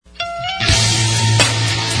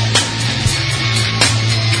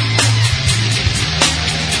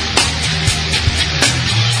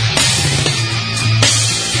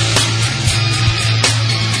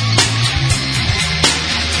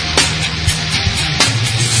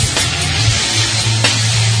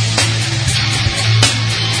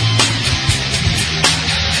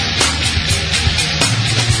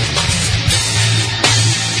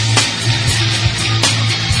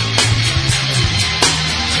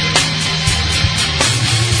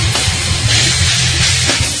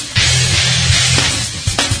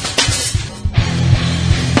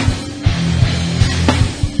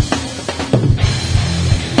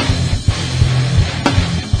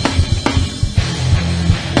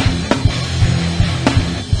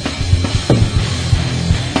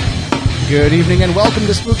Good evening and welcome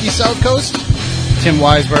to Spooky South Coast. Tim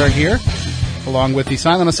Weisberg here, along with the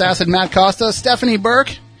silent assassin Matt Costa, Stephanie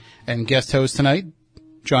Burke, and guest host tonight,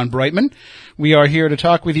 John Brightman. We are here to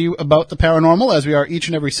talk with you about the paranormal, as we are each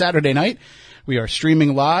and every Saturday night. We are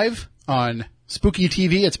streaming live on Spooky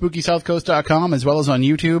TV at SpookySouthCoast.com, as well as on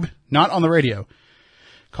YouTube, not on the radio.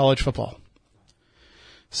 College football.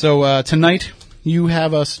 So tonight, you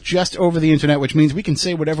have us just over the internet, which means we can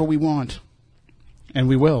say whatever we want. And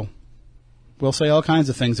we will. We'll say all kinds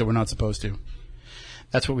of things that we're not supposed to.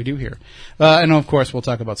 That's what we do here. And of course, we'll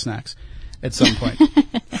talk about snacks at some point.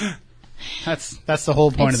 That's the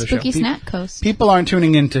whole point of the show. Spooky Snack Coast. People aren't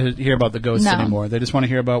tuning in to hear about the ghosts anymore. They just want to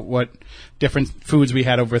hear about what different foods we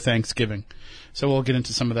had over Thanksgiving. So we'll get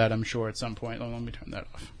into some of that, I'm sure, at some point. Let me turn that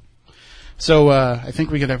off. So I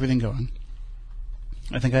think we got everything going.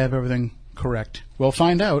 I think I have everything correct. We'll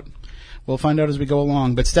find out. We'll find out as we go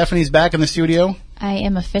along. But Stephanie's back in the studio. I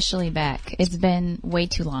am officially back. It's been way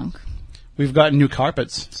too long. We've gotten new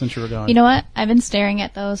carpets since you were gone. You know what? I've been staring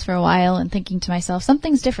at those for a while and thinking to myself,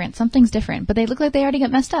 something's different. But they look like they already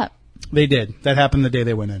got messed up. They did. That happened the day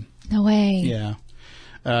they went in. No way. Yeah.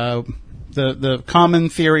 The common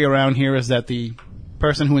theory around here is that the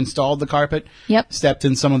person who installed the carpet stepped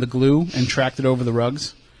in some of the glue and tracked it over the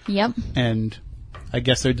rugs. Yep. And I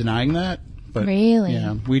guess they're denying that. But, really?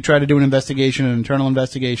 Yeah. We tried to do an investigation, an internal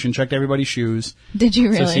investigation, checked everybody's shoes. Did you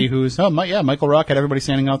really? To see who's... Michael Rock had everybody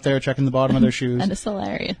standing out there checking the bottom of their shoes. That is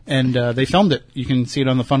hilarious. And they filmed it. You can see it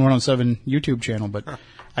on the Fun 107 YouTube channel. But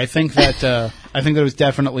I think that it was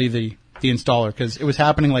definitely the installer, because it was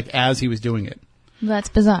happening like as he was doing it. That's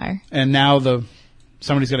bizarre. And now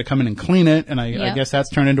somebody's got to come in and clean it, and I guess that's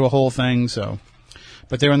turned into a whole thing, so...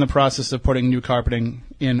 But they're in the process of putting new carpeting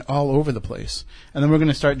in all over the place. And then we're going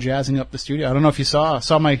to start jazzing up the studio. I don't know if you saw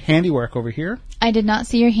my handiwork over here. I did not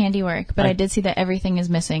see your handiwork, but I did see that everything is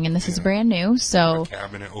missing, and this is brand new, so...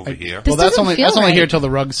 Cabinet over here. Well, that's only here till the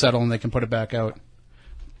rugs settle and they can put it back out.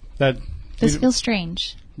 This feels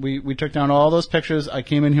strange. We took down all those pictures. I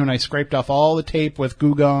came in here and I scraped off all the tape with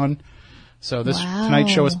Goo Gone. So tonight's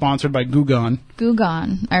show is sponsored by Goo Gone. Goo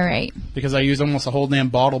Gone, all right. Because I used almost a whole damn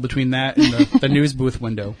bottle between that and the news booth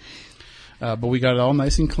window. But we got it all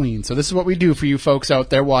nice and clean. So this is what we do for you folks out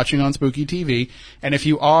there watching on Spooky TV. And if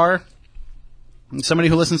you are somebody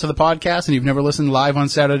who listens to the podcast and you've never listened live on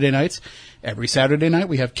Saturday nights, every Saturday night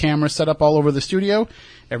we have cameras set up all over the studio.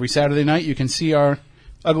 Every Saturday night you can see our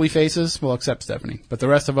ugly faces. Well, except Stephanie. But the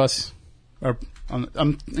rest of us are,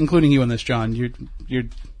 I'm including you in this, John.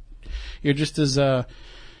 You're just as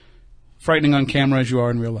frightening on camera as you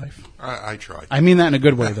are in real life. I tried. I mean that in a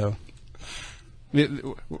good way, though.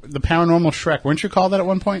 The paranormal Shrek. Weren't you called that at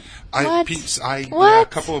one point? What? Yeah, a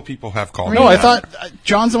couple of people have called me No, I that. thought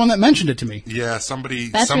John's the one that mentioned it to me. Yeah,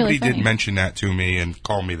 somebody really did funny. mention that to me and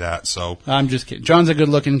call me that, so... I'm just kidding. John's a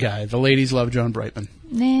good-looking guy. The ladies love John Brightman.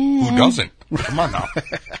 Nah. Who doesn't? Come on now.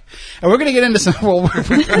 And we're going to get into some... Well,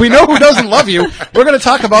 we know who doesn't love you. We're going to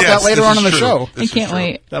talk about that later on in the show. I can't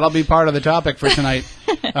wait. That'll be part of the topic for tonight.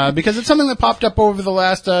 Because it's something that popped up over the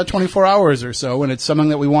last 24 hours or so, and it's something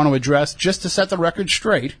that we want to address just to set the record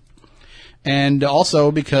straight. And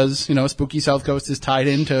also because, Spooky South Coast is tied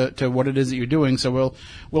into what it is that you're doing, so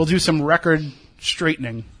we'll do some record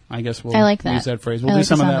straightening. I guess we'll use that phrase. We'll do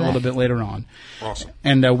some of that a little bit later on. Awesome.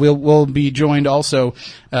 And we'll be joined also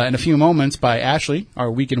in a few moments by Ashley,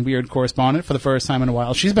 our Week in Weird correspondent, for the first time in a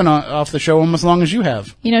while. She's been off the show almost as long as you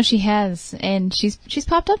have. She has, and she's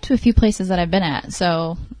popped up to a few places that I've been at,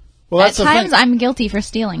 so... Well, at times, I'm guilty for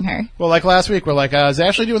stealing her. Well, like last week, we're like, is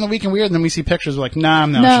Ashley doing the Week in Weird? And then we see pictures, we're like, no,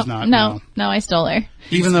 she's not. No, I stole her.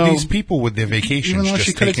 Even though these people with their vacations even though just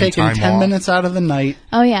she could have taking taken 10 minutes out of the night.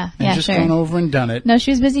 Oh, yeah, and just sure. gone over and done it. No,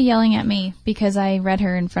 she was busy yelling at me because I read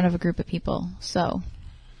her in front of a group of people, so.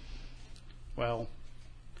 Well,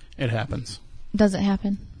 it happens. Does it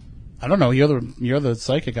happen? I don't know. You're the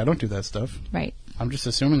psychic. I don't do that stuff. Right. I'm just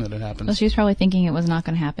assuming that it happens. Well, she was probably thinking it was not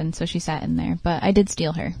going to happen, so she sat in there. But I did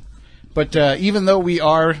steal her. But even though we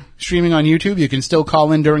are streaming on YouTube, you can still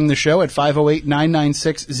call in during the show at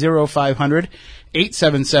 508-996-0500,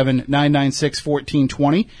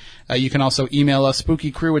 877-996-1420. You can also email us,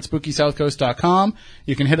 spookycrew@spookysouthcoast.com.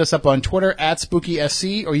 You can hit us up on Twitter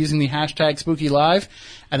 @SpookySC or using the hashtag SpookyLive.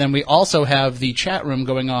 And then we also have the chat room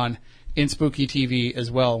going on in Spooky TV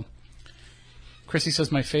as well. Chrissy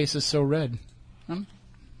says my face is so red. My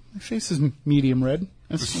face is medium red.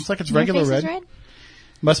 It's like it's regular Your face red. is red?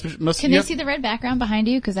 Can you see the red background behind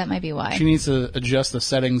you? Because that might be why. She needs to adjust the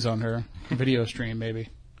settings on her video stream, maybe.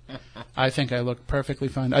 I think I look perfectly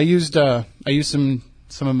fine. I used some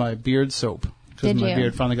of my beard soap because my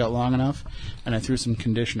beard finally got long enough, and I threw some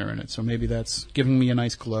conditioner in it. So maybe that's giving me a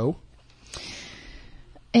nice glow.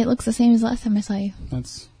 It looks the same as last time I saw you.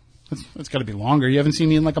 It's got to be longer. You haven't seen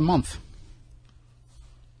me in like a month.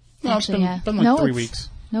 No, Actually, it's been like 3 weeks.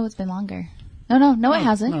 No, it's been longer. No, it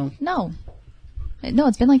hasn't. No,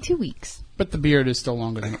 it's been like 2 weeks. But the beard is still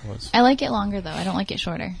longer than it was. I like it longer, though. I don't like it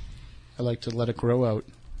shorter. I like to let it grow out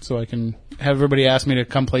so I can have everybody ask me to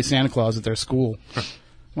come play Santa Claus at their school. I'm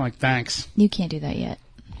like, thanks. You can't do that yet.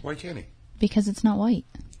 Why can't he? Because it's not white.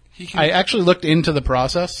 I actually looked into the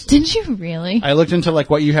process. Did you really? I looked into like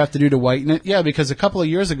what you have to do to whiten it. Yeah, because a couple of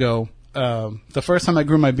years ago, the first time I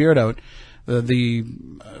grew my beard out, I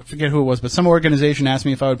forget who it was, but some organization asked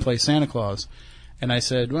me if I would play Santa Claus. And I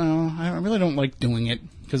said, well, I really don't like doing it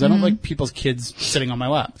because I don't like people's kids sitting on my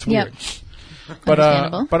lap. It's weird. But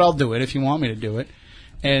I'll do it if you want me to do it.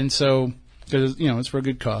 And so, because, it's for a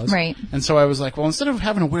good cause. Right. And so I was like, well, instead of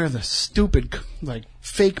having to wear the stupid, like,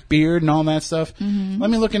 fake beard and all that stuff, let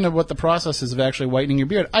me look into what the process is of actually whitening your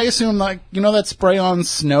beard. I assume, like, that spray-on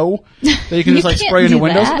snow that you can just, like, spray into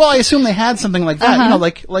windows? That. Well, I assume they had something like that,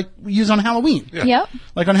 like we use on Halloween. Yeah. Yep.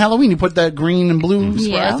 Like on Halloween, you put that green and blue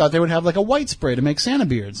spray. Yeah. I thought they would have, like, a white spray to make Santa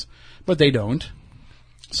beards. But they don't.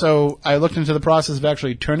 So I looked into the process of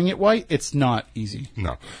actually turning it white. It's not easy.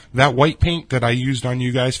 No. That white paint that I used on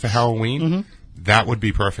you guys for Halloween, that would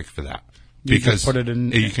be perfect for that. Because put it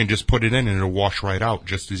in, you can just put it in and it'll wash right out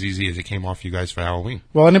just as easy as it came off you guys for Halloween.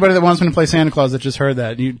 Well, anybody that wants me to play Santa Claus that just heard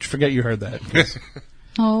that, you forget you heard that.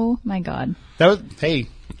 Oh my God. Hey,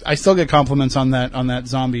 I still get compliments on that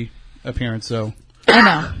zombie appearance, so I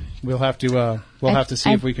know. we'll have to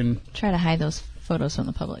see if we can try to hide those photos from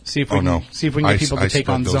the public. see if we can get people to take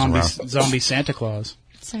on zombie Santa Claus.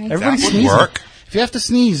 Sorry. Everybody That would sneezes. work. If you have to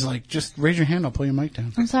sneeze, like, just raise your hand. I'll pull your mic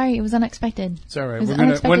down. I'm sorry. It was unexpected. It's all right. It was We're an gonna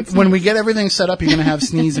unexpected when sneeze. we get everything set up, you're gonna have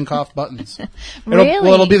sneeze and cough buttons. Really?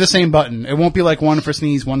 It'll be the same button. It won't be like one for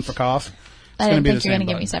sneeze, one for cough. It's I gonna didn't be think the you were same going to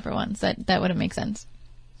give me button. separate ones. That wouldn't make sense.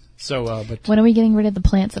 So, but When are we getting rid of the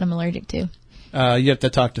plants that I'm allergic to? you have to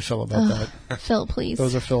talk to Phil about that. Phil, please.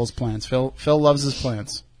 Those are Phil's plants. Phil loves his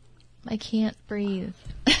plants. I can't breathe.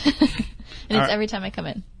 And it's every time I come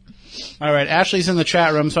in. All right, Ashley's in the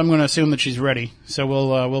chat room, so I'm going to assume that she's ready. So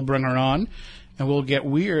we'll bring her on, and we'll get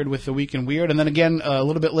weird with the Week in Weird. And then again, a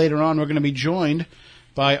little bit later on, we're going to be joined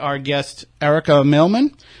by our guest, Erica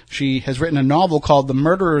Millman. She has written a novel called The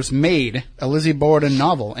Murderer's Maid, a Lizzie Borden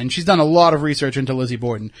novel, and she's done a lot of research into Lizzie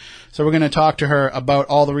Borden. So we're going to talk to her about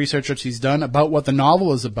all the research that she's done, about what the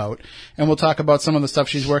novel is about, and we'll talk about some of the stuff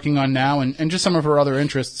she's working on now and just some of her other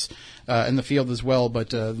interests in the field as well.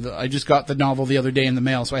 But I just got the novel the other day in the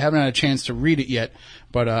mail, so I haven't had a chance to read it yet,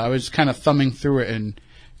 but I was kind of thumbing through it, and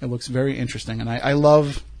it looks very interesting. And I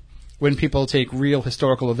love when people take real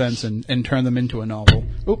historical events and turn them into a novel.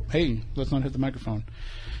 Oh, hey, let's not hit the microphone.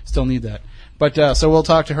 Still need that. But so we'll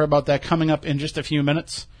talk to her about that coming up in just a few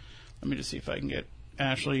minutes. Let me just see if I can get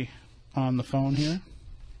Ashley on the phone here.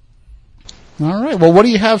 All right. Well, what do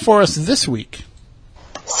you have for us this week?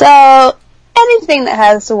 So, anything that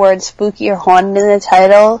has the word spooky or haunted in the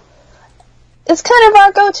title is kind of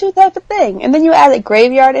our go-to type of thing. And then you add a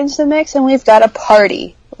graveyard into the mix and we've got a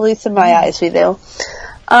party. At least in my eyes we do.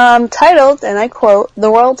 Titled, and I quote, "The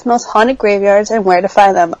World's Most Haunted Graveyards and Where to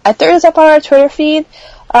Find Them." I threw this up on our Twitter feed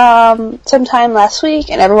sometime last week,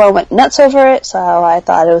 and everyone went nuts over it, so I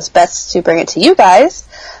thought it was best to bring it to you guys.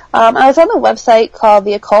 I was on the website called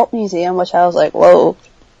the Occult Museum, which I was like, whoa,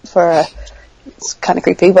 it's kind of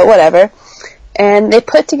creepy, but whatever. And they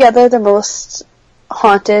put together the most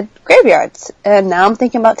haunted graveyards. And now I'm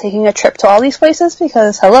thinking about taking a trip to all these places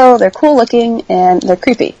because, hello, they're cool looking and they're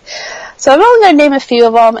creepy. So I'm only going to name a few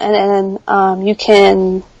of them, and then you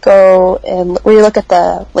can go and look at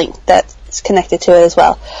the link that's connected to it as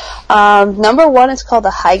well. Number one is called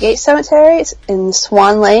the Highgate Cemetery. It's in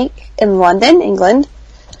Swan Lake in London, England.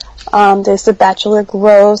 There's the Bachelor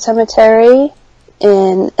Grove Cemetery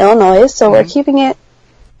in Illinois, so we're keeping it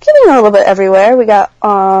a little bit everywhere. We got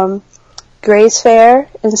Gray's Fair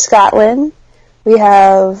in Scotland. We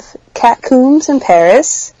have Catacombs in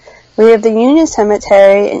Paris. We have the Union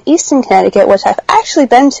Cemetery in Easton, Connecticut, which I've actually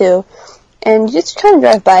been to, and you just kind of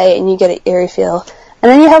drive by it and you get an eerie feel. And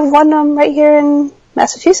then you have one right here in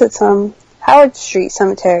Massachusetts, Howard Street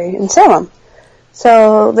Cemetery in Salem.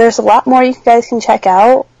 So there's a lot more you guys can check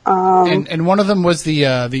out. And one of them was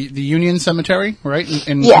the Union Cemetery, right,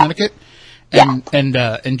 in Connecticut.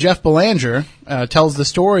 And Jeff Belanger tells the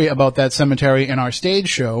story about that cemetery in our stage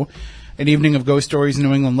show, An Evening of Ghost Stories and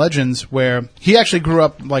New England Legends, where he actually grew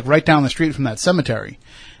up like right down the street from that cemetery.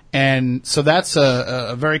 And so that's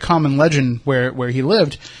a very common legend where he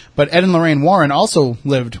lived. But Ed and Lorraine Warren also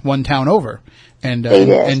lived one town over.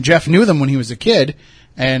 And Jeff knew them when he was a kid.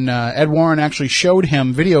 And Ed Warren actually showed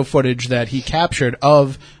him video footage that he captured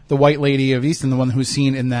of the White Lady of Easton, the one who's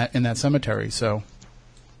seen in that cemetery. So,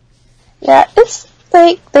 yeah, it's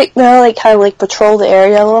like they're like kind of like patrol the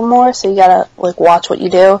area a little more, so you gotta like watch what you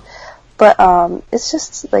do. But it's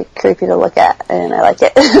just like creepy to look at, and I like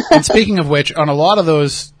it. And speaking of which, on a lot of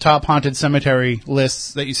those top haunted cemetery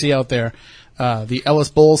lists that you see out there, the Ellis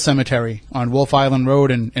Bowles Cemetery on Wolf Island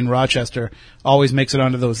Road in Rochester always makes it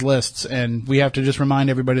onto those lists, and we have to just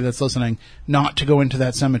remind everybody that's listening not to go into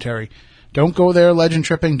that cemetery. Don't go there legend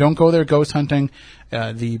tripping. Don't go there ghost hunting.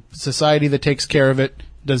 The society that takes care of it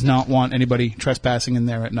does not want anybody trespassing in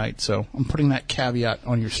there at night. So I'm putting that caveat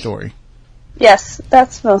on your story. Yes,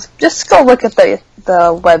 that's most. Just go look at the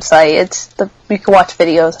website. You can watch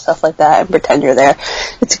videos and stuff like that and pretend you're there.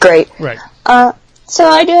 It's great. Right. So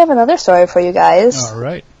I do have another story for you guys. All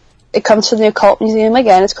right. It comes from the Occult Museum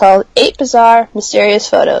again. It's called 8 Bizarre, Mysterious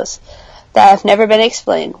Photos That Have Never Been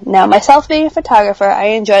Explained. Now, myself being a photographer, I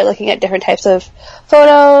enjoy looking at different types of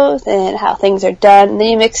photos and how things are done. And then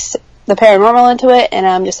you mix the paranormal into it, and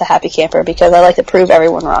I'm just a happy camper because I like to prove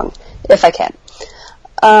everyone wrong, if I can.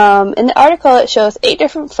 In the article, it shows 8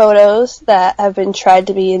 different photos that have been tried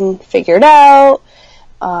to be figured out,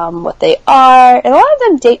 what they are, and a lot of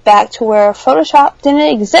them date back to where Photoshop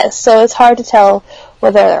didn't exist, so it's hard to tell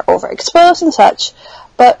whether they're overexposed and such.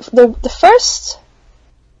 But the first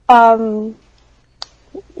one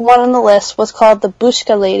on the list was called the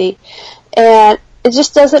Bushka Lady, and it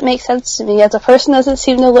just doesn't make sense to me, as a person doesn't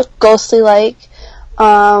seem to look ghostly-like,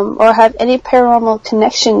 or have any paranormal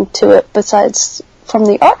connection to it besides from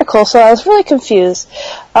the article, so I was really confused.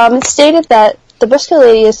 It stated that the Bushka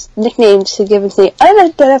Lady is nicknamed to give it to the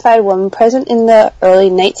unidentified woman present in the early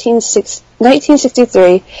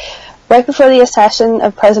 1963, right before the assassination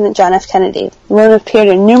of President John F. Kennedy. The woman appeared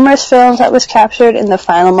in numerous films that was captured in the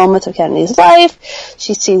final moments of Kennedy's life.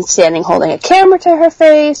 She's seen standing holding a camera to her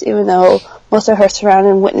face, even though most of her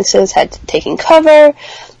surrounding witnesses had taken cover.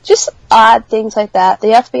 Just odd things like that. The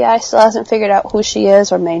FBI still hasn't figured out who she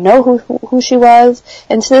is or may know who she was.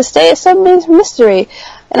 And to this day, it's some mystery.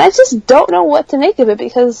 And I just don't know what to make of it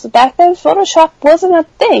because back then Photoshop wasn't a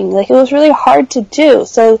thing. Like, it was really hard to do.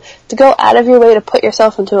 So to go out of your way to put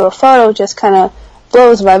yourself into a photo just kind of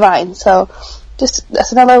blows my mind. So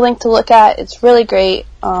that's another link to look at. It's really great.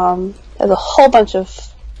 There's a whole bunch of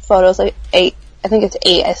photos, like 8. I think it's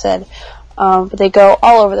 8, I said. But they go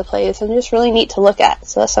all over the place and just really neat to look at.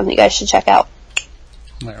 So that's something you guys should check out.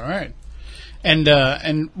 All right. And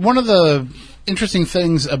one of the interesting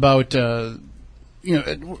things about, when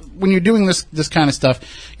you're doing this kind of stuff,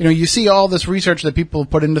 you see all this research that people have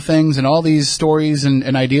put into things and all these stories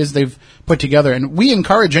and ideas they've put together. And we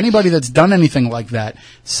encourage anybody that's done anything like that,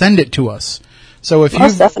 send it to us. So if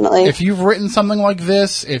you've written something like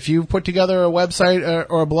this, if you've put together a website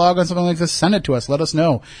or a blog on something like this, send it to us. Let us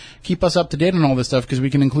know. Keep us up to date on all this stuff because we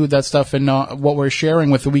can include that stuff in what we're sharing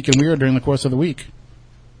with the Week in Weird during the course of the week.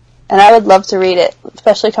 And I would love to read it,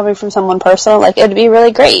 especially coming from someone personal. Like, it would be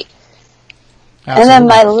really great. Absolutely. And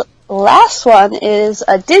then my last one is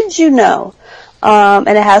a Did You Know? And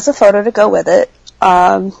it has a photo to go with it.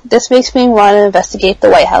 This makes me want to investigate the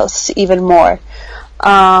White House even more.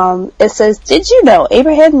 It says, did you know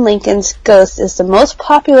Abraham Lincoln's ghost is the most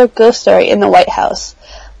popular ghost story in the White House?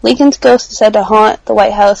 Lincoln's ghost is said to haunt the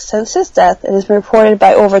White House since his death and has been reported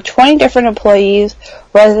by over 20 different employees,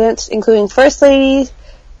 residents, including First Ladies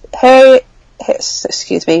Harry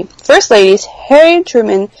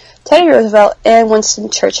Truman, Teddy Roosevelt, and Winston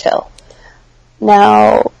Churchill.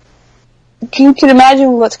 Now, you can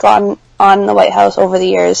imagine what's gone on in the White House over the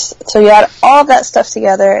years. So you add all of that stuff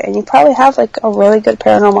together, and you probably have like a really good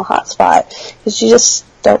paranormal hotspot because you just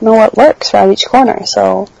don't know what lurks around each corner.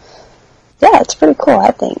 So, yeah, it's pretty cool,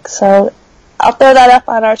 I think. So I'll throw that up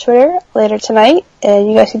on our Twitter later tonight, and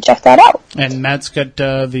you guys can check that out. And Matt's got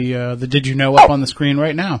the Did You Know up on the screen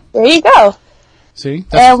right now. There you go. See?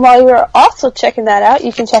 And while you're also checking that out,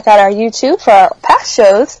 you can check out our YouTube for our past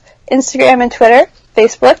shows, Instagram and Twitter,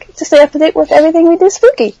 Facebook, to stay up to date with everything we do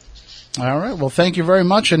spooky. All right. Well, thank you very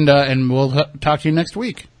much, and we'll talk to you next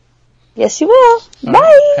week. Yes, you will. Bye.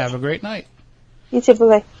 Right. Have a great night. You too.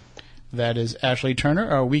 Bye-bye. That is Ashley Turner,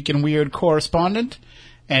 our Week in Weird correspondent,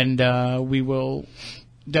 and we will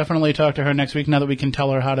definitely talk to her next week now that we can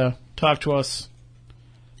tell her how to talk to us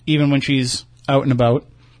even when she's out and about,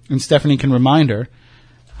 and Stephanie can remind her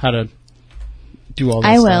how to do all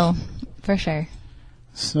this stuff. I will, for sure.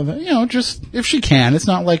 So that, just if she can, it's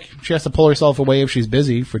not like she has to pull herself away if she's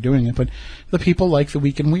busy for doing it, but the people like the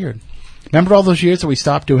Week in Weird. Remember all those years that we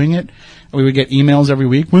stopped doing it? And we would get emails every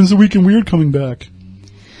week. When's the Week in Weird coming back?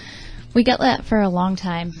 We got that for a long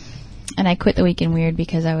time. And I quit The Week in Weird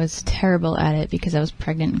because I was terrible at it because I was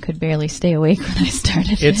pregnant and could barely stay awake when I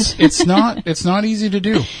started it. It's not easy to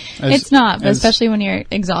do. It's not, especially when you're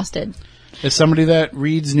exhausted. As somebody that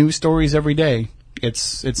reads news stories every day,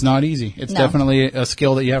 it's not easy. It's definitely a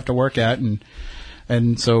skill that you have to work at, and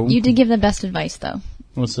so you did give the best advice, though.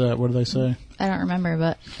 What's that? What did I say? I don't remember,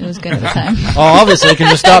 but it was good at the time. Oh, obviously, I can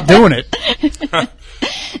just stop doing it.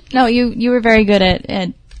 No, you were very good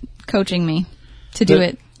at coaching me to do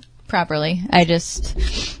it properly. I just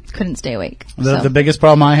couldn't stay awake. The biggest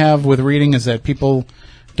problem I have with reading is that people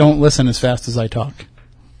don't listen as fast as I talk.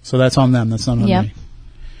 So that's on them. That's not on me.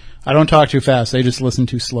 I don't talk too fast. They just listen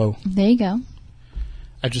too slow. There you go.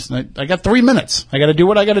 I got 3 minutes. I got to do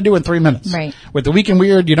what I got to do in 3 minutes. Right. With The Week in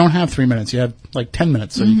Weird, you don't have 3 minutes. You have like 10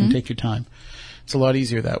 minutes, so you can take your time. It's a lot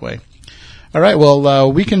easier that way. All right.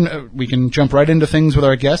 Well, we can jump right into things with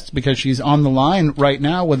our guest because she's on the line right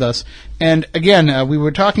now with us. And again, we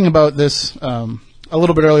were talking about this a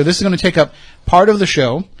little bit earlier. This is going to take up part of the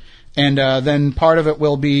show, and then part of it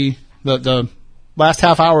will be the last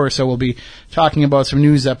half hour or so. We'll be talking about some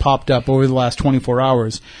news that popped up over the last 24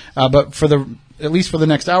 hours. But at least for the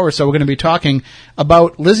next hour or so, we're going to be talking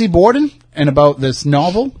about Lizzie Borden and about this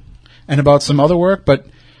novel and about some other work. But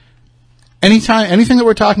anything that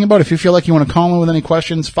we're talking about, if you feel like you want to call in with any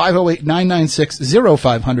questions,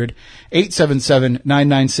 508-996-0500,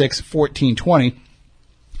 877-996-1420.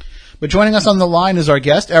 But joining us on the line is our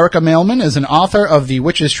guest. Erica Mailman is an author of The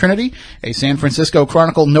Witch's Trinity, a San Francisco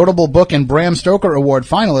Chronicle notable book and Bram Stoker Award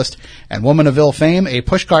finalist, and Woman of Ill fame, a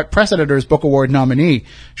Pushcart Press Editor's Book Award nominee.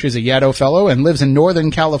 She's a Yaddo Fellow and lives in Northern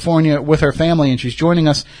California with her family, and she's joining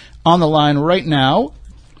us on the line right now.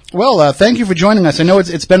 Well, thank you for joining us. I know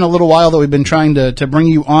it's been a little while that we've been trying to bring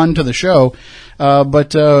you on to the show,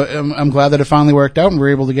 but I'm glad that it finally worked out and we were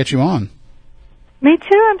able to get you on. Me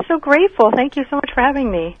too. I'm so grateful. Thank you so much for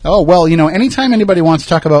having me. Oh, well, anytime anybody wants to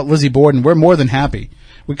talk about Lizzie Borden, we're more than happy.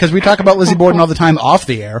 Because we talk about Lizzie Borden all the time off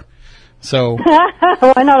the air. So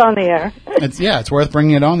why not on the air? It's worth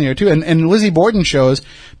bringing it on the air, too. And Lizzie Borden shows,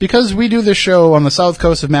 because we do this show on the south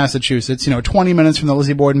coast of Massachusetts, 20 minutes from the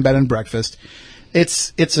Lizzie Borden Bed and Breakfast,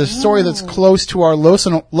 it's a story that's close to our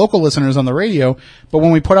local listeners on the radio, but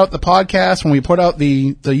when we put out the podcast, when we put out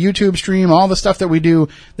the YouTube stream, all the stuff that we do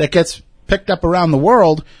that gets picked up around the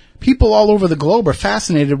world, people all over the globe are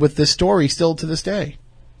fascinated with this story still to this day.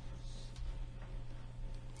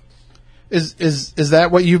 Is that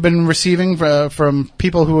what you've been receiving from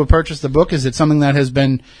people who have purchased the book? Is it something that has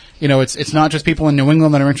been, it's not just people in New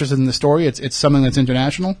England that are interested in the story, it's something that's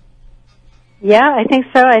international? Yeah, I think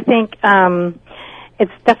so. I think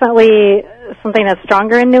it's definitely something that's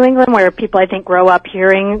stronger in New England, where people, I think, grow up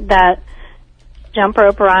hearing that jump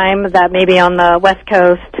rope rhyme that maybe on the West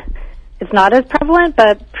Coast it's not as prevalent,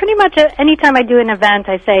 but pretty much any time I do an event,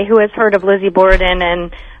 I say, who has heard of Lizzie Borden,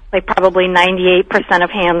 and like probably 98%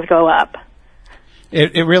 of hands go up.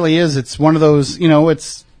 It really is. It's one of those,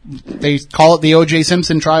 they call it the O.J.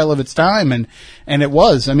 Simpson trial of its time, and it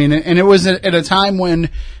was. I mean, and it was at a time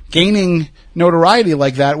when gaining notoriety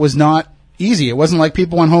like that was not easy. It wasn't like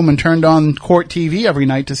people went home and turned on court TV every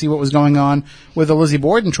night to see what was going on with the Lizzie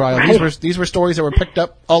Borden trial. Right. These were stories that were picked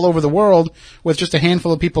up all over the world with just a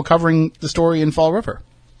handful of people covering the story in Fall River.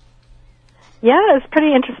 Yeah, it's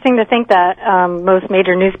pretty interesting to think that most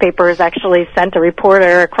major newspapers actually sent a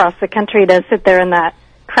reporter across the country to sit there in that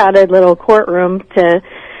crowded little courtroom to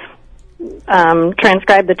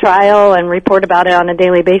transcribe the trial and report about it on a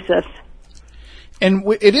daily basis. And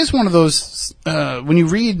it is one of those, when you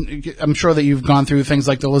read, I'm sure that you've gone through things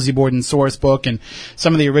like the Lizzie Borden source book and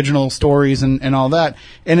some of the original stories and all that.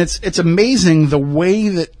 And it's amazing the way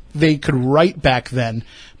that they could write back then,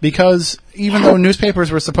 because even though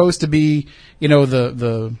newspapers were supposed to be,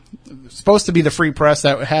 supposed to be the free press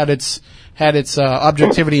that had its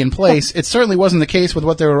objectivity in place, it certainly wasn't the case with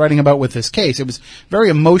what they were writing about with this case. It was very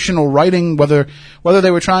emotional writing, whether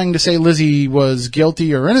they were trying to say Lizzie was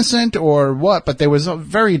guilty or innocent or what, but there was a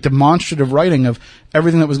very demonstrative writing of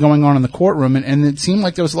everything that was going on in the courtroom, and it seemed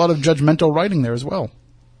like there was a lot of judgmental writing there as well.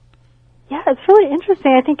 Yeah, it's really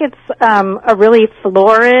interesting. I think it's a really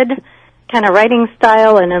florid kind of writing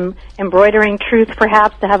style and embroidering truth,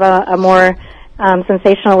 perhaps, to have a more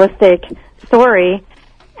sensationalistic story.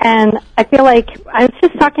 And I feel like I was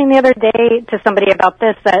just talking the other day to somebody about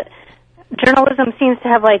this, that journalism seems to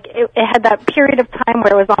have it had that period of time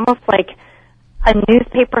where it was almost like a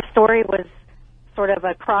newspaper story was sort of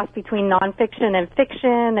a cross between nonfiction and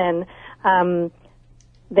fiction, and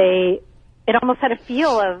it almost had a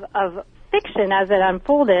feel of fiction as it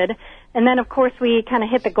unfolded. And then, of course, we kind of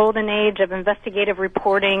hit the golden age of investigative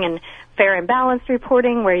reporting and fair and balanced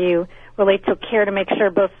reporting, where you really took care to make sure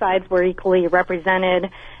both sides were equally represented.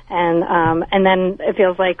 And then it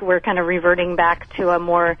feels like we're kind of reverting back to a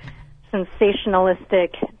more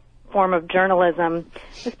sensationalistic form of journalism,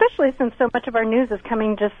 especially since so much of our news is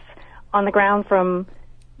coming just on the ground from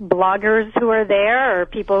bloggers who are there or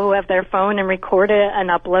people who have their phone and record it and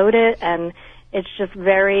upload it, and it's just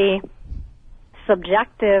very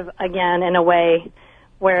subjective again in a way,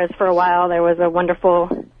 whereas for a while there was a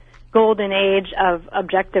wonderful golden age of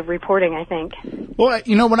objective reporting, I think. Well,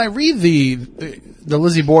 you know, when I read the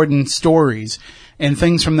Lizzie Borden stories and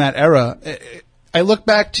things from that era, I look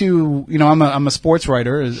back to, you know, I'm a sports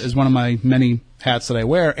writer, is one of my many hats that I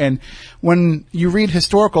wear, and when you read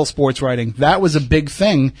historical sports writing, that was a big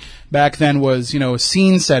thing back then, was, you know,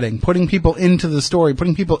 scene setting, putting people into the story,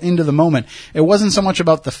 putting people into the moment. It wasn't so much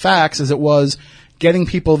about the facts as it was getting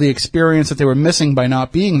people the experience that they were missing by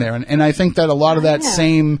not being there. And I think that a lot of that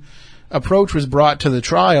same approach was brought to the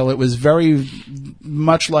trial. It was very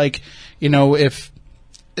much like, you know, if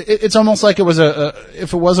it's almost like it was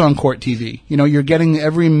if it was on court TV. You know, you're getting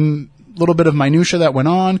every little bit of minutia that went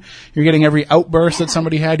on. You're getting every outburst that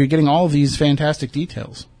somebody had. You're getting all of these fantastic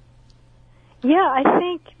details. Yeah, I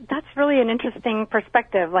think that's really an interesting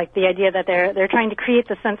perspective, like the idea that they're trying to create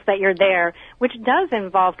the sense that you're there, which does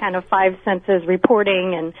involve kind of five senses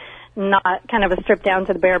reporting and not kind of a stripped down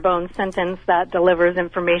to the bare bones sentence that delivers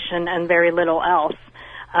information and very little else.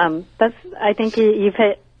 I think you've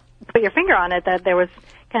put your finger on it, that there was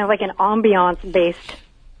kind of like an ambiance-based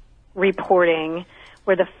reporting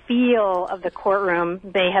where the feel of the courtroom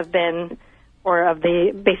may have been, or of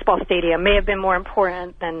the baseball stadium, may have been more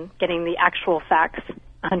important than getting the actual facts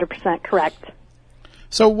 100% correct.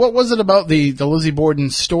 So what was it about the Lizzie Borden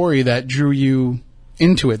story that drew you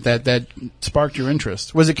into it, that sparked your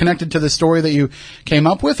interest? Was it connected to the story that you came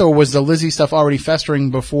up with, or was the Lizzie stuff already festering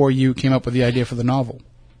before you came up with the idea for the novel?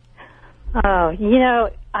 Oh, you know,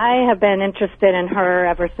 I have been interested in her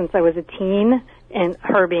ever since I was a teen, and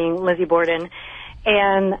her being Lizzie Borden.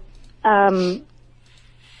 And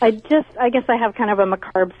I guess I have kind of a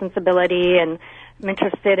macabre sensibility, and I'm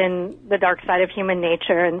interested in the dark side of human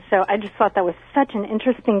nature, and so I just thought that was such an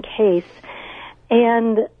interesting case.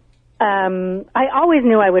 And I always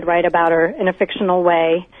knew I would write about her in a fictional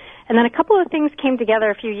way. And then a couple of things came together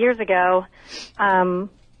a few years ago, one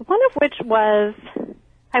of which was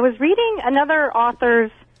I was reading another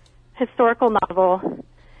author's historical novel,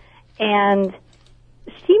 and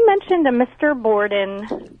she mentioned a Mr. Borden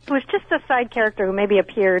who was just a side character who maybe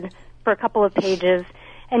appeared for a couple of pages,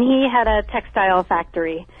 and he had a textile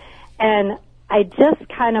factory. And I just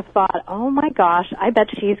kind of thought, oh my gosh, I bet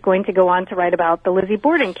she's going to go on to write about the Lizzie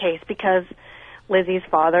Borden case, because Lizzie's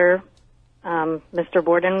father, Mr.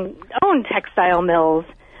 Borden, owned textile mills,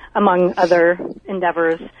 among other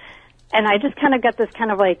endeavors. And I just kind of got this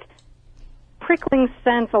kind of like prickling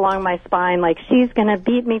sense along my spine, like she's going to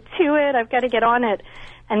beat me to it. I've got to get on it.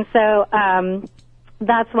 And so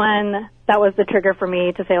that's when that was the trigger for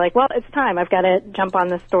me to say, like, well, it's time. I've got to jump on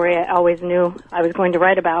this story I always knew I was going to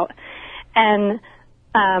write about. And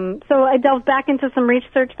so I delved back into some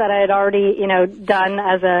research that I had already, you know, done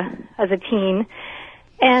as a teen.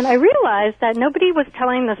 And I realized that nobody was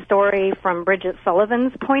telling the story from Bridget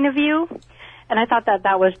Sullivan's point of view. And I thought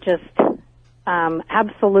that was just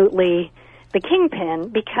absolutely the kingpin,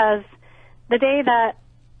 because the day that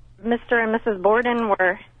Mr. and Mrs. Borden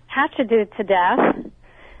were hatcheted to death,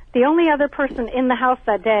 the only other person in the house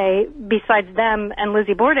that day, besides them and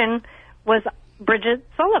Lizzie Borden, was Bridget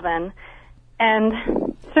Sullivan.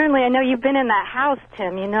 And certainly I know you've been in that house,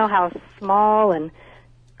 Tim. You know how small and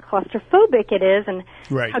claustrophobic it is, and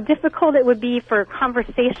how difficult it would be for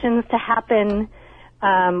conversations to happen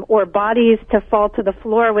or bodies to fall to the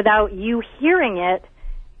floor without you hearing it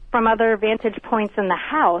from other vantage points in the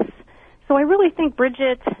house. So I really think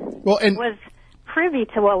Bridget was privy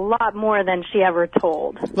to a lot more than she ever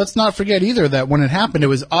told. Let's not forget either that when it happened, it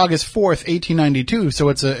was August 4th, 1892, so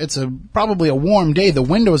it's probably a warm day. The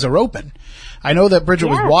windows are open. I know that Bridget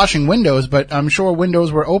was washing windows, but I'm sure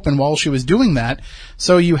windows were open while she was doing that,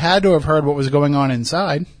 so you had to have heard what was going on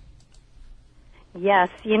inside. Yes,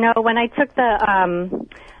 you know, when I took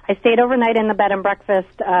I stayed overnight in the bed and breakfast,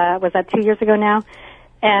 was that 2 years ago now?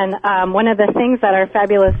 And one of the things that our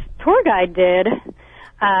fabulous tour guide did,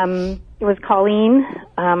 it was Colleen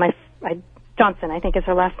Johnson, I think is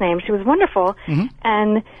her last name. She was wonderful. Mm-hmm.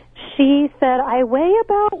 And she said, I weigh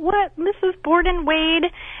about what Mrs. Borden weighed.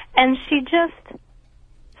 And she just,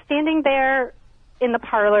 standing there in the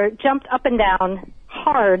parlor, jumped up and down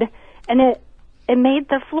hard, and it made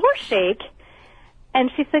the floor shake.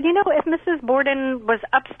 And she said, you know, if Mrs. Borden was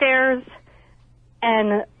upstairs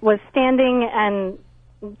and was standing and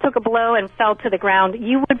took a blow and fell to the ground,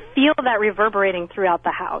 you would feel that reverberating throughout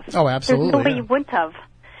the house. Oh, absolutely. There's no way you wouldn't have.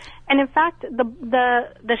 And in fact,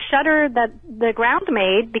 the shudder that the ground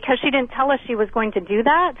made, because she didn't tell us she was going to do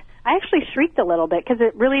that, I actually shrieked a little bit because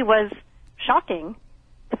it really was shocking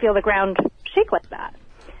to feel the ground shake like that.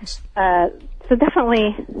 So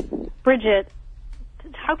definitely, Bridget,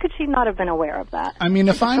 how could she not have been aware of that? I mean,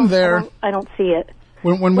 if I'm there, I don't see it.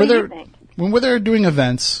 When we're there, when we're there doing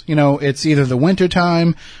events, you know, it's either the winter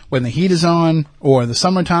time when the heat is on, or the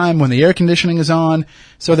summertime when the air conditioning is on.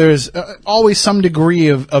 So there's always some degree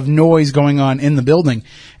of noise going on in the building.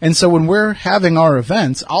 And so when we're having our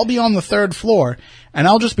events, I'll be on the 3rd floor, and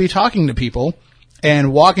I'll just be talking to people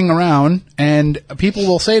and walking around, and people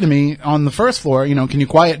will say to me on the 1st floor, you know, can you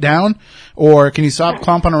quiet down, or can you stop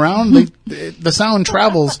clomping around? The sound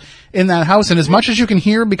travels in that house, and as much as you can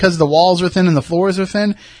hear because the walls are thin and the floors are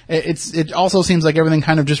thin, it also seems like everything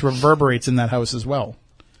kind of just reverberates in that house as well.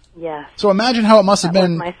 Yes. So imagine how it must have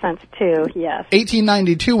been. That was my sense too. Yes.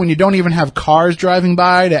 1892, when you don't even have cars driving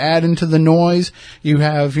by to add into the noise. You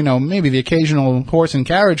have, you know, maybe the occasional horse and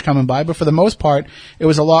carriage coming by, but for the most part, it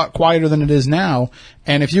was a lot quieter than it is now.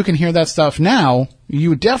 And if you can hear that stuff now,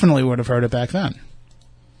 you definitely would have heard it back then.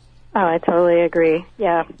 Oh, I totally agree.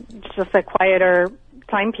 Yeah, it's just a quieter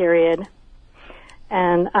time period.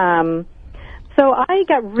 And so I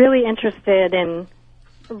got really interested in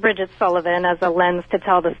Bridget Sullivan as a lens to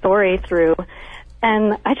tell the story through.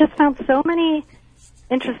 And I just found so many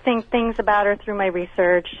interesting things about her through my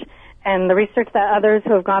research and the research that others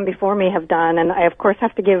who have gone before me have done. And I, of course,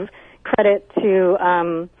 have to give credit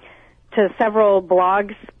to several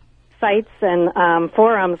blogs, sites, and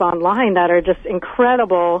forums online that are just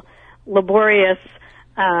incredible, laborious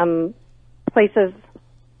places.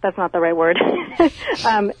 That's not the right word.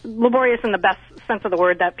 Laborious in the best sense of the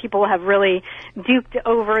word, that people have really duped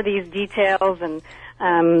over these details and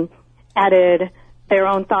added their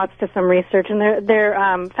own thoughts to some research. And they're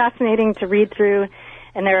fascinating to read through,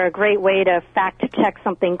 and they're a great way to fact check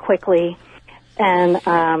something quickly. And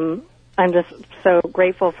I'm just so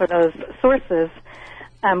grateful for those sources.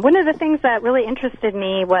 One of the things that really interested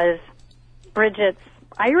me was Bridget's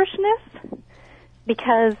Irishness,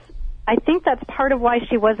 because I think that's part of why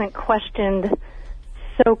she wasn't questioned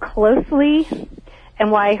so closely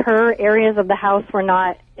and why her areas of the house were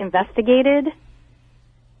not investigated.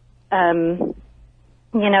 You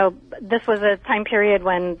know, this was a time period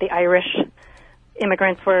when the Irish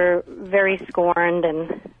immigrants were very scorned,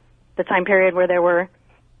 and the time period where there were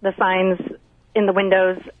the signs in the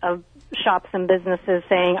windows of shops and businesses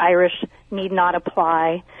saying Irish need not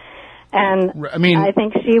apply. And I mean, I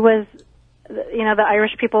think she was, you know, the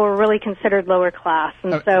Irish people were really considered lower class.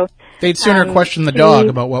 And so they'd sooner question the dog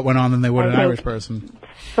about what went on than they would an Irish person.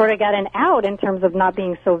 Sort of got an out in terms of not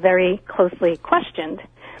being so very closely questioned.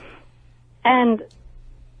 And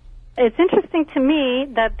it's interesting to me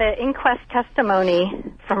that the inquest testimony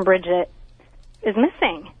from Bridget is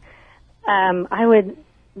missing. I would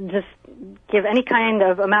just give any kind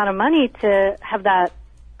of amount of money to have that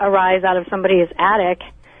arise out of somebody's attic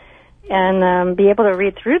and be able to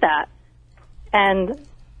read through that. And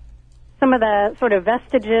some of the sort of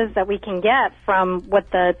vestiges that we can get from what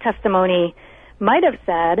the testimony might have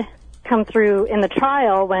said come through in the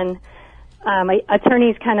trial when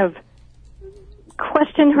attorneys kind of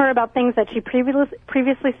question her about things that she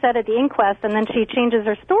previously said at the inquest, and then she changes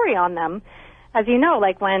her story on them. As you know,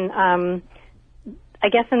 like when, I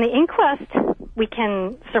guess in the inquest, we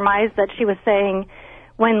can surmise that she was saying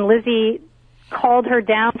when Lizzie called her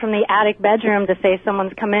down from the attic bedroom to say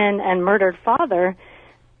someone's come in and murdered father,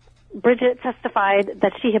 Bridget testified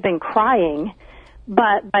that she had been crying,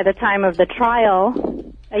 but by the time of the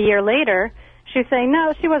trial, a year later, she was saying,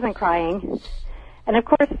 no, she wasn't crying. And of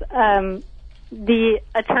course, the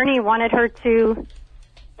attorney wanted her to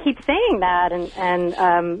keep saying that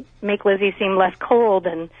and make Lizzie seem less cold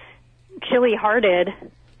and chilly-hearted.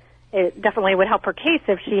 It definitely would help her case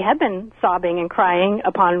if she had been sobbing and crying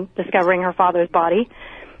upon discovering her father's body.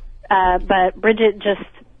 But Bridget just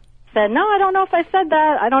said, no, I don't know if I said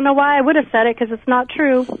that. I don't know why I would have said it because it's not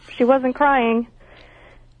true. She wasn't crying.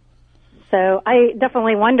 So I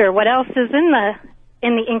definitely wonder what else is in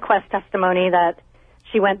the inquest testimony that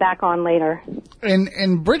she went back on later.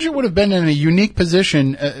 And Bridget would have been in a unique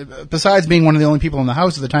position, besides being one of the only people in the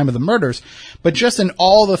house at the time of the murders, but just in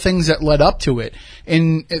all the things that led up to it.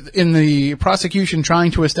 In the prosecution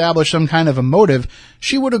trying to establish some kind of a motive,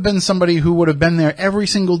 she would have been somebody who would have been there every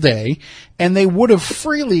single day, and they would have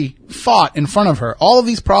freely fought in front of her. All of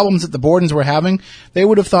these problems that the Bordens were having, they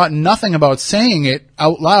would have thought nothing about saying it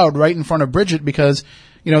out loud right in front of Bridget because,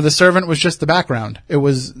 the servant was just the background. It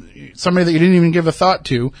was somebody that you didn't even give a thought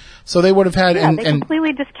to. So they would have had... Yeah, they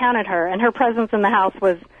completely discounted her, and her presence in the house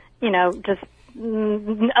was, just of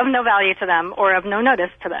no value to them or of no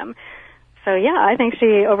notice to them. So, yeah, I think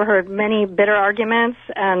she overheard many bitter arguments,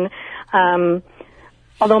 and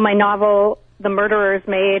although my novel, The Murderers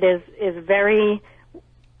Maid, is very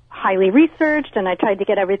highly researched, and I tried to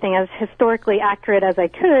get everything as historically accurate as I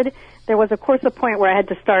could, there was, of course, a point where I had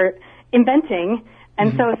to start inventing,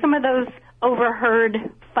 and so some of those overheard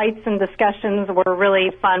fights and discussions were really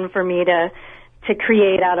fun for me to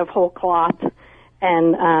create out of whole cloth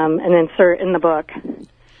and insert in the book.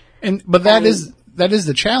 But that is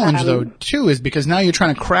the challenge, though, too, is because now you're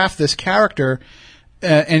trying to craft this character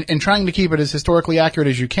and trying to keep it as historically accurate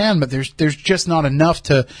as you can, but there's just not enough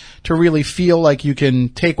to really feel like you can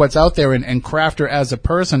take what's out there and craft her as a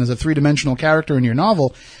person, as a three-dimensional character in your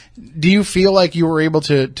novel. Do you feel like you were able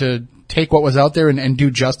to take what was out there and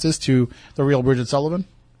do justice to the real Bridget Sullivan?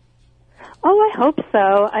 Oh, I hope so.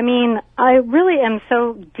 I mean, I really am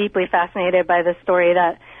so deeply fascinated by this story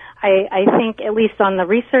that I think, at least on the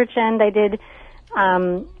research end, I did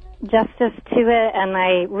justice to it, and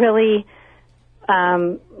I really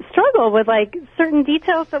struggled with certain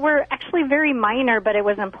details that were actually very minor, but it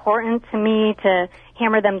was important to me to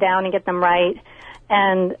hammer them down and get them right.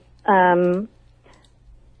 And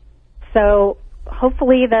so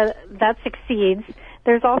hopefully that succeeds.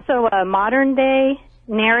 There's also a modern day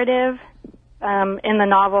narrative in the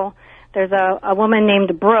novel. There's a woman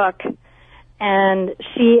named Brooke, and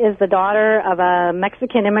she is the daughter of a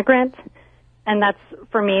Mexican immigrant, and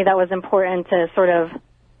for me, that was important to sort of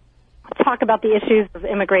talk about the issues of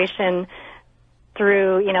immigration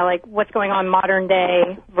through, what's going on modern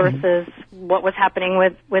day versus what was happening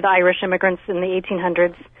with Irish immigrants in the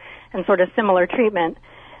 1800s and sort of similar treatment.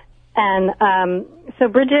 And so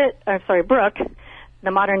Brooke,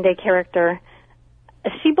 the modern day character,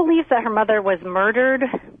 she believes that her mother was murdered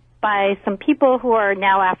by some people who are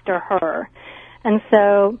now after her. And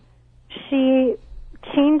so she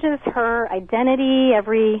changes her identity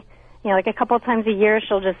every, a couple of times a year.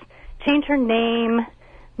 She'll just change her name,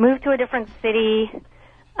 move to a different city,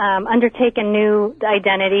 undertake a new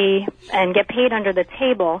identity, and get paid under the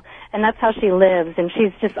table. And that's how she lives. And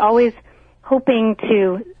she's just always hoping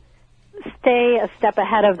to stay a step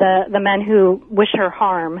ahead of the men who wish her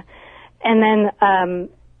harm. And then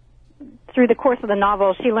through the course of the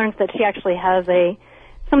novel, she learns that she actually has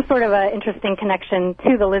some sort of a interesting connection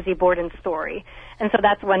to the Lizzie Borden story. And so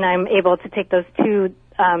that's when I'm able to take those two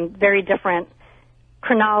very different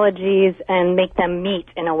chronologies and make them meet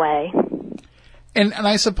in a way. And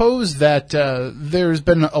I suppose that there's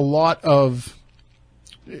been a lot of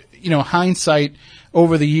hindsight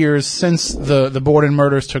over the years since the Borden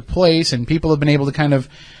murders took place, and people have been able to kind of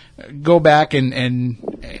go back and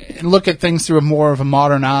look at things through more of a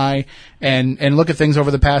modern eye and look at things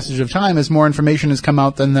over the passage of time as more information has come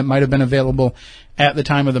out than that might have been available at the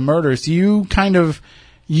time of the murders. Do you kind of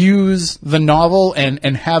use the novel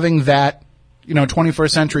and having that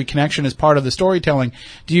 21st century connection as part of the storytelling?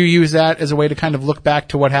 Do you use that as a way to kind of look back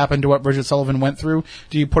to what happened, to what Bridget Sullivan went through?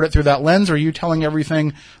 Do you put it through that lens, or are you telling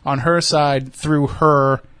everything on her side through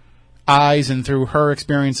her eyes and through her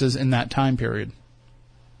experiences in that time period?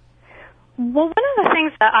 Well, one of the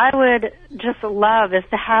things that I would just love is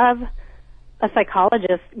to have a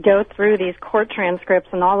psychologist go through these court transcripts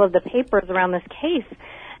and all of the papers around this case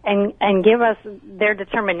and give us their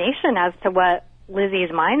determination as to what Lizzie's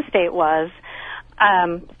state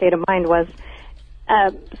of mind was.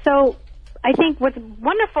 So I think what's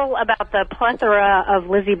wonderful about the plethora of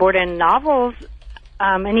Lizzie Borden novels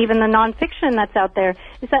and even the nonfiction that's out there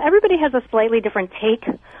is that everybody has a slightly different take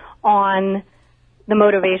on the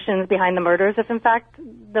motivations behind the murders, if in fact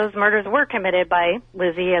those murders were committed by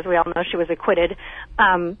Lizzie. As we all know, she was acquitted.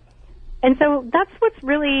 And so that's what's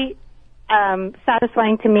really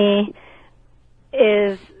satisfying to me,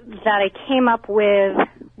 is that I came up with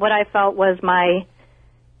what I felt was my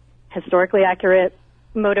historically accurate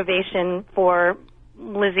motivation for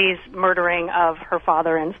Lizzie's murdering of her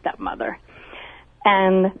father and stepmother.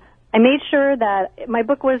 And I made sure that my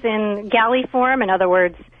book was in galley form. In other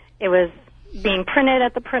words, it was being printed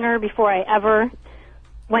at the printer before I ever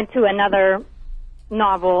went to another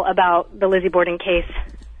novel about the Lizzie Borden case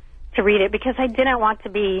to read it, because I didn't want to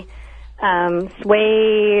be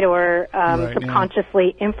swayed or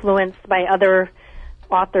subconsciously influenced by other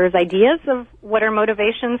authors' ideas of what her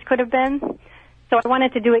motivations could have been. So I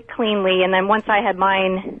wanted to do it cleanly, and then once I had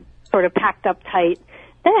mine sort of packed up tight,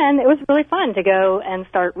 then it was really fun to go and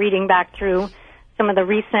start reading back through some of the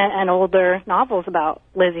recent and older novels about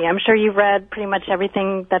Lizzie. I'm sure you've read pretty much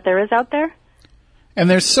everything that there is out there. And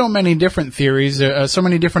there's so many different theories, so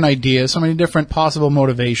many different ideas, so many different possible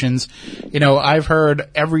motivations. I've heard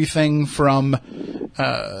everything from,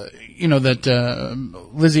 that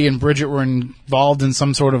Lizzie and Bridget were involved in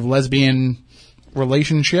some sort of lesbian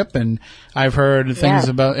relationship, and I've heard things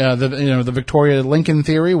about the Victoria Lincoln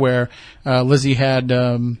theory, where Lizzie had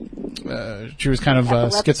she was kind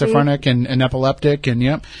of schizophrenic and epileptic,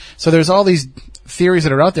 and so there's all these theories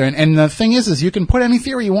that are out there, and the thing is you can put any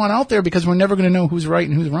theory you want out there because we're never going to know who's right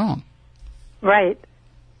and who's wrong. Right.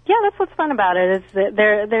 Yeah, that's what's fun about it, is that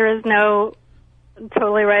there is no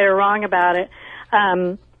totally right or wrong about it.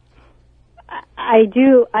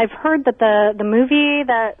 I've heard that the movie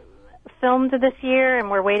that filmed this year,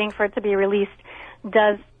 and we're waiting for it to be released,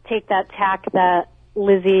 does take that tack that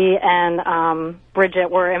Lizzie and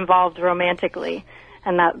Bridget were involved romantically,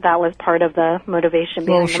 and that was part of the motivation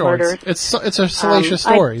behind the murders. It's a salacious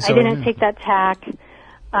story. I didn't take that tack.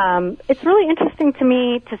 It's really interesting to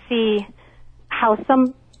me to see how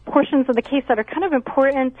some portions of the case that are kind of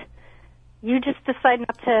important, you just decide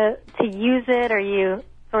not to use it, or you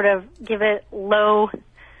sort of give it low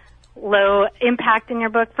impact in your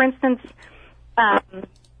book. For instance, I've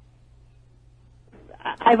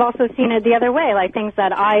also seen it the other way, like things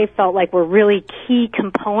that I felt like were really key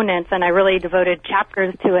components, and I really devoted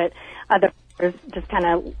chapters to it. Others just kind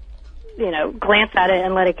of, glance at it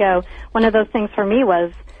and let it go. One of those things for me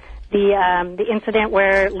was the incident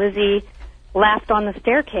where Lizzie laughed on the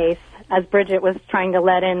staircase as Bridget was trying to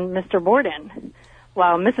let in Mr. Borden,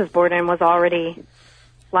 while Mrs. Borden was already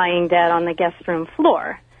lying dead on the guest room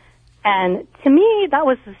floor. And to me, that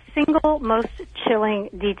was the single most chilling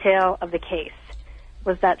detail of the case,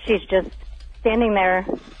 was that she's just standing there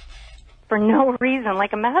for no reason,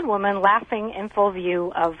 like a mad woman, laughing in full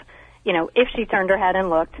view of, if she turned her head and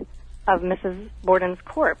looked, of Mrs. Borden's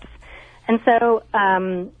corpse. And so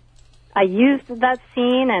I used that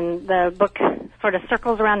scene, and the book sort of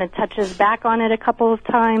circles around and touches back on it a couple of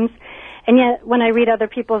times. And yet, when I read other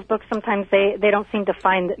people's books, sometimes they don't seem to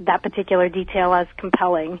find that particular detail as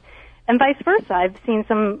compelling. And vice versa. I've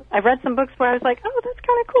read some books where I was like, oh, that's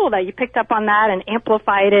kind of cool that you picked up on that and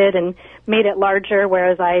amplified it and made it larger,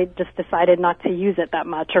 whereas I just decided not to use it that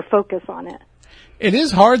much or focus on it. It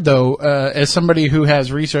is hard, though, as somebody who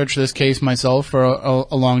has researched this case myself for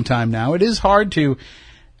a long time now, it is hard to,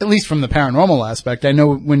 at least from the paranormal aspect, I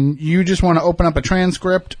know when you just want to open up a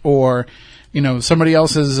transcript or somebody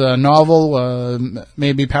else's novel,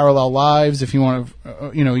 maybe Parallel Lives, if you want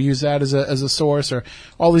to, use that as a source, or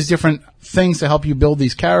all these different things to help you build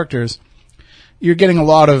these characters. You're getting a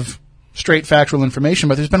lot of straight factual information,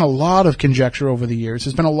 but there's been a lot of conjecture over the years.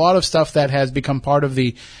 There's been a lot of stuff that has become part of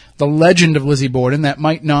the legend of Lizzie Borden that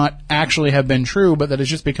might not actually have been true, but that has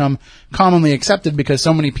just become commonly accepted because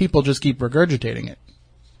so many people just keep regurgitating it.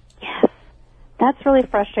 Yes. That's really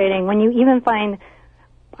frustrating when you even find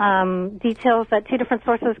details that two different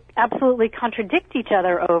sources absolutely contradict each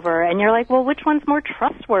other over, and you're like, well, which one's more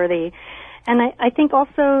trustworthy? And I think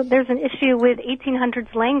also there's an issue with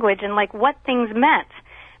 1800s language and like what things meant,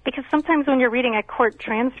 because sometimes when you're reading a court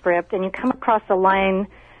transcript and you come across a line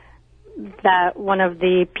that one of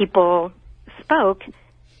the people spoke,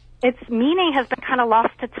 its meaning has been kind of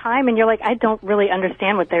lost to time, and you're like, I don't really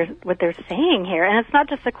understand what they're saying here. And it's not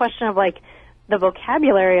just a question of like the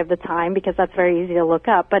vocabulary of the time, because that's very easy to look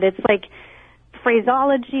up, but it's like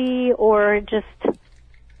phraseology or just,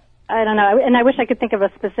 I don't know. And I wish I could think of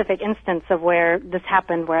a specific instance of where this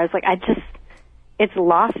happened, where I was like, it's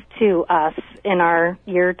lost to us in our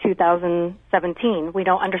year 2017. We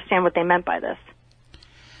don't understand what they meant by this.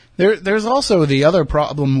 There's also the other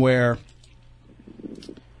problem where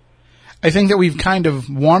I think that we've kind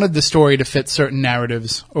of wanted the story to fit certain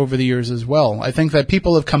narratives over the years as well. I think that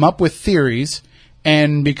people have come up with theories,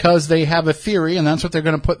 and because they have a theory, and that's what they're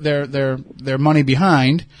going to put their money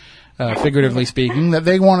behind, figuratively speaking, that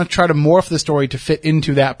they want to try to morph the story to fit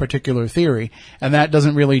into that particular theory, and that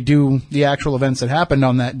doesn't really do the actual events that happened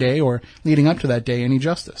on that day or leading up to that day any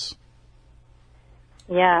justice.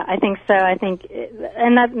 Yeah, I think so.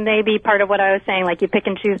 And that may be part of what I was saying, like you pick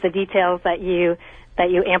and choose the details that you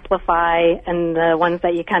amplify and the ones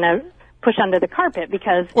that you kind of push under the carpet,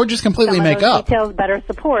 because or just completely some make of those up. Details better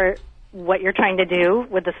support what you're trying to do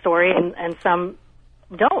with the story, and some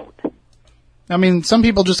don't. I mean, some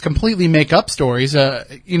people just completely make up stories.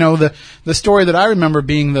 The story that I remember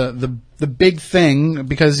being the big thing,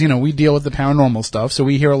 because, we deal with the paranormal stuff, so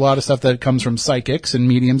we hear a lot of stuff that comes from psychics and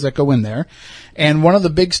mediums that go in there. And one of the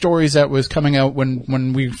big stories that was coming out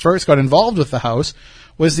when we first got involved with the house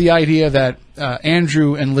was the idea that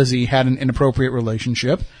Andrew and Lizzie had an inappropriate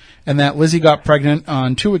relationship, and that Lizzie got pregnant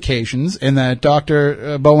on 2 occasions, and that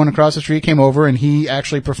Dr. Bowen across the street came over and he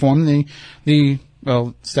actually performed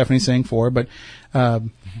well, Stephanie's saying 4, but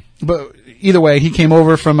either way, he came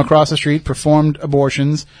over from across the street, performed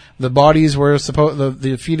abortions. The bodies were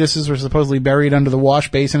the fetuses were supposedly buried under the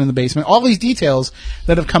wash basin in the basement. All these details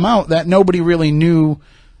that have come out that nobody really knew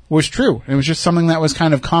was true. It was just something that was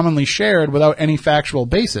kind of commonly shared without any factual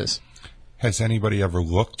basis. Has anybody ever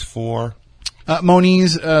looked for?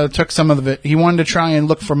 Moniz took some of it. He wanted to try and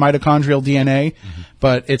look for mitochondrial DNA,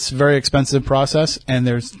 but it's a very expensive process, and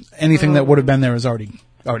there's anything that would have been there is already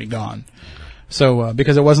gone. So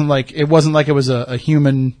because it wasn't like it was a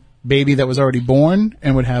human baby that was already born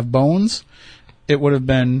and would have bones, it would have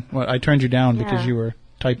been. Well, I turned you down because you were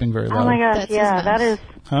typing very loud. Oh my gosh, That's that is.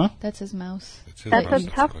 Huh? That's his mouse. That's a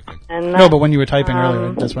tough one. No, but when you were typing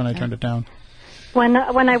earlier, that's when I turned it down. When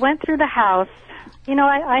I went through the house,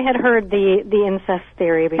 I had heard the incest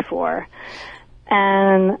theory before,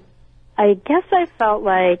 and I guess I felt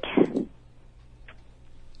like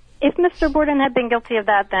if Mr. Borden had been guilty of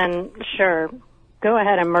that, then sure, go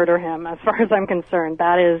ahead and murder him. As far as I'm concerned,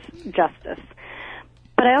 that is justice.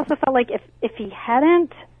 But I also felt like if he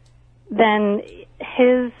hadn't, then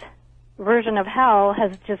his version of hell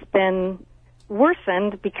has just been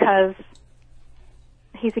worsened because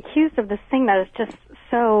he's accused of this thing that is just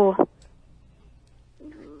so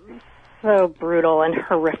brutal and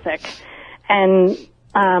horrific. And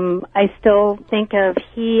I still think of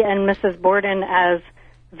he and Mrs. Borden as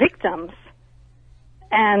victims.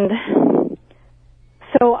 And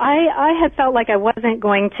so I had felt like I wasn't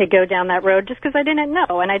going to go down that road just because I didn't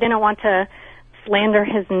know, and I didn't want to slander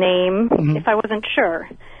his name if I wasn't sure.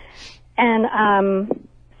 And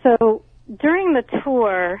so during the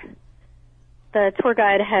tour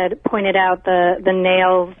guide had pointed out the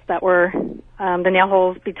nails that were the nail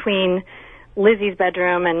holes between Lizzie's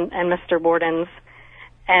bedroom and Mr. Borden's,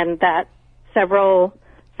 and that several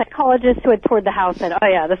psychologists who had toured the house said, "Oh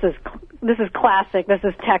yeah, this is classic. This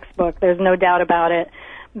is textbook. There's no doubt about it."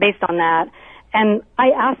 Based on that, and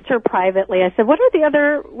I asked her privately. I said, "What's the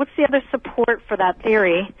other support for that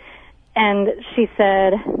theory?" And she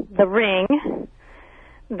said, "The ring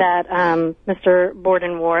that Mr.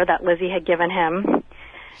 Borden wore, that Lizzie had given him,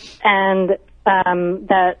 and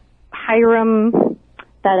that Hiram,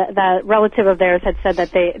 that relative of theirs, had said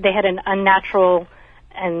that they had an unnatural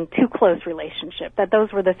and too close relationship. That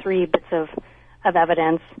those were the 3 bits of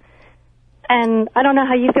evidence." And I don't know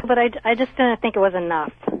how you feel, but I just didn't think it was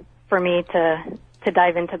enough for me to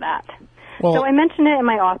dive into that. Well, so I mentioned it in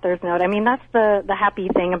my author's note. I mean, that's the happy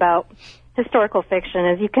thing about historical fiction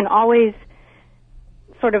is you can always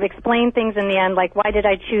sort of explain things in the end, like why did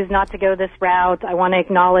I choose not to go this route? I want to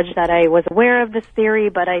acknowledge that I was aware of this theory,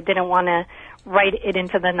 but I didn't want to write it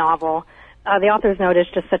into the novel. The author's note is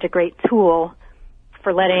just such a great tool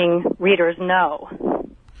for letting readers know.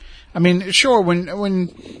 I mean, sure,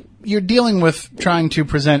 when you're dealing with trying to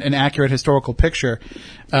present an accurate historical picture,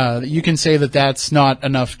 you can say that that's not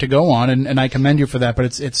enough to go on, and I commend you for that, but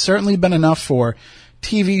it's certainly been enough for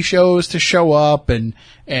TV shows to show up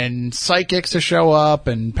and psychics to show up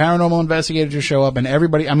and paranormal investigators to show up and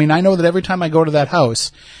everybody. I mean, I know that every time I go to that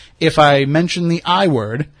house, if I mention the I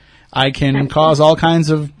word, I can cause all kinds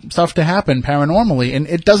of stuff to happen paranormally. And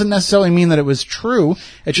it doesn't necessarily mean that it was true.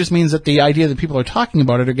 It just means that the idea that people are talking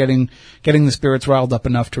about it are getting the spirits riled up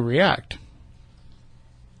enough to react.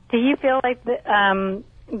 Do you feel like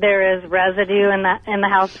there is residue in the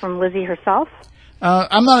house from Lizzie herself?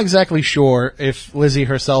 I'm not exactly sure if Lizzie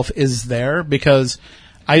herself is there because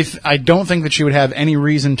I don't think that she would have any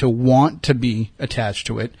reason to want to be attached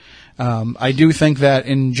to it. I do think that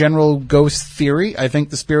in general ghost theory, I think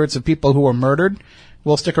the spirits of people who were murdered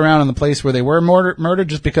will stick around in the place where they were murdered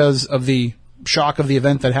just because of the shock of the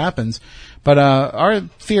event that happens. But our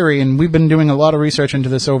theory, and we've been doing a lot of research into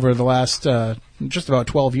this over the last just about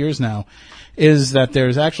 12 years now, is that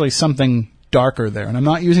there's actually something darker there. And I'm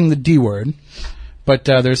not using the D word, but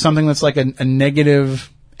there's something that's like a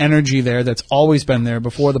negative energy there that's always been there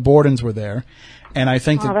before the Bordens were there. And I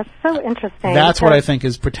think that's so interesting. That's what I think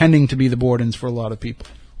is pretending to be the Bordens for a lot of people.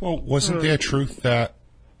 Well, wasn't there truth that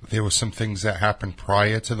there were some things that happened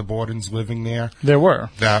prior to the Bordens living there? There were.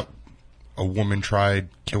 That a woman tried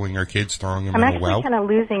killing her kids, throwing them I'm in a well? actually kind of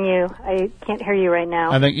losing you. I can't hear you right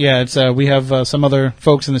now. I think, it's we have some other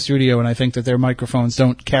folks in the studio, and I think that their microphones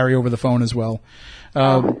don't carry over the phone as well.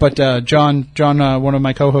 But John, one of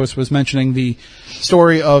my co-hosts, was mentioning the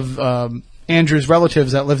story of Andrew's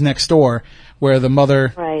relatives that live next door, where the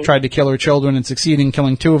mother tried to kill her children and succeeded in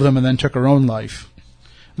killing 2 of them and then took her own life.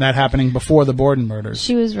 And that happening before the Borden murders.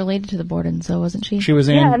 She was related to the Bordens, though, wasn't she? She was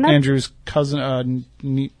Andrew's cousin,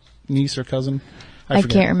 niece or cousin? I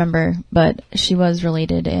forget. can't remember, but she was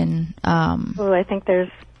related in. I think there's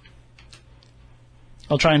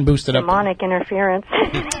I'll try and boost it up. demonic interference.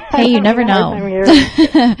 Hey, you never know.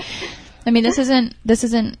 know. I mean, this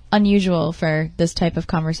isn't unusual for this type of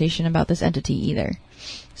conversation about this entity either.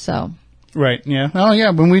 So. Right. Yeah. Oh,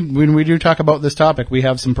 yeah. When we do talk about this topic, we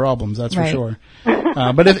have some problems. That's for Right. sure.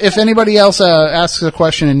 But if anybody else asks a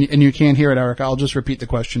question and you can't hear it, Erica, I'll just repeat the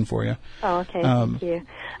question for you. Oh, okay. Thank you.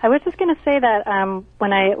 I was just going to say that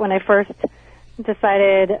when I first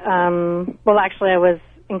decided, actually, I was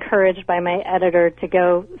encouraged by my editor to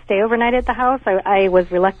go stay overnight at the house. I was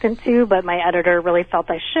reluctant to, but my editor really felt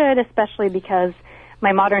I should, especially because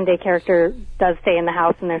my modern day character does stay in the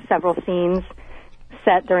house, and there's several scenes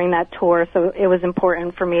set during that tour, so it was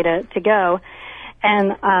important for me to go.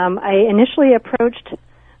 And I initially approached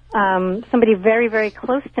somebody very, very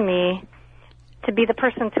close to me to be the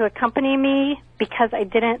person to accompany me because I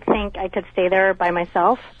didn't think I could stay there by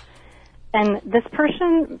myself. And this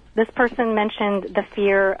person mentioned the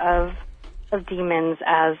fear of demons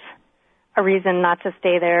as a reason not to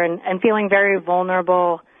stay there, and feeling very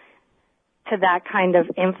vulnerable to that kind of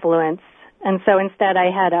influence. And so instead I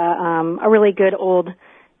had a really good old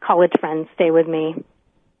college friend stay with me.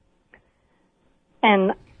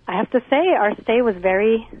 And I have to say, our stay was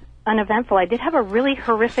very uneventful. I did have a really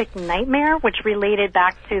horrific nightmare, which related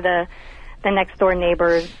back to the next door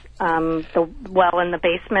neighbors, the well in the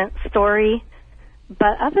basement story.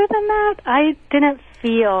 But other than that, I didn't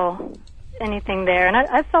feel anything there, and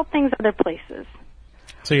I felt things other places.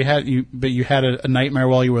 So you had a nightmare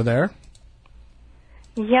while you were there?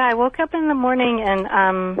 Yeah, I woke up in the morning,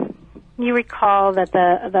 and you recall that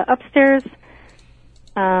the upstairs,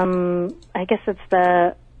 I guess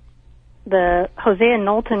it's the Hosea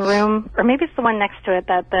Knowlton room, or maybe it's the one next to it,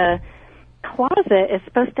 that the closet is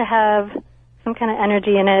supposed to have some kind of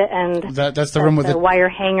energy in it, and that's the room with the wire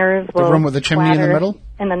hangers. The room with the chimney in the middle?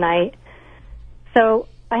 In the night. So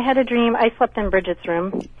I had a dream. I slept in Bridget's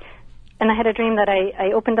room, and I had a dream that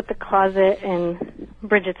I opened up the closet in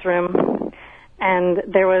Bridget's room, and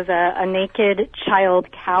there was a naked child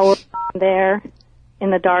cow there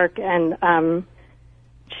in the dark, and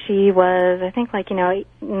she was, I think,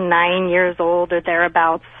 9 years old or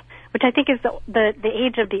thereabouts, which I think is the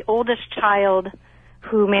age of the oldest child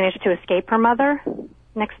who managed to escape her mother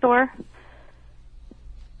next door.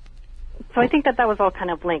 So I think that was all kind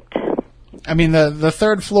of linked. I mean, the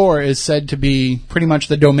third floor is said to be pretty much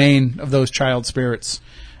the domain of those child spirits.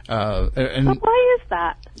 And but why is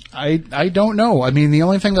that? I don't know. I mean, the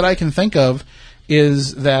only thing that I can think of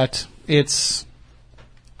is that it's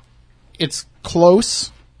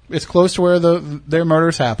close. It's close to where their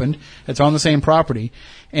murders happened. It's on the same property.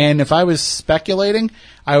 And if I was speculating,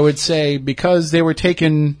 I would say because they were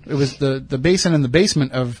taken, it was the basin in the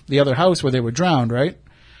basement of the other house where they were drowned, right?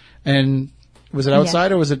 And was it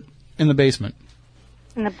outside or was it in the basement?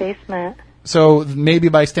 In the basement. So maybe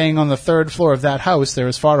by staying on the third floor of that house, they're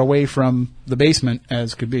as far away from the basement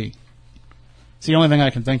as could be. It's the only thing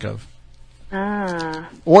I can think of.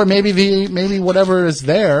 Or maybe whatever is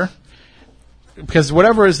there, because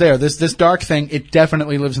whatever is there, this dark thing, it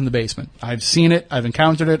definitely lives in the basement. I've seen it, I've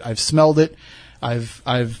encountered it, I've smelled it, I've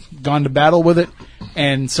gone to battle with it,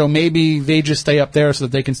 and so maybe they just stay up there so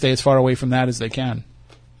that they can stay as far away from that as they can.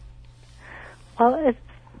 Well,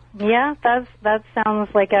 that sounds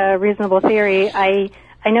like a reasonable theory. I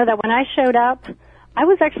know that when I showed up, I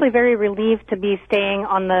was actually very relieved to be staying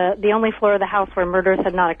on the only floor of the house where murders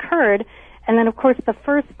had not occurred. And then, of course, the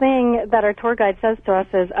first thing that our tour guide says to us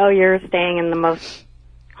is, "Oh, you're staying in the most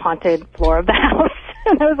haunted floor of the house."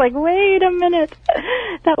 And I was like, wait a minute.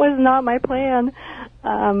 That was not my plan.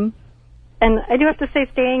 And I do have to say,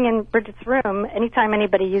 staying in Bridget's room, anytime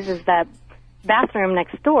anybody uses that bathroom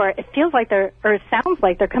next door, it feels like it sounds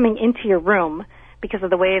like they're coming into your room because of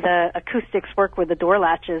the way the acoustics work with the door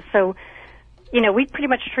latches. So, we pretty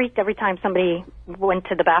much shrieked every time somebody went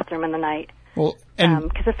to the bathroom in the night. Well, and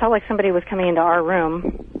because it felt like somebody was coming into our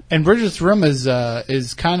room. And Bridget's room is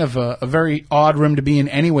kind of a very odd room to be in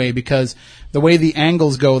anyway, because the way the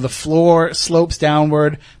angles go, the floor slopes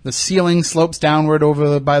downward, the ceiling slopes downward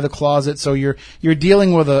over by the closet, so you're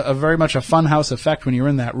dealing with a very much a funhouse effect when you're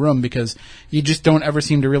in that room, because you just don't ever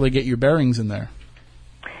seem to really get your bearings in there.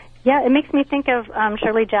 Yeah, it makes me think of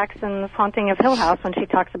Shirley Jackson's Haunting of Hill House when she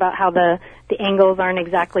talks about how the angles aren't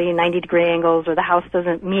exactly 90-degree angles, or the house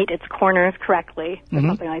doesn't meet its corners correctly, or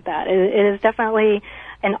something like that. It is definitely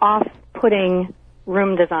an off-putting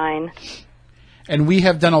room design. And we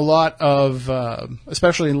have done a lot of,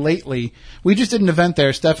 especially lately, we just did an event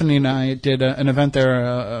there. Stephanie and I did an event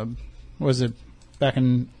there, was it back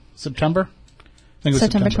in September? I think it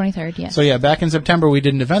was September 23rd, yes. So yeah, back in September we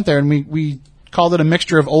did an event there, and we called it a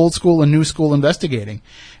mixture of old school and new school investigating.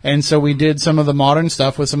 And so we did some of the modern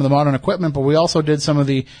stuff with some of the modern equipment, but we also did some of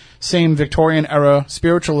the same Victorian era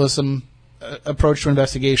spiritualism approach to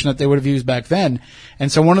investigation that they would have used back then.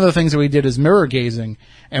 And so one of the things that we did is mirror gazing,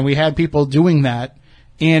 and we had people doing that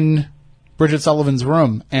in Bridget Sullivan's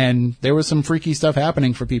room, and there was some freaky stuff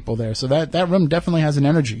happening for people there. So that room definitely has an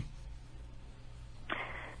energy.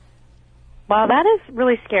 Well, that is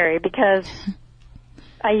really scary because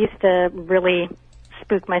I used to really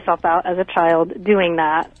spook myself out as a child doing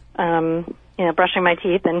that, brushing my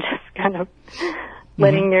teeth and just kind of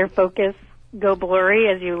letting your focus go blurry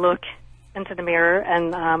as you look into the mirror.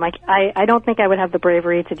 And I don't think I would have the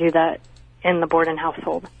bravery to do that in the Borden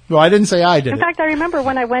household. Well, I didn't say I did. In fact, I remember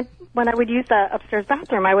when I would use the upstairs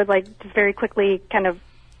bathroom, I would just very quickly kind of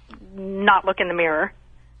not look in the mirror,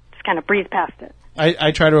 just kind of breeze past it.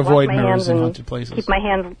 I try to avoid mirrors in haunted places. Keep my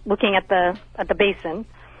hands looking at the basin.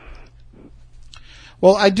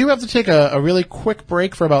 Well, I do have to take a really quick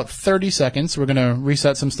break for about 30 seconds. We're going to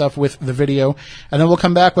reset some stuff with the video, and then we'll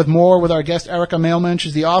come back with more with our guest, Erica Mailman.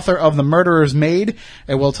 She's the author of The Murderer's Maid,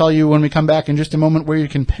 and we'll tell you when we come back in just a moment where you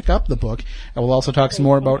can pick up the book. And we'll also talk some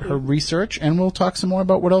more about her research, and we'll talk some more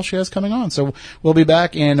about what else she has coming on. So we'll be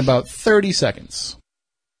back in about 30 seconds.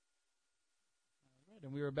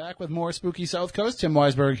 We are back with more Spooky South Coast. Tim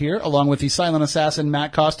Weisberg here, along with the silent assassin,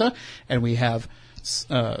 Matt Costa, and we have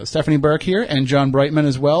Stephanie Burke here, and John Brightman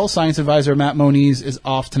as well. Science advisor Matt Moniz is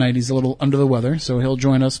off tonight. He's a little under the weather, so he'll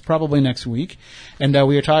join us probably next week. And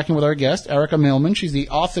we are talking with our guest, Erica Mailman. She's the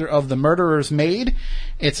author of The Murderer's Maid.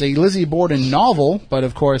 It's a Lizzie Borden novel, but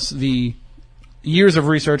of course the years of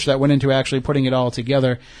research that went into actually putting it all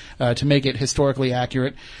together to make it historically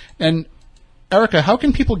accurate. And Erica, how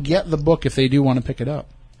can people get the book if they do want to pick it up?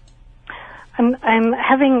 I'm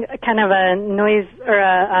having kind of a noise or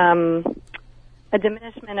a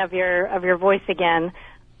diminishment of your voice again.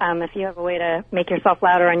 If you have a way to make yourself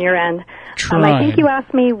louder on your end. I think you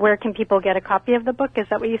asked me where can people get a copy of the book. Is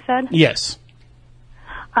that what you said? Yes.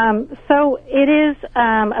 So it is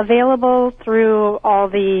available through all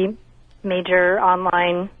the major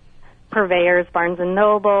online purveyors, Barnes &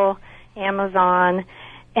 Noble, Amazon,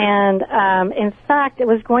 and in fact, it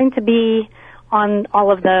was going to be on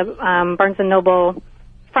all of the Barnes & Noble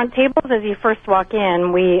front tables as you first walk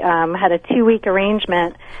in. We had a 2-week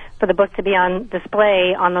arrangement for the book to be on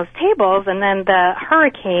display on those tables, and then the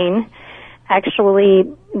hurricane actually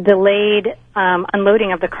delayed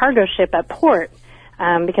unloading of the cargo ship at port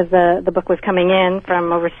because the book was coming in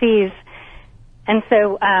from overseas. And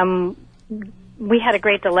so we had a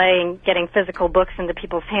great delay in getting physical books into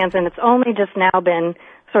people's hands, and it's only just now been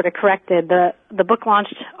sort of corrected. The book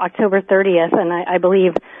launched October 30th, and I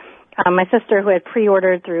believe my sister, who had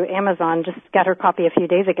pre-ordered through Amazon, just got her copy a few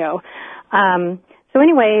days ago. So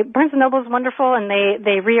anyway, Barnes & Noble is wonderful, and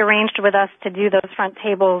they rearranged with us to do those front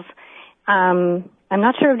tables. I'm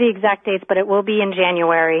not sure of the exact dates, but it will be in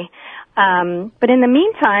January. But in the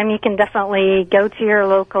meantime, you can definitely go to your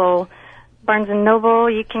local Barnes & Noble.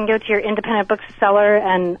 You can go to your independent bookseller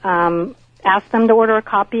and ask them to order a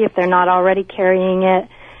copy if they're not already carrying it.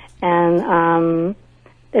 And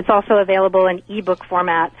it's also available in ebook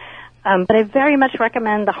format. But I very much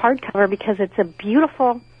recommend the hardcover because it's a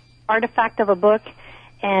beautiful artifact of a book.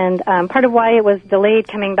 And part of why it was delayed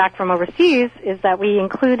coming back from overseas is that we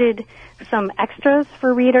included some extras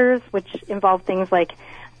for readers, which involve things like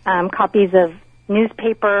copies of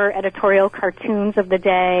newspaper editorial cartoons of the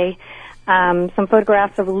day, some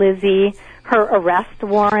photographs of Lizzie. Her arrest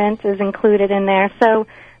warrant is included in there. So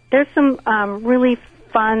there's some really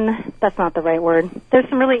fun, that's not the right word, there's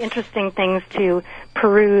some really interesting things to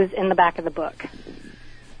peruse in the back of the book.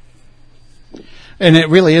 And it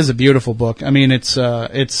really is a beautiful book. I mean, it's Oh,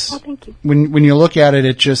 thank you. When you look at it,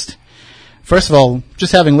 it just, first of all,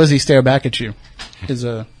 just having Lizzie stare back at you is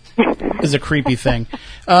a creepy thing.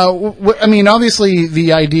 I mean, obviously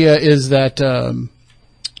the idea is that,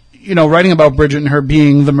 writing about Bridget and her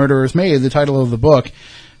being the murderer's maid, the title of the book,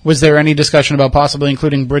 was there any discussion about possibly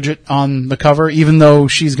including Bridget on the cover, even though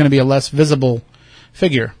she's going to be a less visible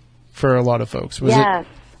figure for a lot of folks? Yes.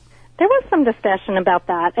 There was some discussion about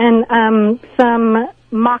that, and some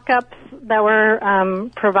mock-ups that were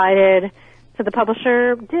provided to the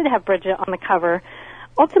publisher did have Bridget on the cover.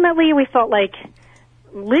 Ultimately, we felt like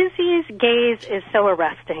Lizzie's gaze is so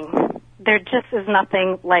arresting. There just is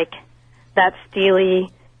nothing like that steely,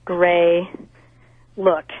 gray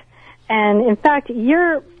look. And in fact,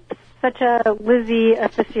 you're such a Lizzie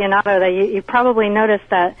aficionado that you probably noticed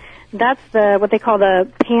that that's what they call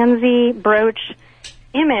the pansy brooch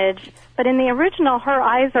image, but in the original, her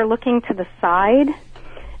eyes are looking to the side.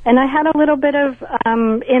 And I had a little bit of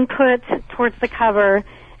input towards the cover,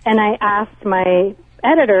 and I asked my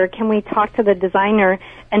editor, can we talk to the designer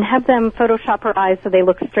and have them Photoshop her eyes so they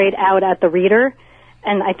look straight out at the reader?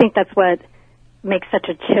 And I think that's what makes such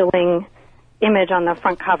a chilling image on the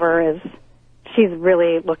front cover, is she's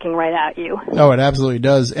really looking right at you. Oh, it absolutely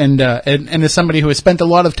does. And as somebody who has spent a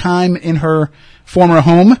lot of time in her former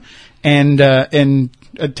home and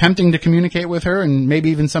attempting to communicate with her and maybe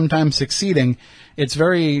even sometimes succeeding, it's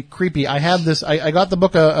very creepy. I have this, I got the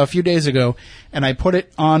book a few days ago, and I put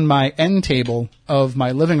it on my end table of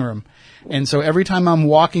my living room. And so every time I'm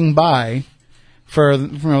walking by for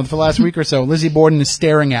the last week or so, Lizzie Borden is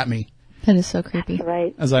staring at me. That is so creepy. That's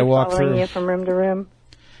right. As I walk following through. you from room to room.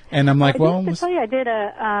 And I'm like, I have to tell you, I did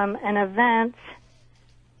an event,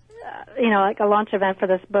 like a launch event for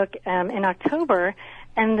this book in October,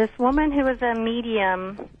 and this woman who was a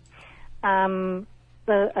medium,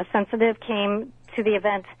 a sensitive, came to the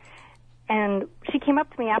event, and she came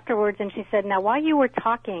up to me afterwards, and she said, now, while you were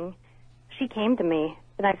talking, she came to me.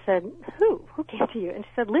 And I said, who? Who came to you? And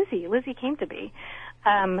she said, Lizzie. Lizzie came to me.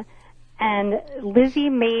 And Lizzie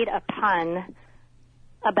made a pun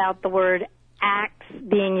about the word axe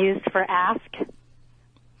being used for ask,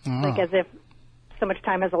 like as if so much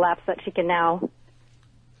time has elapsed that she can now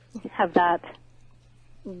have that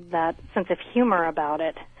sense of humor about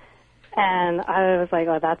it. And I was like,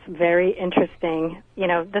 oh, that's very interesting.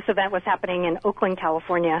 This event was happening in Oakland,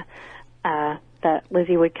 California, that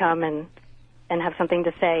Lizzie would come and have something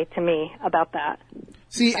to say to me about that.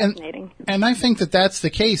 See, and I think that that's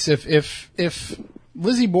the case. If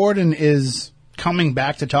Lizzie Borden is coming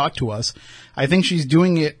back to talk to us, I think she's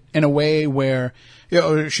doing it in a way where,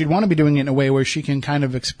 she'd want to be doing it in a way where she can kind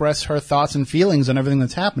of express her thoughts and feelings on everything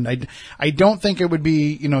that's happened. I don't think it would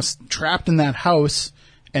be, trapped in that house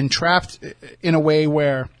and trapped in a way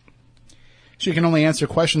where she can only answer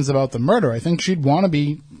questions about the murder. I think she'd want to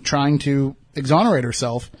be trying to exonerate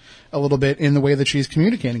herself a little bit in the way that she's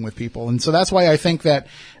communicating with people. And so that's why I think that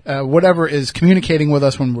whatever is communicating with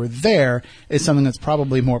us when we're there is something that's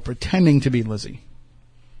probably more pretending to be Lizzie.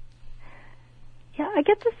 Yeah, I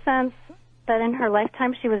get the sense that in her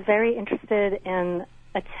lifetime she was very interested in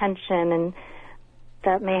attention, and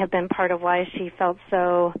that may have been part of why she felt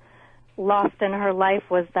so lost in her life,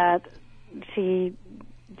 was that she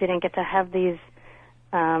didn't get to have these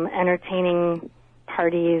entertaining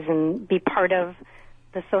parties and be part of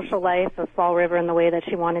the social life of Fall River in the way that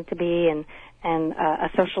she wanted to be, and a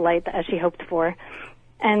socialite as she hoped for.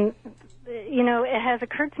 And, it has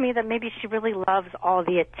occurred to me that maybe she really loves all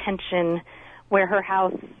the attention where her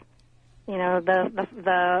house,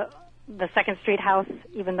 the Second Street house,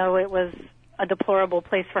 even though it was a deplorable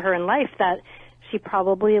place for her in life, that she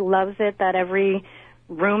probably loves it, that every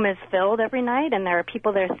room is filled every night, and there are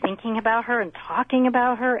people there thinking about her and talking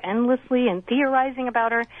about her endlessly and theorizing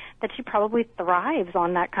about her, that she probably thrives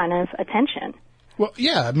on that kind of attention. Well,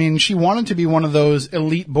 yeah, I mean, she wanted to be one of those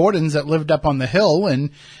elite Bordens that lived up on the hill, and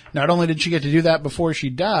not only did she get to do that before she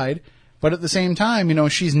died, but at the same time,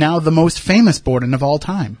 she's now the most famous Borden of all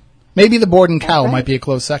time. Maybe the Borden cow might be a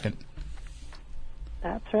close second.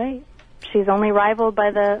 That's right. She's only rivaled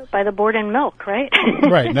by the Borden milk, right?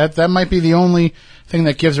 Right. That might be the only thing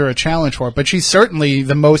that gives her a challenge for it. But she's certainly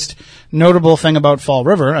the most notable thing about Fall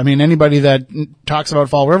River. I mean, anybody that talks about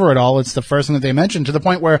Fall River at all, it's the first thing that they mention, to the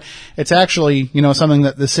point where it's actually, something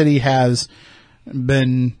that the city has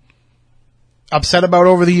been upset about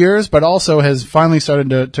over the years, but also has finally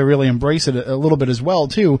started to really embrace it a little bit as well,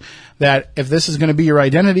 too, that if this is going to be your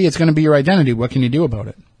identity, it's going to be your identity. What can you do about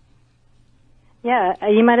it? Yeah,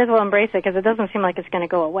 you might as well embrace it, because it doesn't seem like it's going to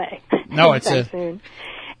go away. No, it's soon.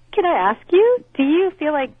 Can I ask you, do you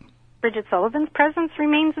feel like Bridget Sullivan's presence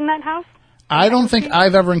remains in that house? I don't think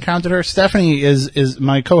I've ever encountered her. Stephanie is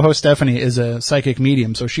my co-host. Stephanie is a psychic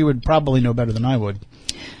medium, so she would probably know better than I would.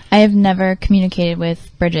 I have never communicated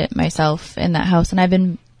with Bridget myself in that house, and I've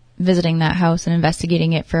been visiting that house and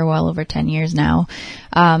investigating it for well over 10 years now.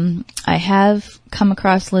 I have come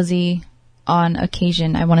across Lizzie on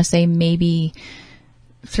occasion. I want to say maybe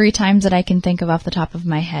 3 times that I can think of off the top of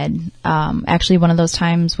my head. Actually, one of those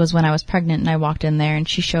times was when I was pregnant and I walked in there and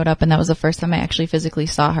she showed up, and that was the first time I actually physically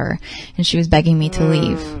saw her, and she was begging me to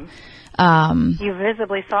leave. You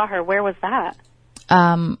visibly saw her. Where was that?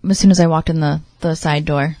 As soon as I walked in the side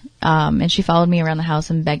door. And she followed me around the house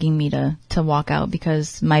and begging me to walk out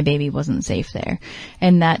because my baby wasn't safe there.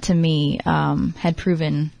 And that to me, had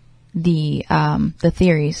proven the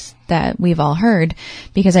theories that we've all heard,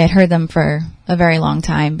 because I had heard them for a very long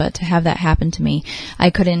time, but to have that happen to me,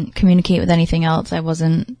 I couldn't communicate with anything else. I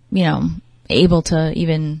wasn't, able to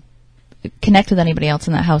even connect with anybody else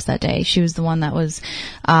in that house that day. She was the one that was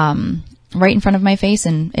right in front of my face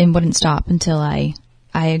and wouldn't stop until I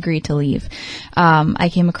agreed to leave. I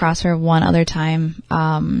came across her one other time,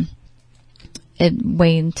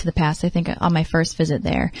 way into the past, I think, on my first visit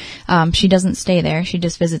there. She doesn't stay there. She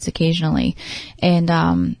just visits occasionally.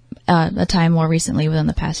 And a time more recently within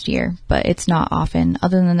the past year, but it's not often.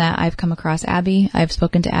 Other than that, I've come across Abby. I've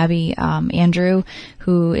spoken to Abby, Andrew,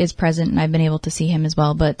 who is present, and I've been able to see him as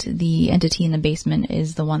well, but the entity in the basement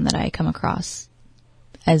is the one that I come across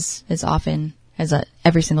as often as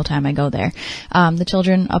every single time I go there. The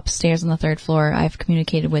children upstairs on the third floor I've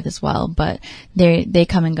communicated with as well, but they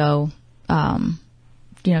come and go,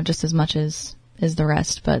 just as much as the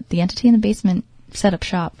rest. But the entity in the basement set up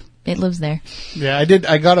shop. It lives there. Yeah,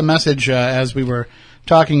 I got a message as we were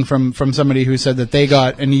talking from somebody who said that they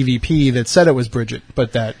got an EVP that said it was Bridget,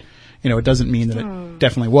 but that, it doesn't mean that it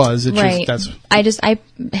definitely was. It's right. Just, I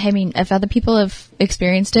mean, if other people have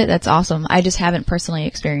experienced it, that's awesome. I just haven't personally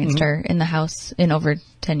experienced her in the house in over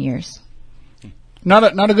 10 years.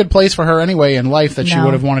 Not a good place for her anyway in life that she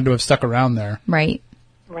would have wanted to have stuck around there. Right.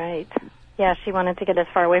 Right. Yeah, she wanted to get as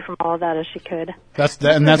far away from all of that as she could.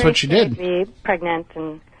 That's what she did. Be pregnant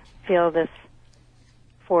and feel this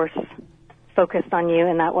force focused on you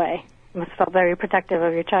in that way. You must have felt very protective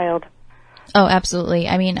of your child. Oh, absolutely.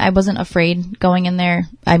 I mean, I wasn't afraid going in there.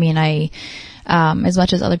 I mean, as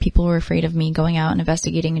much as other people were afraid of me going out and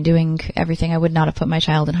investigating and doing everything, I would not have put my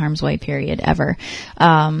child in harm's way, period, ever.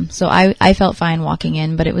 So I felt fine walking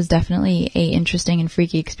in, but it was definitely a interesting and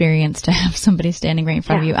freaky experience to have somebody standing right in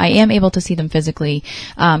front of you. I am able to see them physically,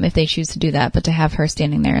 if they choose to do that, but to have her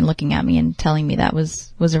standing there and looking at me and telling me that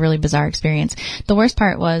was a really bizarre experience. The worst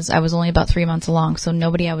part was I was only about 3 months along, so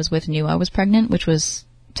nobody I was with knew I was pregnant, which was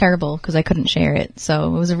terrible because I couldn't share it.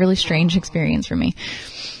 So it was a really strange experience for me.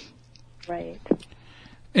 Right.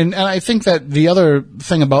 And I think that the other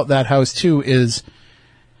thing about that house too is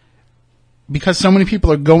because so many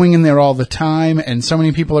people are going in there all the time and so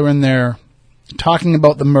many people are in there talking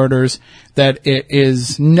about the murders that it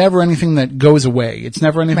is never anything that goes away. It's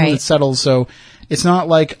never anything that settles. So it's not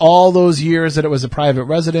like all those years that it was a private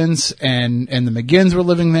residence and the McGinns were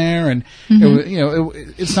living there and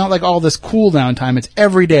it's not like all this cool down time. It's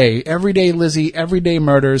every day Lizzie, everyday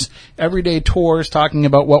murders, everyday tours talking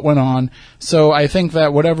about what went on. So I think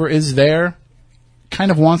that whatever is there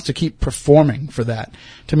kind of wants to keep performing for that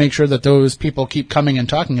to make sure that those people keep coming and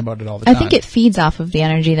talking about it all the time. I think it feeds off of the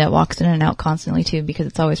energy that walks in and out constantly too, because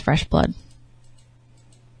it's always fresh blood.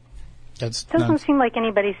 It doesn't seem like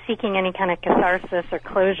anybody's seeking any kind of catharsis or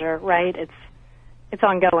closure, right? It's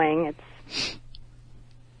ongoing.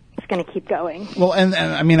 It's going to keep going. Well, and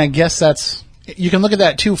I mean, I guess you can look at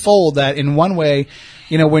that twofold, that in one way,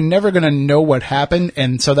 we're never going to know what happened,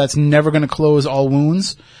 and so that's never going to close all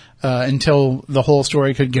wounds until the whole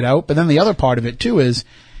story could get out. But then the other part of it, too, is,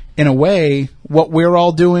 in a way, what we're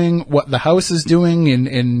all doing, what the house is doing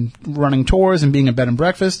in running tours and being a bed and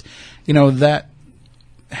breakfast, that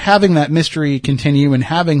having that mystery continue and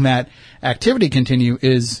having that activity continue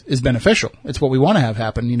is beneficial. It's what we want to have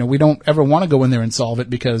happen. We don't ever want to go in there and solve it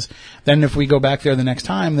because then if we go back there the next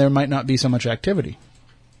time, there might not be so much activity.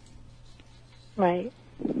 Right.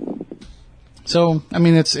 So, I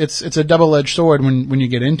mean, it's a double-edged sword when you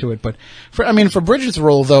get into it. But for Bridget's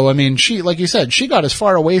role, though, I mean, she, like you said, she got as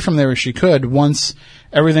far away from there as she could once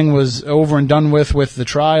everything was over and done with the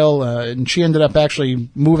trial, and she ended up actually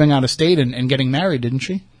moving out of state and getting married, didn't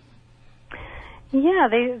she? Yeah,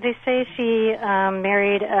 they say she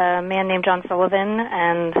married a man named John Sullivan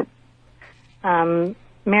and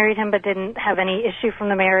married him but didn't have any issue from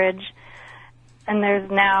the marriage. And there's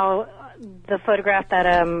now the photograph that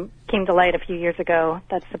came to light a few years ago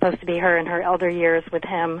that's supposed to be her in her elder years with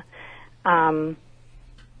him.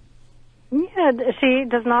 She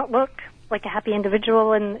does not look like a happy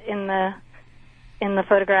individual in the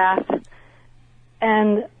photograph.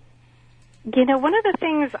 And one of the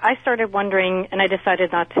things I started wondering, and I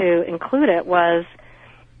decided not to include it, was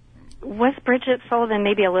Bridget Sullivan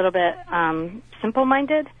maybe a little bit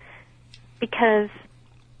simple-minded? Because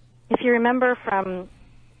if you remember from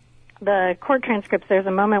the court transcripts, there's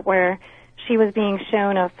a moment where she was being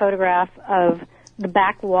shown a photograph of the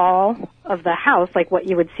back wall of the house, like what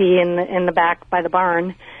you would see in the back by the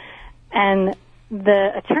barn. And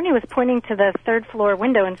the attorney was pointing to the third floor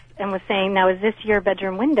window and was saying, "Now, is this your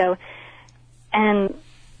bedroom window?" And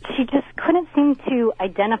she just couldn't seem to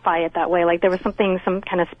identify it that way. Like there was some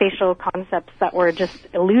kind of spatial concepts that were just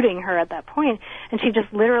eluding her at that point. And she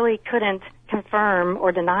just literally couldn't confirm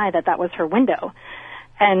or deny that was her window.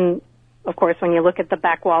 And of course, when you look at the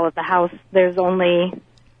back wall of the house, there's only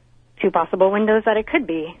two possible windows that it could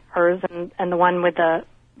be hers and the one with the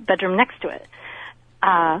bedroom next to it.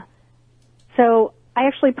 So I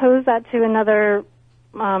actually posed that to another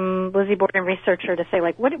Lizzie Borden researcher to say,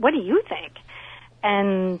 like, what do you think?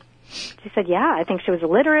 And she said, yeah, I think she was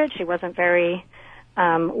illiterate. She wasn't very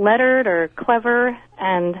lettered or clever,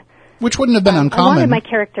 and which wouldn't have been uncommon. I wanted my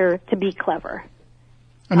character to be clever,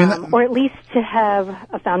 I mean, or at least to have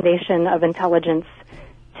a foundation of intelligence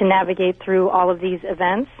to navigate through all of these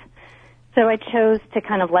events. So I chose to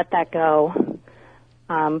kind of let that go.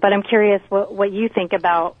 But I'm curious what you think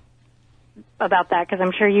about that, because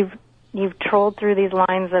I'm sure you've trolled through these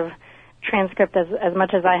lines of transcript as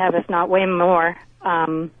much as I have, if not way more.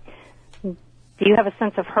 Do you have a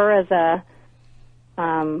sense of her as a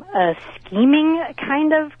scheming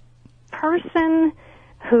kind of person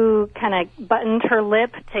who kind of buttoned her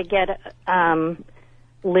lip to get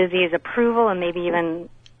Lizzie's approval and maybe even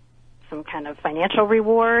some kind of financial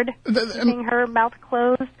reward, keeping her mouth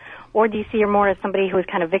closed? Or do you see her more as somebody who was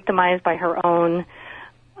kind of victimized by her own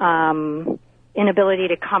inability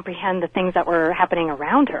to comprehend the things that were happening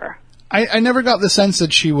around her? I never got the sense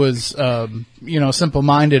that she was,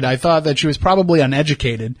 simple-minded. I thought that she was probably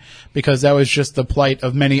uneducated because that was just the plight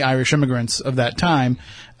of many Irish immigrants of that time.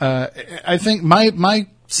 I think my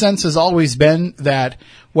sense has always been that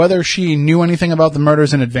whether she knew anything about the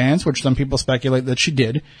murders in advance, which some people speculate that she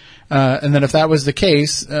did, and that if that was the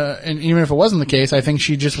case, and even if it wasn't the case, I think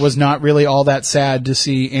she just was not really all that sad to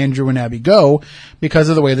see Andrew and Abby go because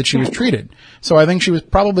of the way that she was treated. So I think she was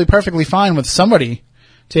probably perfectly fine with somebody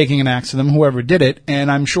taking an axe to them, whoever did it, and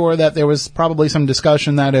I'm sure that there was probably some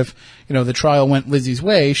discussion that if, the trial went Lizzie's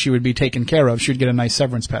way, she would be taken care of. She would get a nice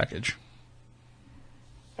severance package.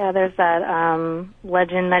 Yeah, there's that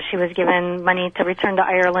legend that she was given money to return to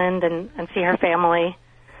Ireland and see her family,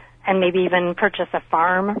 and maybe even purchase a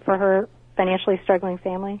farm for her financially struggling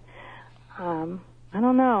family. I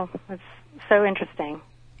don't know. It's so interesting.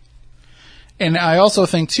 And I also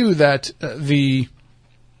think, too, that the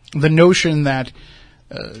notion that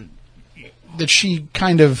she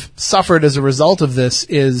kind of suffered as a result of this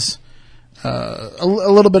is a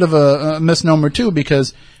little bit of a misnomer, too,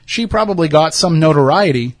 because she probably got some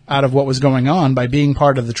notoriety out of what was going on by being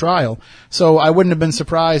part of the trial. So I wouldn't have been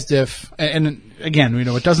surprised if, and again,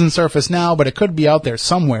 it doesn't surface now, but it could be out there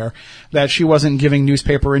somewhere, that she wasn't giving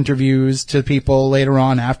newspaper interviews to people later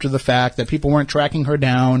on after the fact, that people weren't tracking her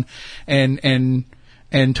down and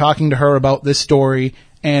talking to her about this story.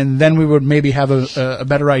 And then we would maybe have a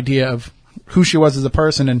better idea of who she was as a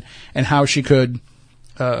person and how she could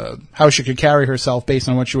carry herself based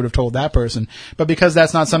on what she would have told that person. But because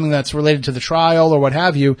that's not something that's related to the trial or what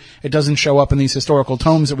have you, it doesn't show up in these historical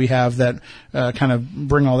tomes that we have that kind of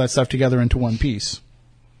bring all that stuff together into one piece.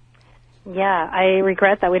 Yeah, I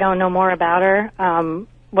regret that we don't know more about her.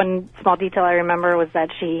 One small detail I remember was that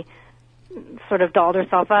she sort of dolled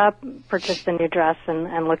herself up, purchased a new dress,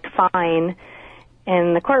 and looked fine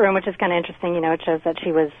in the courtroom, which is kind of interesting. It shows that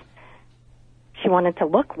she wanted to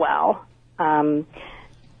look well.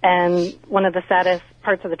 And one of the saddest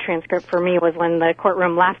parts of the transcript for me was when the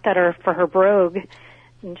courtroom laughed at her for her brogue,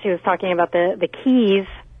 and she was talking about the keys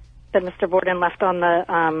that Mr. Borden left on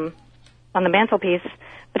the mantelpiece,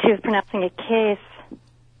 but she was pronouncing it case,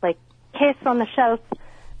 like case on the shelf.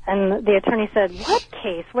 And the attorney said, "What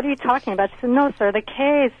case? What are you talking about?" She said, "No, sir, the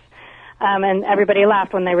case." And everybody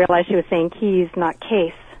laughed when they realized she was saying keys, not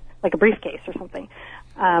case, like a briefcase or something.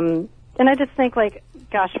 And I just think,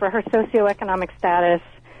 gosh, for her socioeconomic status,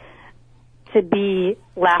 to be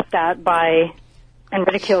laughed at by and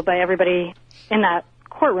ridiculed by everybody in that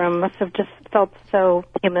courtroom must have just felt so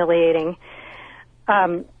humiliating.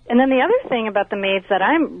 And then the other thing about the maids that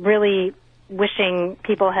I'm really wishing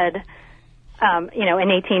people had, in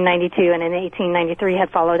 1892 and in 1893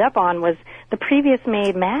 had followed up on was the previous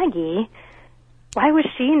maid, Maggie. Why was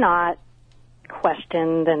she not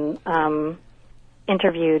questioned and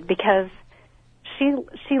interviewed? Because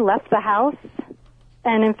she left the house,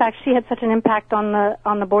 and in fact she had such an impact on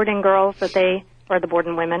the Borden girls that or the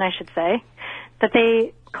Borden women, I should say, that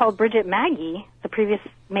they called Bridget Maggie, the previous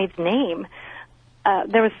maid's name.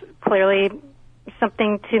 There was clearly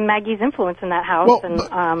something to Maggie's influence in that house,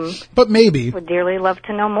 but maybe would dearly love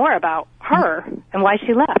to know more about her and why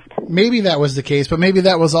she left. Maybe that was the case, but maybe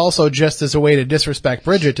that was also just as a way to disrespect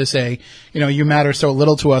Bridget, to say, you matter so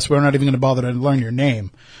little to us, we're not even going to bother to learn your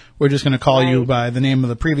name. We're just going to call you by the name of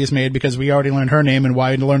the previous maid because we already learned her name, and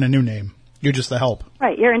why to learn a new name? You're just the help.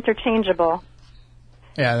 Right, you're interchangeable.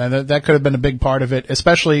 Yeah, that could have been a big part of it,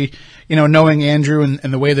 especially, knowing Andrew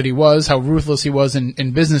and the way that he was, how ruthless he was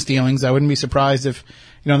in business dealings. I wouldn't be surprised if,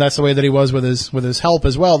 that's the way that he was with his help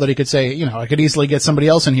as well, that he could say, I could easily get somebody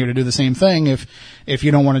else in here to do the same thing if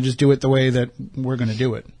you don't want to just do it the way that we're going to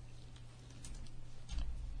do it.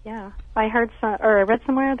 Yeah. I read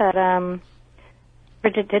somewhere that,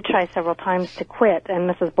 Bridget did try several times to quit, and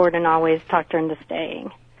Mrs. Borden always talked her into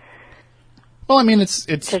staying. Well, I mean, it's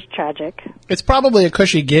just tragic. It's probably a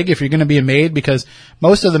cushy gig if you're going to be a maid, because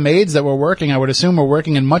most of the maids that were working, I would assume, were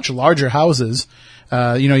working in much larger houses.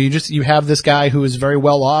 You have this guy who is very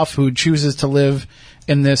well off, who chooses to live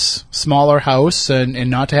in this smaller house and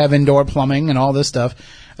not to have indoor plumbing and all this stuff.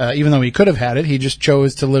 Even though he could have had it, he just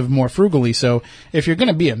chose to live more frugally. So if you're going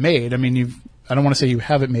to be a maid, I mean, I don't want to say you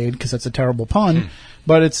have it made because that's a terrible pun,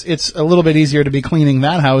 but it's a little bit easier to be cleaning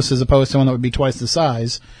that house as opposed to one that would be twice the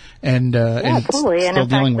size. And totally. And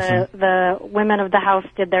in fact, the women of the house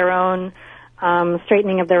did their own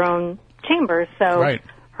straightening of their own chambers, so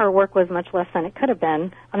her work was much less than it could have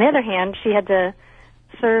been. On the other hand, she had to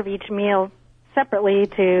serve each meal separately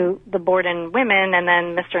to the Borden women and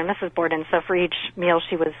then Mr. and Mrs. Borden. So for each meal,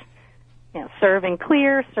 she was, serve and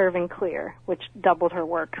clear, which doubled her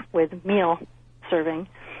work with meal serving.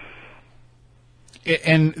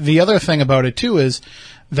 And the other thing about it too is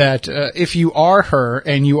that if you are her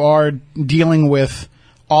and you are dealing with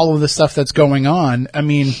all of the stuff that's going on, I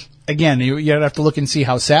mean, again, you'd have to look and see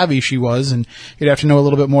how savvy she was, and you'd have to know a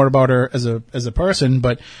little bit more about her as a person.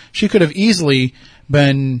 But she could have easily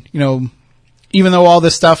been, even though all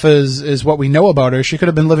this stuff is what we know about her, she could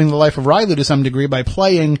have been living the life of Riley to some degree by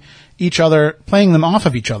playing them off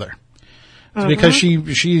of each other. Because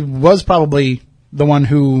she was probably the one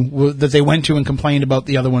that they went to and complained about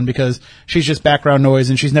the other one because she's just background noise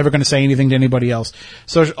and she's never going to say anything to anybody else.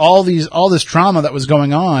 So all this drama that was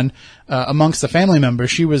going on amongst the family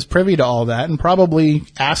members, she was privy to all that and probably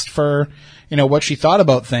asked for, what she thought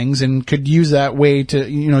about things and could use that way to,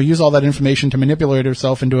 use all that information to manipulate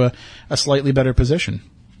herself into a slightly better position.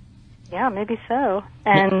 Yeah, maybe so.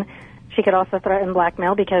 And she could also threaten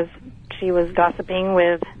blackmail because she was gossiping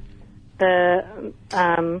with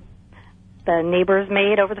the neighbor's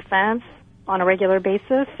maid over the fence on a regular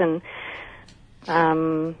basis, and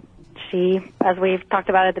she, as we've talked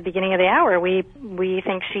about at the beginning of the hour, we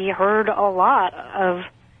think she heard a lot of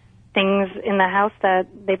things in the house that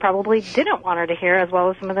they probably didn't want her to hear, as well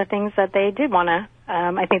as some of the things that they did want to.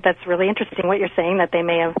 I think that's really interesting what you're saying, that they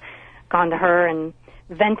may have gone to her and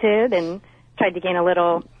vented and tried to gain a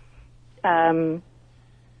little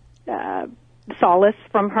solace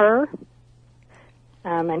from her.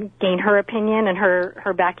 And gain her opinion and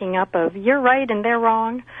her backing up of you're right and they're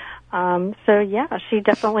wrong. She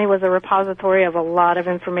definitely was a repository of a lot of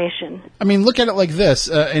information. I mean, look at it like this,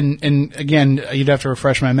 and again, you'd have to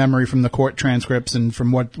refresh my memory from the court transcripts and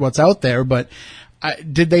from what's out there, but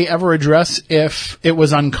did they ever address if it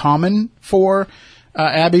was uncommon for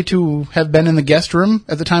Abby to have been in the guest room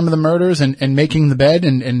at the time of the murders and making the bed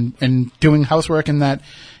and doing housework in that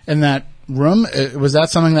room? Was that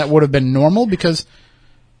something that would have been normal? Because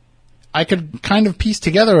I could kind of piece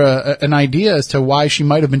together an idea as to why she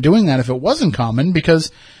might have been doing that if it wasn't common,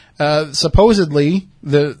 because supposedly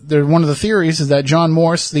one of the theories is that John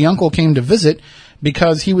Morse, the uncle, came to visit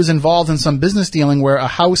because he was involved in some business dealing where a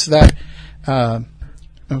house that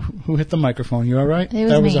who hit the microphone? You all right?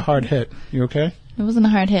 That was a hard hit. You okay? It wasn't a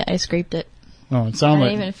hard hit. I scraped it. Oh, it sounded like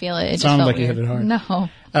I didn't even feel it. It sounded like you hit it hard. No.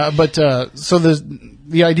 So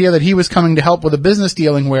the idea that he was coming to help with a business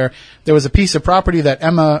dealing where there was a piece of property that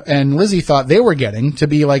Emma and Lizzie thought they were getting to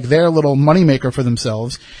be like their little moneymaker for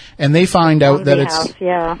themselves, and they find out that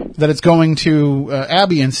it's going to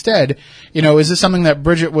Abby instead. Is this something that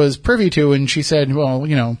Bridget was privy to? And she said, well,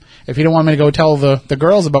 if you don't want me to go tell the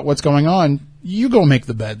girls about what's going on, you go make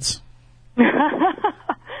the beds.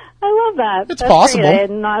 I love that. It's possible. Great. I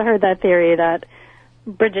had not heard that theory that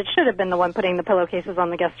Bridget should have been the one putting the pillowcases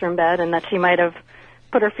on the guest room bed, and that she might have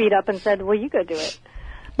put her feet up and said, well, you go do it.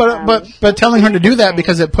 But telling her to do that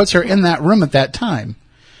because it puts her in that room at that time,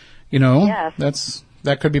 yes.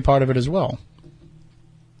 that could be part of it as well.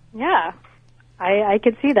 Yeah, I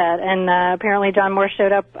could see that. And apparently John Moore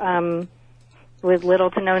showed up with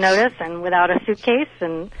little to no notice and without a suitcase.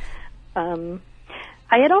 And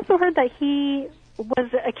I had also heard that he was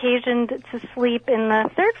occasioned to sleep in the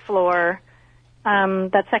third floor,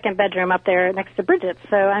 that second bedroom up there next to Bridget's.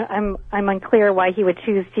 So I'm unclear why he would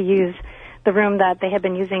choose to use the room that they had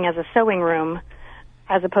been using as a sewing room,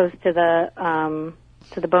 as opposed to the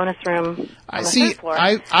bonus room on the third floor.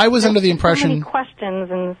 I was under the impression. So many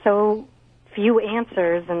questions and so few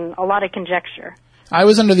answers and a lot of conjecture. I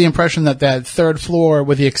was under the impression that that third floor,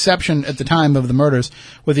 with the exception at the time of the murders,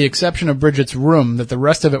 with the exception of Bridget's room, that the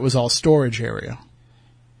rest of it was all storage area.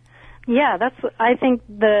 Yeah, I think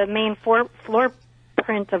the main floor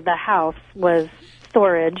print of the house was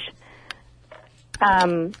storage.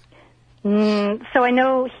 So I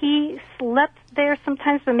know he slept there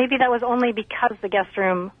sometimes, but maybe that was only because the guest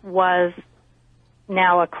room was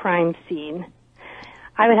now a crime scene.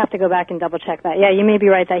 I would have to go back and double check that. Yeah, you may be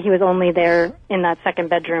right that he was only there in that second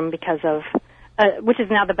bedroom because of, which is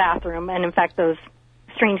now the bathroom, and in fact those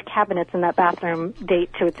strange cabinets in that bathroom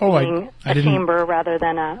date to its being a chamber rather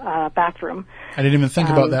than a bathroom. I didn't even think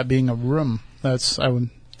about that being a room.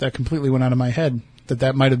 That completely went out of my head.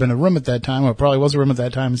 That might have been a room at that time, or it probably was a room at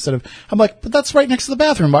that time. I'm like, but that's right next to the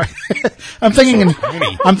bathroom. I'm thinking in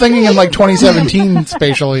like 2017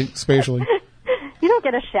 spatially. You don't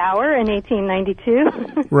get a shower in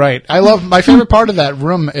 1892. Right. My favorite part of that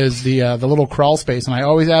room is the little crawl space, and I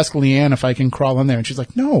always ask Leanne if I can crawl in there, and she's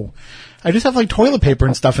like, no, I just have like toilet paper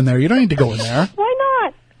and stuff in there. You don't need to go in there. Why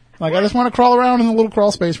not? Like, I just want to crawl around in the little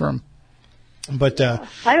crawl space room. But,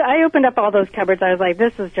 I opened up all those cupboards. I was like,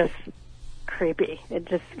 this is just creepy. It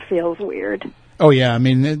just feels weird. Oh yeah. I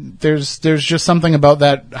mean, there's just something about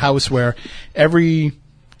that house where every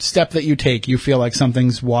step that you take, you feel like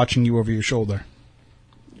something's watching you over your shoulder.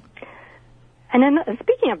 And then,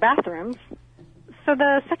 speaking of bathrooms, so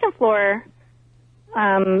the second floor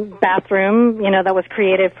bathroom, that was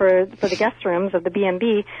created for the guest rooms of the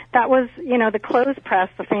B&B, that was, the clothes press,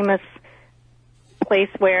 the famous place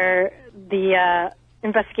where the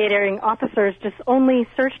investigating officers just only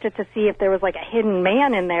searched it to see if there was like a hidden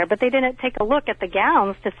man in there, but they didn't take a look at the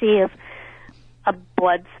gowns to see if a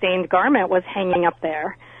blood-stained garment was hanging up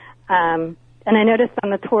there. And I noticed on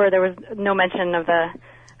the tour there was no mention of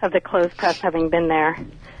the clothes press having been there.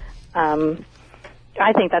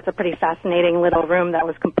 I think that's a pretty fascinating little room that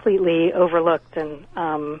was completely overlooked and,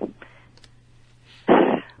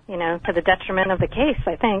 to the detriment of the case,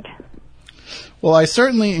 I think. Well, I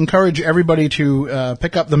certainly encourage everybody to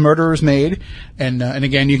pick up The Murderers Maid, and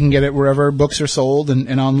again, you can get it wherever books are sold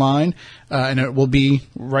and online, and it will be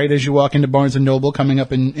right as you walk into Barnes & Noble coming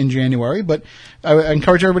up in January. But I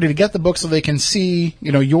encourage everybody to get the book so they can see,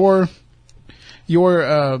 your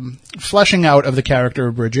fleshing out of the character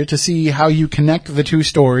of Bridget, to see how you connect the two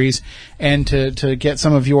stories, and to get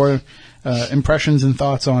some of your impressions and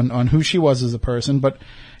thoughts on who she was as a person. But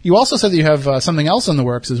you also said that you have something else in the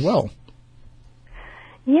works as well.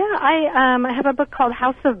 Yeah, I have a book called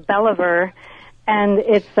House of Belliver, and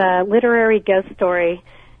it's a literary ghost story.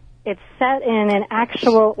 It's set in an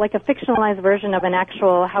actual, like a fictionalized version of an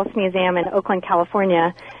actual house museum in Oakland,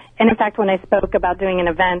 California. And in fact, when I spoke about doing an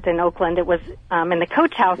event in Oakland, it was in the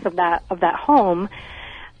coach house of that home.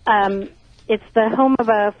 It's the home of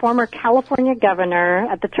a former California governor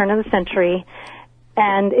at the turn of the century,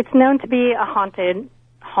 and it's known to be a haunted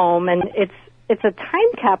home. And it's a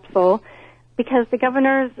time capsule because the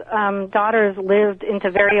governor's daughters lived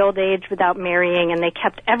into very old age without marrying, and they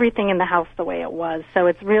kept everything in the house the way it was. So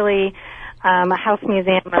it's really a house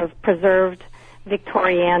museum of preserved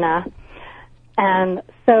Victoriana. And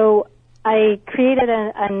so I created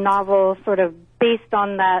a novel sort of based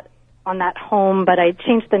on that home, but I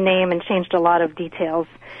changed the name and changed a lot of details.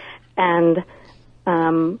 And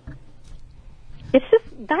it's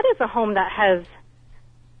just, that is a home that has,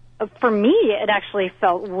 for me, it actually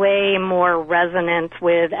felt way more resonant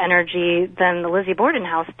with energy than the Lizzie Borden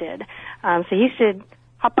house did. So you should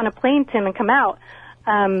hop on a plane, Tim, and come out.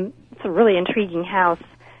 It's a really intriguing house.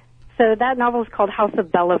 So that novel is called House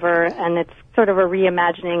of Belliver, and it's sort of a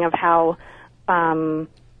reimagining of how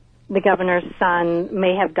the governor's son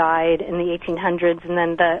may have died in the 1800s, and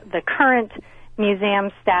then the current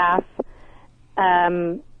museum staff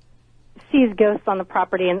sees ghosts on the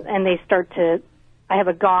property, and they start to... I have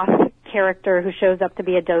a goth character who shows up to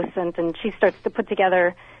be a docent, and she starts to put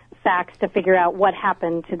together facts to figure out what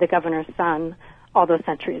happened to the governor's son all those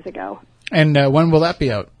centuries ago. And when will that be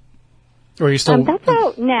out? Or are you still... that's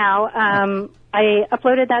out now. I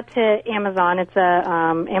uploaded that to Amazon. It's a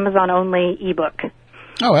Amazon-only ebook.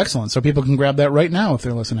 Oh, excellent. So people can grab that right now if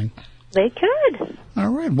they're listening. They could. All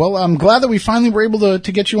right. Well, I'm glad that we finally were able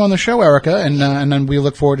to get you on the show, Erica, and then we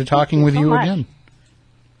look forward to talking with you again.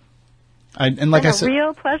 And like I said, it's a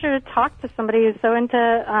real pleasure to talk to somebody who's so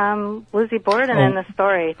into Lizzie Borden and the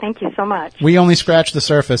story. Thank you so much. We only scratched the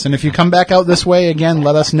surface, and if you come back out this way again,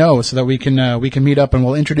 let us know so that we can meet up, and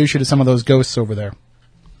we'll introduce you to some of those ghosts over there.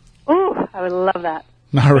 Ooh, I would love that.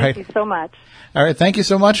 All right. Thank you so much. All right. Thank you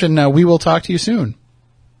so much, and we will talk to you soon.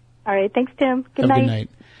 All right. Thanks, Tim. Good Have night. a good night.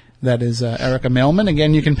 That is Erica Mailman.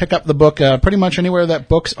 Again, you can pick up the book pretty much anywhere that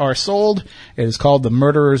books are sold. It is called The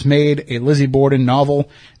Murderer's Maid, a Lizzie Borden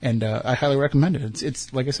novel, and I highly recommend it.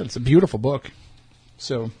 It's like I said, it's a beautiful book.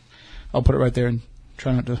 So I'll put it right there and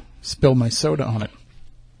try not to spill my soda on it.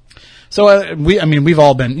 So we've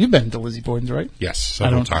all been. You've been to Lizzie Borden's, right? Yes,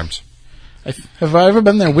 several times. Have I ever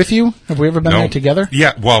been there with you? Have we ever been there together?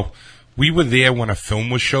 Yeah, well, we were there when a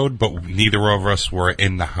film was showed, but neither of us were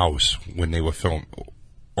in the house when they were filmed.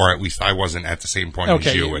 Or at least I wasn't at the same point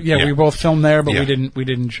as you. Yeah, we both filmed there, but we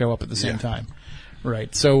didn't show up at the same time.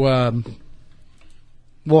 Right. So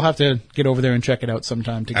we'll have to get over there and check it out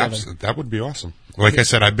sometime together. Absolutely. That would be awesome. Like I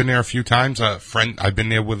said, I've been there a few times. I've been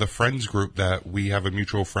there with a friends group that we have a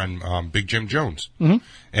mutual friend, Big Jim Jones,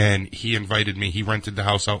 and he invited me. He rented the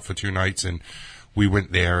house out for 2 nights, and we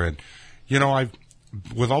went there. And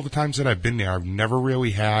with all the times that I've been there, I've never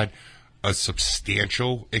really had a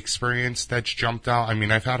substantial experience that's jumped out. I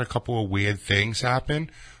mean, I've had a couple of weird things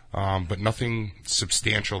happen, but nothing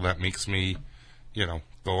substantial that makes me, go,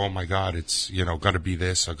 oh my God, it's, got to be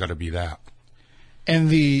this or got to be that. And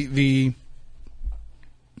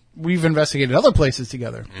we've investigated other places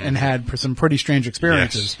together and had some pretty strange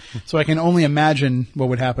experiences. Yes. So I can only imagine what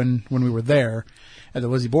would happen when we were there at the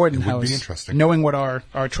Lizzie Borden house. It would be interesting. Knowing what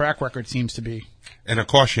our track record seems to be. And of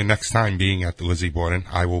course, next time being at the Lizzie Borden,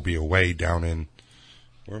 I will be away down in,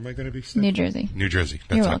 where am I going to be staying? New Jersey. New Jersey.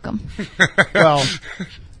 That's You're welcome. Well,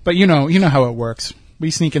 but you know how it works.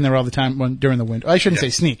 We sneak in there all the time during the winter. I shouldn't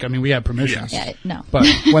say sneak. I mean, we have permission. Yes. Yeah, no. But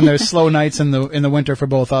when there's slow nights in the winter for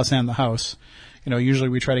both us and the house, usually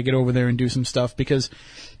we try to get over there and do some stuff because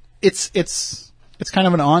it's kind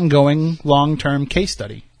of an ongoing long-term case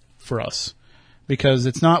study for us. Because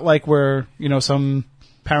it's not like we're, some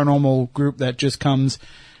paranormal group that just comes,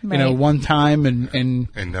 one time and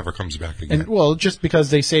never comes back again. And, well, just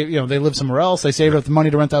because they save, they live somewhere else, they saved up the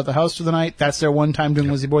money to rent out the house for the night. That's their one time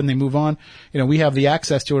doing Lizzie Borden. They move on. We have the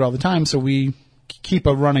access to it all the time, so we keep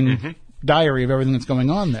a running diary of everything that's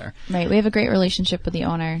going on there. Right. We have a great relationship with the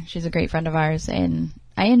owner. She's a great friend of ours, and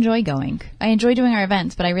I enjoy going. I enjoy doing our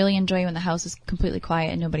events, but I really enjoy when the house is completely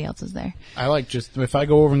quiet and nobody else is there. I like if I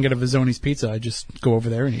go over and get a Vizzoni's pizza, I just go over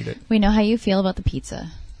there and eat it. We know how you feel about the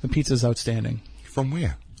pizza. The pizza's outstanding. From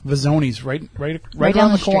where? Vizzoni's, right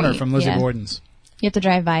around the corner from Lizzie Borden's. You have to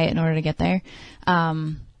drive by it in order to get there.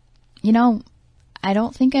 I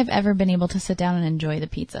don't think I've ever been able to sit down and enjoy the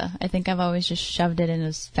pizza. I think I've always just shoved it in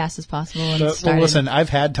as fast as possible and started. Well, listen, I've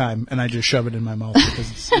had time and I just shove it in my mouth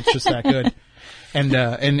because it's just that good.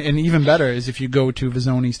 And even better is if you go to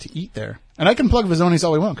Vizzoni's to eat there. And I can plug Vizzoni's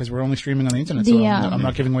all we want because we're only streaming on the internet, so I'm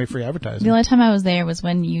not giving away free advertising. The only time I was there was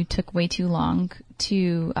when you took way too long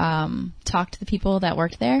to talk to the people that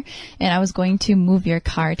worked there, and I was going to move your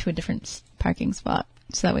car to a different parking spot.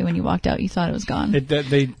 So that way when you walked out, you thought it was gone.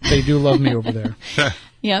 They do love me over there.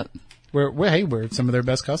 Yep. We're some of their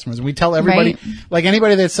best customers. And we tell everybody, like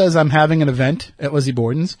anybody that says I'm having an event at Lizzie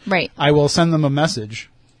Borden's, I will send them a message,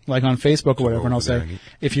 like on Facebook or whatever, and I'll say,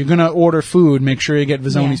 if you're going to order food, make sure you get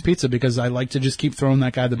Vizzoni's Pizza, because I like to just keep throwing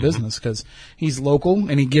that guy the business, because he's local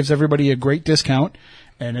and he gives everybody a great discount,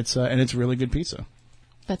 and it's really good pizza.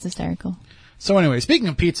 That's hysterical. So anyway, speaking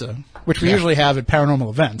of pizza, which we usually have at paranormal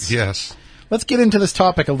events. Yes. Let's get into this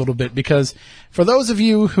topic a little bit, because for those of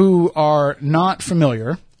you who are not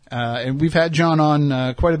familiar, and we've had John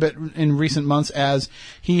on quite a bit in recent months as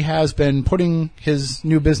he has been putting his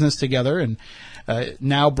new business together, and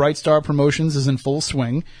now Bright Star Promotions is in full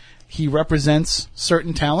swing. He represents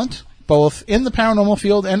certain talent, both in the paranormal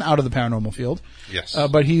field and out of the paranormal field. Yes.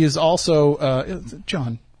 But he is also,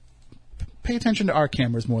 John, pay attention to our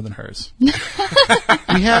cameras more than hers.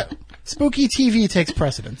 We have... Spooky TV takes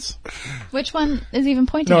precedence. Which one is even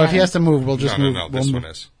pointing at No, if he has to move, we'll just move. No, this one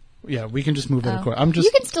is. Yeah, we can just move it.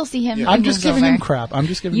 You can still see him. Yeah. I'm just giving him crap.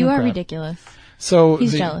 You are ridiculous. So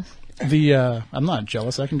he's jealous. I'm not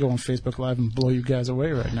jealous. I can go on Facebook Live and blow you guys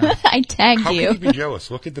away right now. I tagged you. How can you be jealous?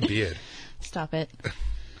 Look at the beard. Stop it.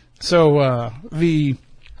 So the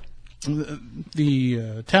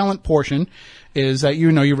talent portion is that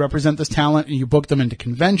you represent this talent and you book them into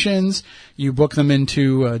conventions, you book them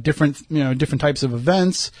into different types of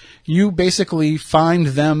events. You basically find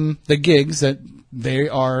them the gigs that they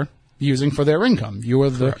are using for their income. You are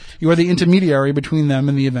the intermediary between them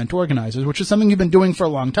and the event organizers, which is something you've been doing for a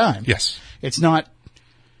long time. Yes.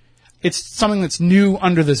 It's something that's new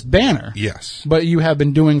under this banner. Yes. But you have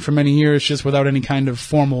been doing for many years just without any kind of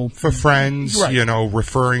formal... For friends,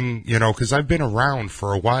 referring, because I've been around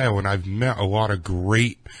for a while and I've met a lot of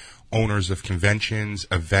great owners of conventions,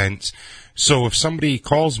 events. So if somebody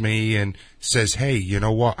calls me and says, hey, you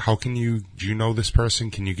know what, do you know this person?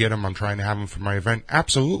 Can you get them? I'm trying to have them for my event.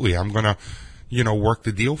 Absolutely. I'm going to, work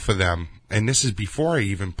the deal for them. And this is before I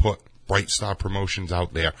even put Bright Star Promotions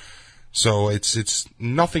out there. So it's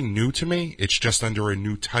nothing new to me. It's just under a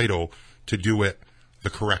new title to do it the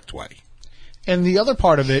correct way. And the other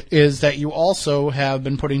part of it is that you also have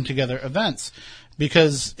been putting together events,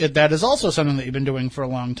 because that is also something that you've been doing for a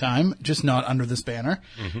long time, just not under this banner,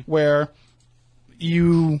 where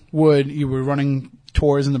you were running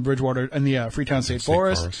tours in the Bridgewater and the Freetown State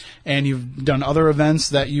Forest, and you've done other events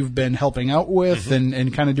that you've been helping out with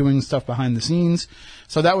and kind of doing stuff behind the scenes.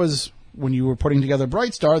 So that was, when you were putting together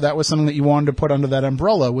Bright Star, that was something that you wanted to put under that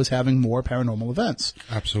umbrella, was having more paranormal events.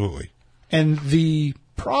 Absolutely. And the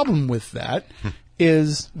problem with that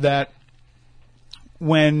is that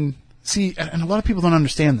and a lot of people don't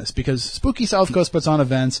understand this, because Spooky South Coast puts on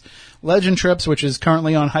events. Legend Trips, which is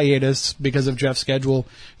currently on hiatus because of Jeff's schedule,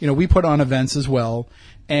 we put on events as well.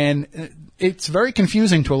 And it's very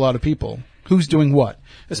confusing to a lot of people who's doing what,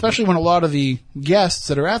 especially when a lot of the guests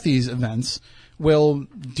that are at these events will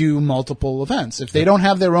do multiple events. If they don't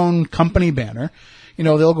have their own company banner,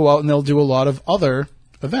 they'll go out and they'll do a lot of other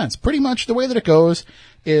events. Pretty much the way that it goes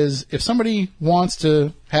is, if somebody wants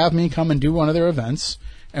to have me come and do one of their events,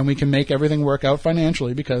 and we can make everything work out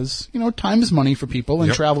financially, because, time is money for people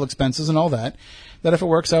and travel expenses and all that if it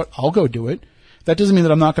works out, I'll go do it. That doesn't mean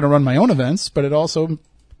that I'm not going to run my own events, but it also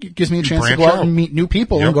gives me a chance to go out and meet new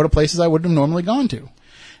people and go to places I wouldn't have normally gone to.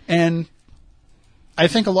 And I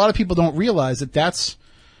think a lot of people don't realize that that's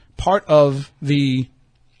part of the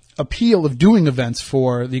appeal of doing events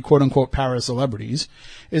for the quote-unquote para-celebrities,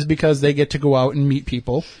 is because they get to go out and meet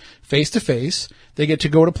people face-to-face. They get to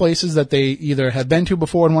go to places that they either have been to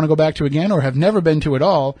before and want to go back to again, or have never been to at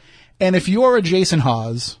all. And if you're a Jason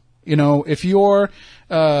Hawes, if you're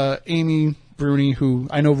Amy Bruni, who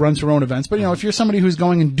I know runs her own events, but, if you're somebody who's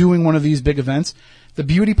going and doing one of these big events, the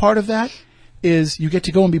beauty part of that is you get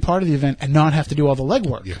to go and be part of the event and not have to do all the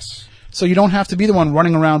legwork. Yes. So you don't have to be the one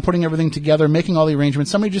running around, putting everything together, making all the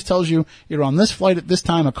arrangements. Somebody just tells you, you're on this flight at this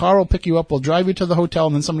time, a car will pick you up, will drive you to the hotel,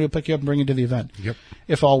 and then somebody will pick you up and bring you to the event. Yep.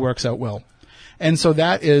 If all works out well. And so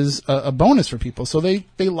that is a bonus for people. So they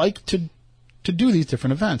like to do these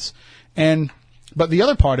different events. But the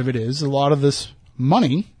other part of it is, a lot of this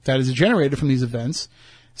money that is generated from these events,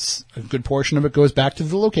 a good portion of it goes back to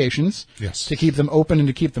the locations. Yes. To keep them open and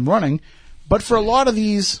to keep them running. But for a lot of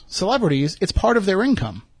these celebrities, it's part of their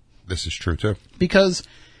income. This is true, too. Because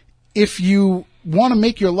if you want to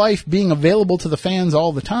make your life being available to the fans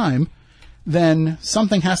all the time, then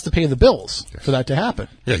something has to pay the bills for that to happen.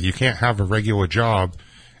 Yeah, you can't have a regular job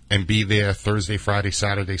and be there Thursday, Friday,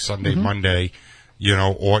 Saturday, Sunday, Monday,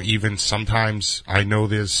 or even sometimes I know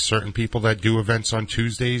there's certain people that do events on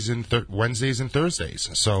Tuesdays and Wednesdays and Thursdays.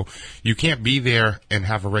 So you can't be there and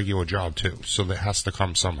have a regular job, too. So that has to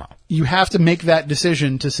come somehow. You have to make that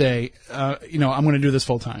decision to say, I'm going to do this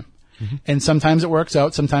full time. And sometimes it works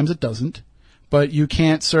out, sometimes it doesn't. But you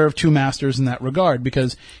can't serve two masters in that regard,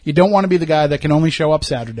 because you don't want to be the guy that can only show up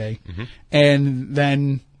Saturday and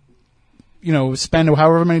then, spend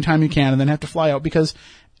however many time you can and then have to fly out, because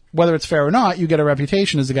whether it's fair or not, you get a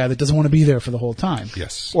reputation as the guy that doesn't want to be there for the whole time.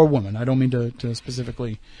 Yes. Or woman. I don't mean to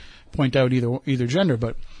specifically point out either gender,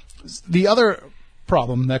 but the other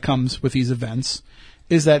problem that comes with these events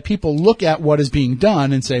is that people look at what is being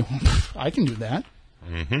done and say, well, I can do that.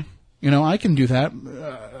 I can do that.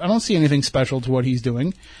 I don't see anything special to what he's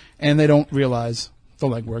doing. And they don't realize the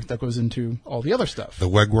legwork that goes into all the other stuff. The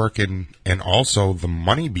legwork and also the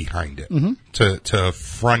money behind it. To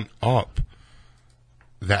front up,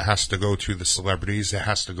 that has to go to the celebrities. That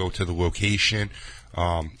has to go to the location,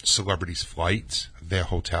 celebrities' flights, their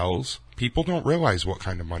hotels. People don't realize what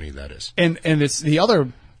kind of money that is. And it's the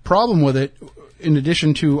other problem with it, in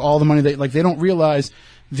addition to all the money they don't realize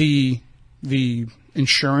the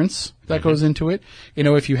insurance that goes into it.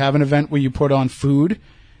 If you have an event where you put on food,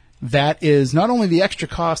 that is not only the extra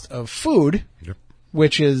cost of food,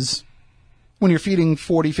 which is, when you're feeding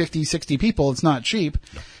 40, 50, 60 people, it's not cheap.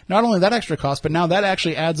 Not only that extra cost, but now that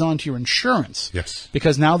actually adds on to your insurance. Yes.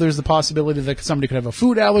 Because now there's the possibility that somebody could have a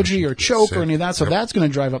food allergy or choke or any of that, so that's going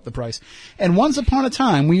to drive up the price. And once upon a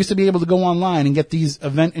time, we used to be able to go online and get these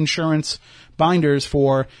event insurance binders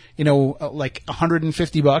for, like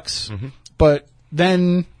 $150, but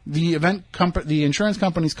then the insurance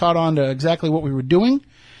companies caught on to exactly what we were doing,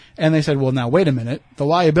 and they said, well, now wait a minute. The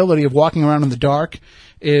liability of walking around in the dark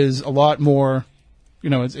is a lot more,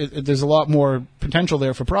 there's a lot more potential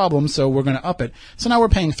there for problems, so we're going to up it. So now we're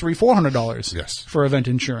paying $300-$400 for event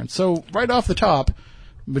insurance. So right off the top,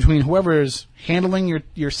 between whoever's handling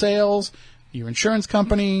your sales, your insurance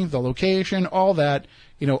company, the location, all that,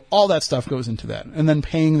 all that stuff goes into that. And then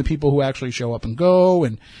paying the people who actually show up and go,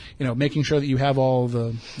 and, making sure that you have all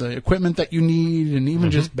the equipment that you need, and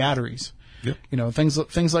even just batteries. Yep.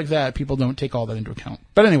 Things like that. People don't take all that into account.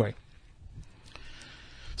 But anyway.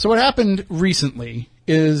 So what happened recently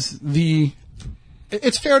is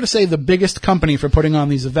it's fair to say the biggest company for putting on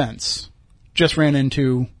these events just ran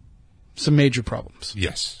into some major problems.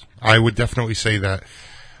 Yes. I would definitely say that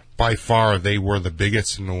by far they were the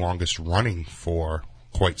biggest and the longest running for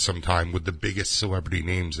quite some time, with the biggest celebrity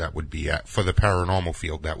names that would be for the paranormal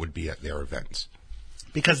field that would be at their events.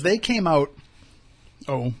 Because they came out,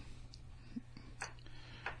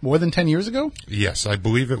 more than 10 years ago? Yes, I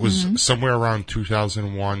believe it was somewhere around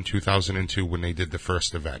 2001, 2002 when they did the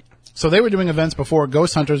first event. So they were doing events before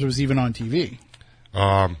Ghost Hunters was even on TV.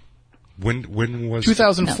 When was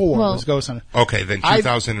 2004 was Ghost Hunters. Okay, then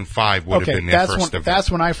 2005 would have been their first event.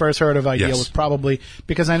 That's when I first heard of Ideal. Was probably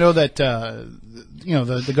because I know that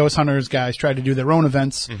the Ghost Hunters guys tried to do their own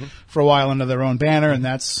events for a while under their own banner, and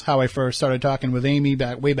that's how I first started talking with Amy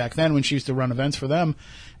way back then when she used to run events for them.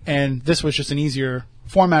 And this was just an easier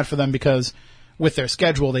format for them because with their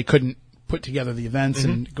schedule they couldn't put together the events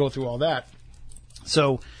and go through all that.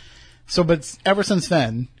 But ever since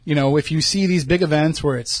then, if you see these big events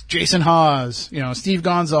where it's Jason Hawes, Steve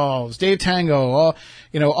Gonsalves, Dave Tango, all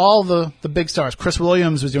the big stars, Chris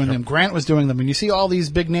Williams was doing them, Grant was doing them, and you see all these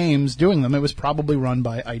big names doing them, it was probably run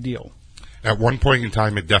by Ideal. At one point in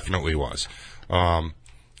time, it definitely was.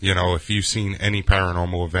 If you've seen any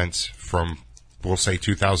paranormal events from, we'll say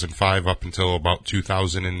 2005 up until about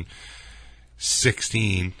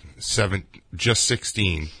 2016,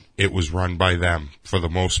 16, it was run by them for the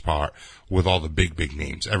most part with all the big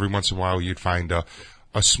names. Every once in a while you'd find a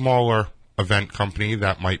smaller event company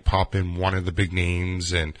that might pop in one of the big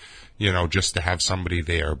names and, just to have somebody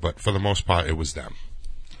there. But for the most part, it was them.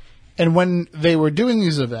 And when they were doing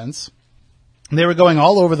these events, they were going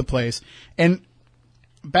all over the place. And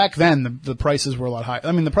back then, the prices were a lot higher.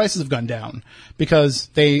 I mean, the prices have gone down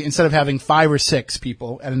because instead of having 5 or 6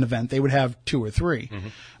 people at an event, they would have 2 or 3.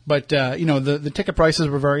 But, the ticket prices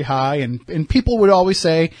were very high, and people would always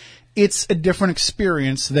say it's a different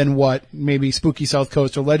experience than what maybe Spooky South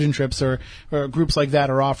Coast or Legend Trips or groups like that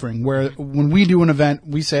are offering, where when we do an event,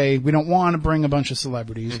 we say we don't want to bring a bunch of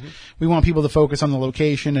celebrities. We want people to focus on the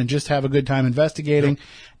location and just have a good time investigating,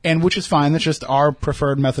 and which is fine. That's just our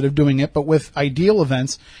preferred method of doing it. But with Ideal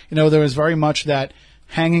events, there is very much that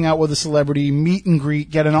hanging out with a celebrity, meet and greet,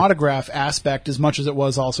 get an autograph aspect as much as it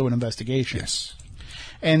was also an investigation. Yes.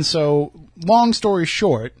 And so, long story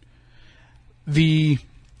short, the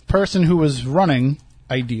person who was running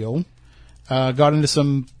Ideal got into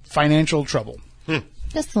some financial trouble.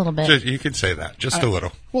 Just a little bit. You can say that. Just a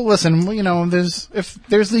little. Well, listen, if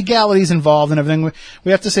there's legalities involved and everything,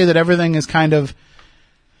 we have to say that everything is kind of,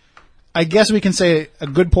 I guess we can say a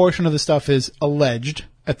good portion of the stuff is alleged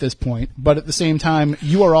at this point, but at the same time,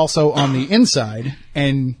 you are also on the inside,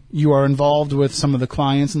 and you are involved with some of the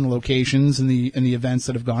clients and the locations and the events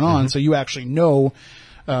that have gone on, so you actually know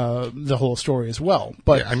the whole story as well.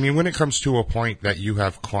 But when it comes to a point that you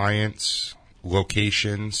have clients,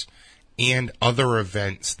 locations, and other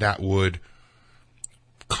events that would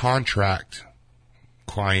contract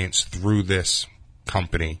clients through this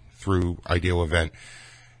company, through Ideal Event,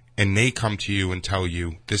 and they come to you and tell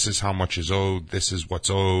you, this is how much is owed, this is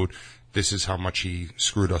what's owed, this is how much he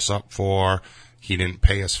screwed us up for, he didn't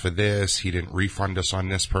pay us for this, he didn't refund us on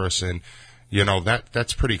this person.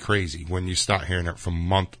 That's pretty crazy when you start hearing it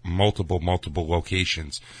from multiple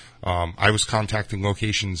locations. I was contacting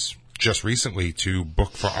locations just recently to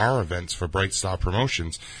book for our events for Bright Star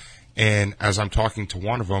Promotions, and as I'm talking to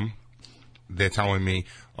one of them, they're telling me,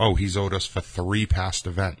 he's owed us for 3 past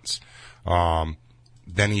events.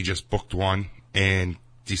 Then he just booked one and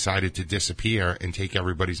decided to disappear and take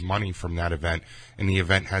everybody's money from that event, and the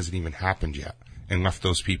event hasn't even happened yet, and left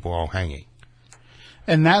those people all hanging.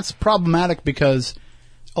 And that's problematic because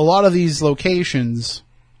a lot of these locations,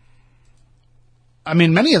 there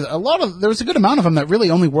was a good amount of them that really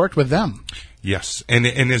only worked with them. Yes, and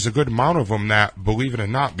there's a good amount of them that, believe it or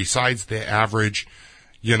not, besides the average,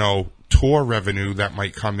 tour revenue that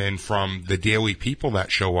might come in from the daily people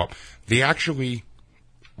that show up, they actually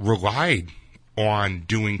relied on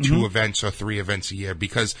doing 2 events or 3 events a year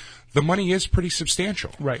because the money is pretty substantial.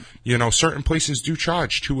 Right. Certain places do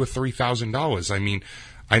charge $2,000 or $3,000.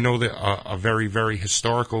 I know that a very, very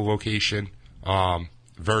historical location,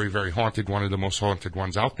 very, very haunted, one of the most haunted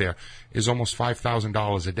ones out there, is almost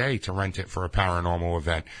 $5,000 a day to rent it for a paranormal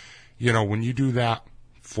event. When you do that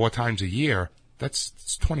 4 times a year,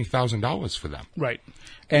 that's $20,000 for them. Right.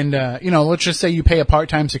 And, let's just say you pay a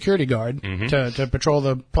part-time security guard to patrol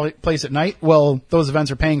the place at night. Well, those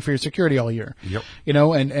events are paying for your security all year. Yep.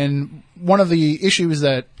 And one of the issues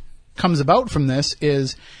that comes about from this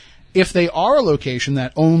is if they are a location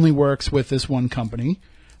that only works with this one company,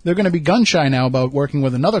 they're going to be gun shy now about working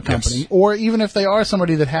with another company. Yes. Or even if they are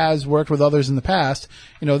somebody that has worked with others in the past,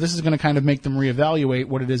 this is going to kind of make them reevaluate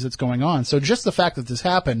what it is that's going on. So just the fact that this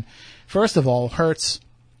happened, first of all, hurts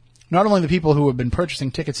not only the people who have been purchasing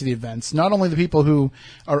tickets to the events, not only the people who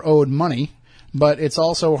are owed money, but it's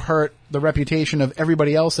also hurt the reputation of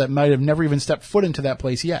everybody else that might have never even stepped foot into that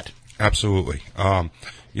place yet. Absolutely.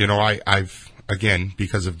 I've, again,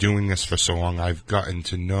 because of doing this for so long, I've gotten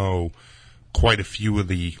to know quite a few of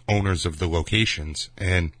the owners of the locations,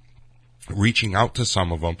 and reaching out to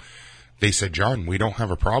some of them, they said, John, we don't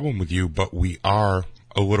have a problem with you, but we are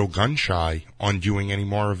a little gun shy on doing any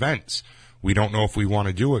more events. We don't know if we want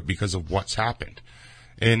to do it because of what's happened.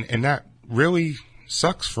 And that really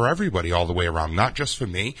sucks for everybody all the way around, not just for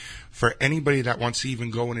me, for anybody that wants to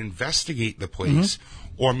even go and investigate the place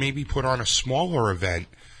or maybe put on a smaller event,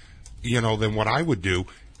 than what I would do.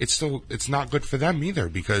 It's not good for them either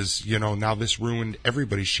because, now this ruined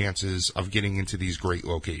everybody's chances of getting into these great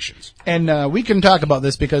locations. And we can talk about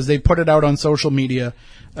this because they put it out on social media.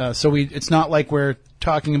 So it's not like we're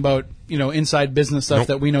talking about, inside business stuff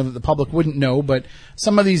that we know that the public wouldn't know. But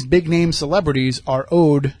some of these big name celebrities are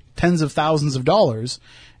owed tens of thousands of dollars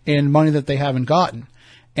in money that they haven't gotten.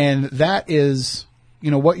 And that is,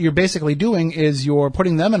 what you're basically doing is you're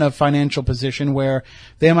putting them in a financial position where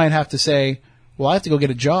they might have to say, well, I have to go get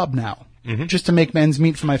a job now just to make ends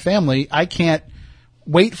meet for my family. I can't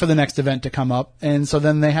wait for the next event to come up. And so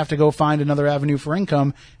then they have to go find another avenue for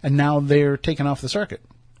income. And now they're taken off the circuit.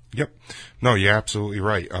 Yep. No, you're absolutely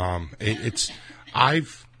right.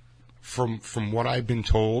 From what I've been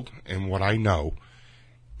told and what I know,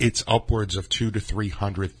 it's upwards of $200,000 to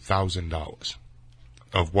 $300,000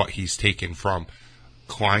 of what he's taken from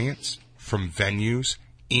clients, from venues,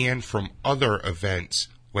 and from other events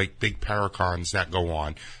like big Paracons that go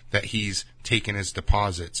on, that he's taken as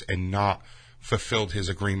deposits and not fulfilled his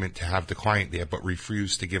agreement to have the client there, but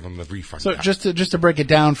refused to give him the refund. So back. just to break it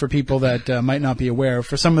down for people that might not be aware,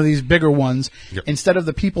 for some of these bigger ones, instead of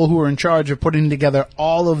the people who are in charge of putting together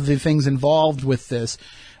all of the things involved with this,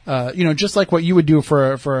 just like what you would do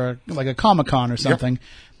for like a Comic-Con or something,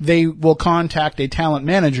 they will contact a talent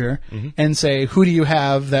manager and say, who do you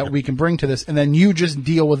have that we can bring to this? And then you just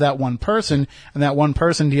deal with that one person, and that one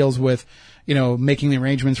person deals with, making the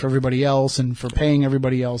arrangements for everybody else and for paying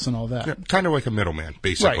everybody else and all that. Yeah, kind of like a middleman,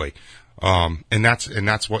 basically. Right. And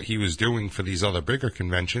that's what he was doing for these other bigger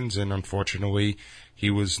conventions, and unfortunately, he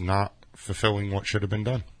was not fulfilling what should have been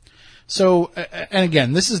done. So, and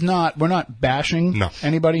again, we're not bashing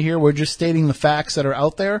anybody here. We're just stating the facts that are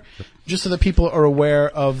out there, just so that people are aware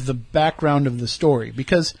of the background of the story,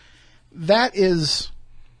 because that's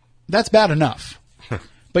bad enough.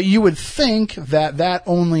 But you would think that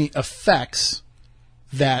only affects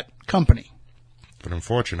that company. But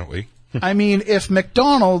unfortunately. I mean, if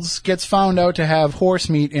McDonald's gets found out to have horse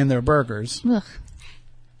meat in their burgers. Ugh.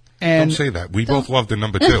 Don't say that. We both love the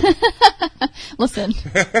number 2. Listen.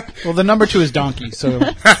 Well, the number 2 is donkey, so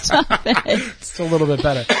it's a little bit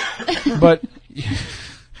better. But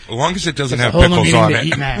as long as it doesn't have pickles on it.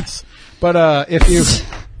 Eating ass. But if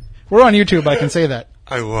we're on YouTube, I can say that.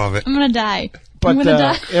 I love it. I'm gonna die. But I'm gonna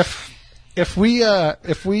die. if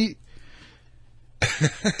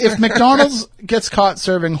McDonald's gets caught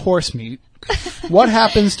serving horse meat, what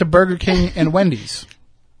happens to Burger King and Wendy's?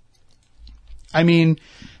 I mean,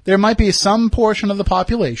 there might be some portion of the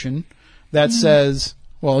population that says,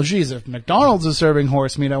 well, geez, if McDonald's is serving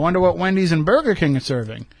horse meat, I wonder what Wendy's and Burger King are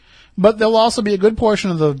serving. But there'll also be a good portion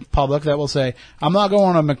of the public that will say, I'm not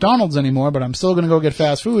going to McDonald's anymore, but I'm still going to go get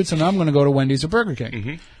fast food, so now I'm going to go to Wendy's or Burger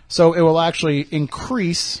King. So it will actually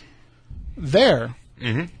increase their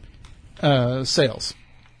sales.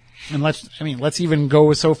 And let's even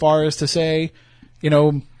go so far as to say,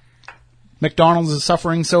 McDonald's is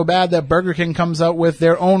suffering so bad that Burger King comes out with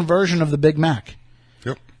their own version of the Big Mac.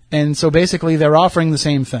 Yep. And so basically they're offering the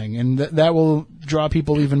same thing, and that will draw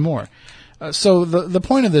people even more. So the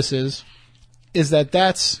point of this is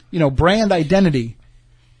that's, brand identity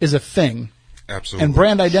is a thing. Absolutely. And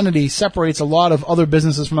brand identity separates a lot of other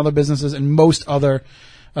businesses from other businesses and most other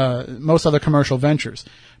commercial ventures.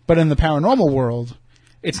 But in the paranormal world,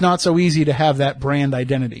 it's not so easy to have that brand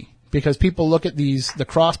identity, because people look at the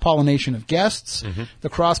cross-pollination of guests, the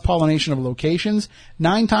cross-pollination of locations.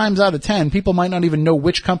 9 times out of 10, people might not even know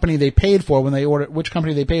which company they paid when they ordered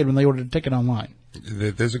a ticket online.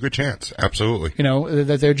 There's a good chance. Absolutely. You know,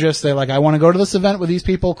 that they're like, I want to go to this event with these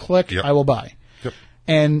people, click, I will buy. Yep.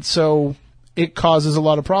 And so it causes a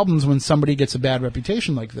lot of problems when somebody gets a bad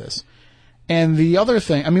reputation like this. And the other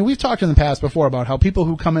thing, I mean, we've talked in the past before about how people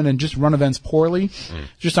who come in and just run events poorly,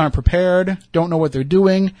 just aren't prepared, don't know what they're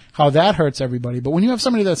doing, how that hurts everybody. But when you have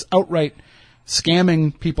somebody that's outright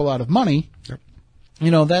scamming people out of money,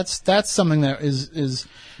 you know, that's something that is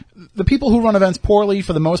the people who run events poorly,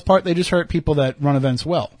 for the most part, they just hurt people that run events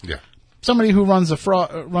well. Yeah. Somebody who runs an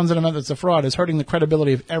event that's a fraud is hurting the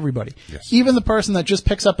credibility of everybody. Yes. Even the person that just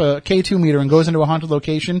picks up a K2 meter and goes into a haunted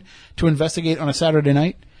location to investigate on a Saturday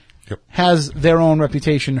night has their own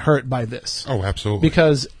reputation hurt by this. Oh, absolutely.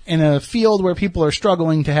 Because in a field where people are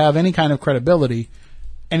struggling to have any kind of credibility,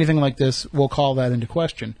 anything like this will call that into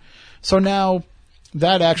question. So now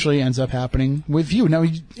that actually ends up happening with you. Now,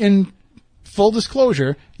 in full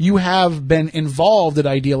disclosure, you have been involved at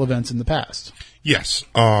Ideal events in the past. Yes.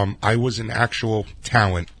 I was an actual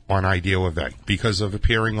talent on Ideal Event because of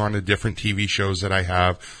appearing on the different TV shows that I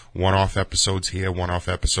have, one-off episodes here, one-off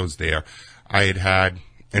episodes there. I had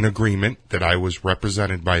an agreement that I was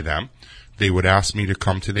represented by them. They would ask me to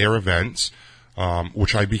come to their events,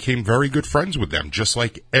 which I became very good friends with them, just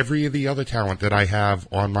like every of the other talent that I have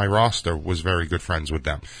on my roster was very good friends with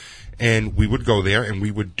them. And we would go there and we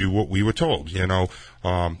would do what we were told. You know,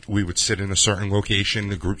 we would sit in a certain location,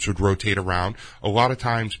 the groups would rotate around. A lot of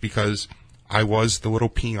times because I was the little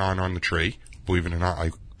peon on the tree, believe it or not,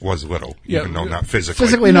 I was little, even though not physically.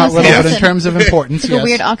 Physically not little, but in terms of importance, It's like a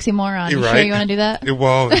weird oxymoron. You Right. sure you want to do that?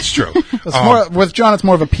 Well, it's true. With John, it's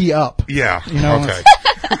more of a pee up. Yeah. You know, okay.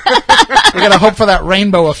 We gotta hope for that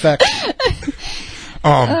rainbow effect.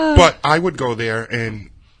 But I would go there, and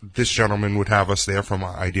this gentleman would have us there from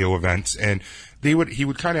Ideal Events, and he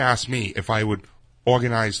would kind of ask me if I would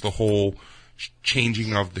organize the whole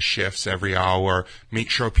changing of the shifts every hour,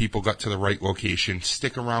 make sure people got to the right location,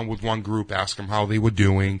 stick around with one group, ask them how they were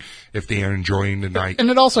doing, if they are enjoying the night.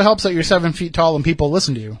 And it also helps that you're 7 feet tall and people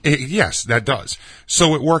listen to you. Yes, that does.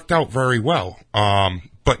 So it worked out very well.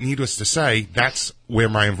 But needless to say, that's where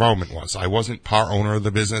my involvement was. I wasn't part owner of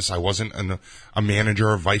the business. I wasn't a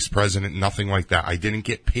manager or vice president, nothing like that. I didn't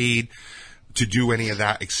get paid to do any of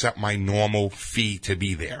that except my normal fee to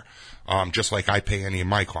be there, just like I pay any of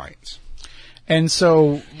my clients. And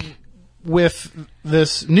so with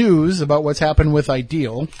this news about what's happened with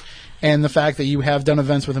Ideal and the fact that you have done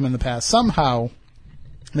events with them in the past, somehow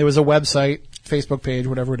there was a website, Facebook page,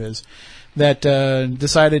 whatever it is, that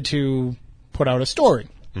decided to put out a story.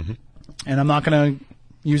 Mm-hmm. And I'm not going to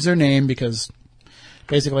use their name because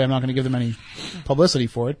basically I'm not going to give them any publicity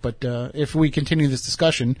for it. But if we continue this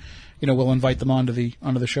discussion, you know, we'll invite them onto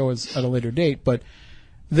the show at a later date. But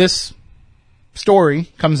this story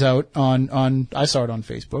comes out on I saw it on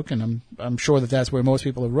Facebook, and I'm sure that's where most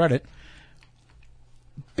people have read it.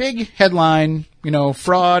 Big headline, you know,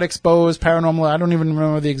 fraud exposed, paranormal. I don't even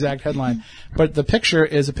remember the exact headline, but the picture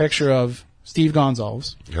is a picture of Steve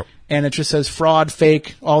Gonsalves, and it just says fraud,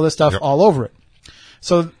 fake, all this stuff all over it.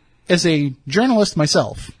 So, as a journalist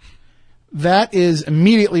myself, that is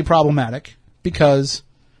immediately problematic because,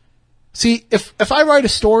 see, if I write a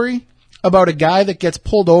story about a guy that gets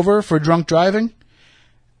pulled over for drunk driving,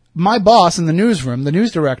 my boss in the newsroom, the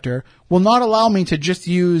news director, will not allow me to just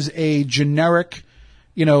use a generic,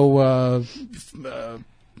 you know,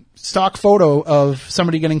 stock photo of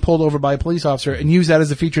somebody getting pulled over by a police officer and use that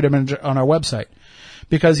as a featured image on our website.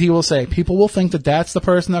 Because he will say, people will think that that's the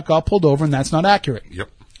person that got pulled over and that's not accurate. Yep.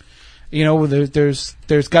 You know, there's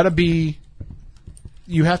got to be,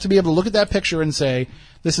 you have to be able to look at that picture and say,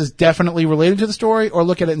 this is definitely related to the story, or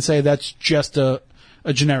look at it and say that's just a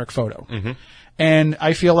generic photo. Mm-hmm. And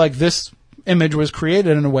I feel like this image was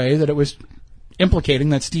created in a way that it was implicating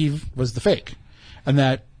that Steve was the fake. And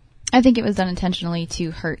that... I think it was done intentionally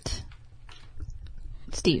to hurt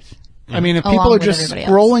Steve. I mean, if people are just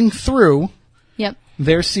scrolling through,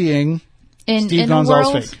 they're seeing Steve Gonsalves'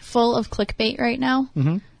 world fake. Full of clickbait right now,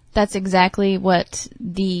 that's exactly what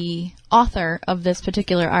the author of this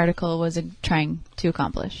particular article was trying to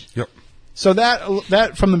accomplish. Yep. So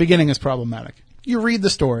that from the beginning is problematic. You read the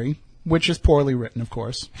story, which is poorly written, of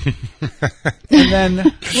course. And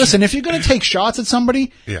then, listen, if you're going to take shots at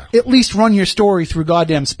somebody, at least run your story through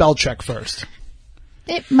goddamn spell check first.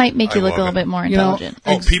 It might make you look a little bit more intelligent.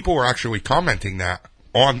 You know, people were actually commenting that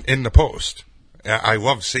in the post. I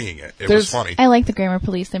love seeing it. It was funny. I like the grammar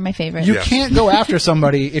police. They're my favorite. You can't go after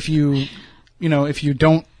somebody if you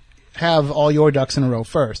don't have all your ducks in a row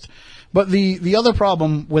first. But the other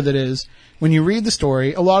problem with it is, when you read the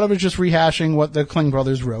story, a lot of it's just rehashing what the Kling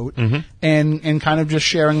brothers wrote and kind of just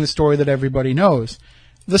sharing the story that everybody knows.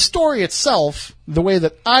 The story itself, the way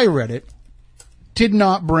that I read it, did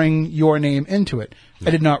not bring your name into it. I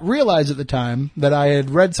did not realize at the time that I had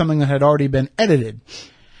read something that had already been edited.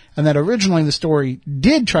 And that originally the story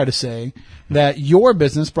did try to say that your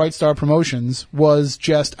business, Bright Star Promotions, was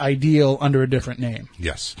just Ideal under a different name.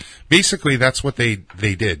 Yes. Basically, that's what they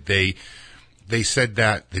did. They said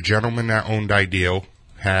that the gentleman that owned Ideal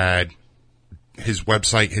had, his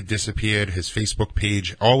website had disappeared, his Facebook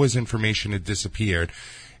page, all his information had disappeared,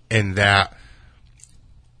 and that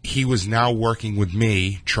he was now working with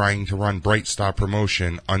me trying to run Bright Star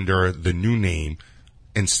Promotion under the new name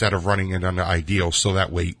instead of running it under Ideal, so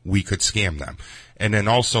that way we could scam them. And then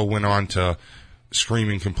also went on to scream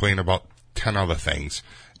and complain about 10 other things.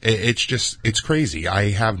 It's crazy. I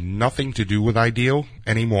have nothing to do with Ideal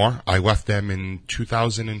anymore. I left them in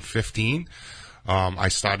 2015. I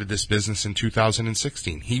started this business in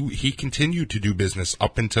 2016. He continued to do business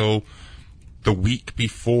up until the week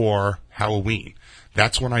before Halloween.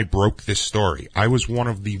 That's when I broke this story. I was one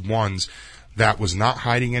of the ones that was not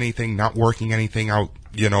hiding anything, not working anything out,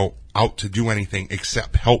 out to do anything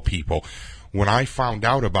except help people. When I found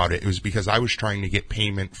out about it, it was because I was trying to get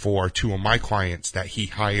payment for 2 of my clients that he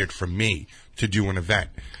hired from me to do an event.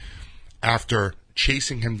 After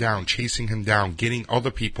chasing him down, getting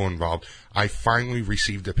other people involved, I finally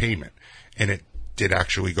received a payment, and it did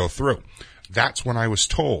actually go through. That's when I was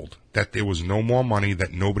told that there was no more money,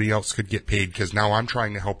 that nobody else could get paid, because now I'm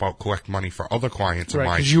trying to help out collect money for other clients of mine.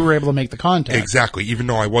 Right, because you were able to make the contact. Exactly. Even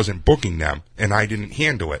though I wasn't booking them and I didn't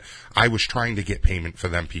handle it, I was trying to get payment for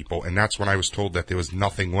them people, and that's when I was told that there was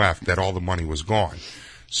nothing left, that all the money was gone.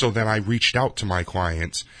 So then I reached out to my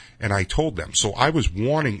clients and I told them. So I was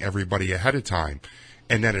warning everybody ahead of time,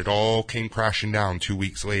 and then it all came crashing down 2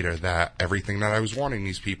 weeks later that everything that I was warning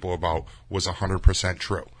these people about was 100%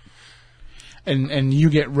 true. And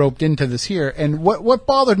you get roped into this here. And what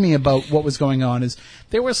bothered me about what was going on is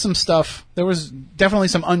there was some stuff, there was definitely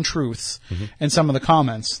some untruths in some of the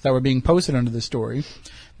comments that were being posted under the story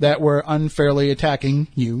that were unfairly attacking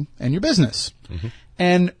you and your business.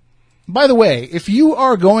 And by the way, if you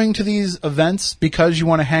are going to these events because you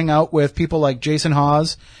want to hang out with people like Jason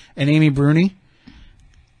Hawes and Amy Bruni,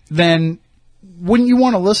 then wouldn't you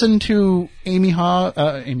want to listen to Amy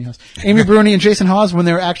Bruni and Jason Hawes when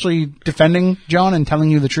they're actually defending John and telling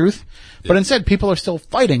you the truth? Yep. But instead, people are still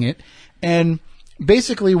fighting it. And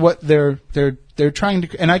basically what they're trying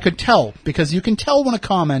to, and I could tell, because you can tell when a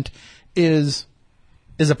comment is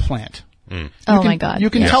a plant. My God. You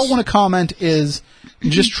can tell when a comment is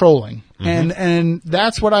just trolling. And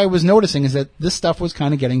that's what I was noticing, is that this stuff was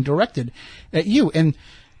kind of getting directed at you. And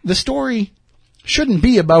the story shouldn't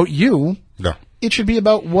be about you. No. It should be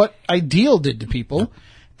about what Ideal did to people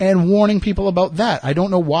and warning people about that. I don't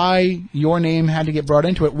know why your name had to get brought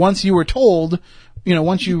into it once you were told,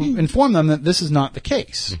 once you informed them that this is not the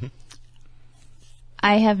case.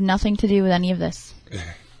 I have nothing to do with any of this.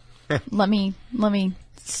 Let me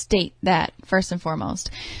state that first and foremost.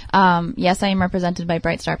 Yes, I am represented by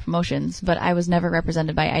Bright Star Promotions, but I was never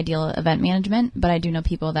represented by Ideal Event Management, but I do know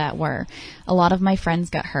people that were. A lot of my friends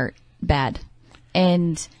got hurt bad.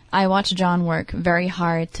 And I watched John work very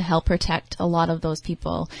hard to help protect a lot of those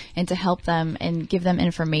people and to help them and give them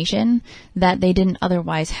information that they didn't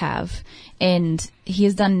otherwise have. And he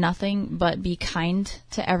has done nothing but be kind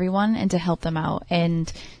to everyone and to help them out.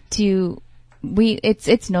 And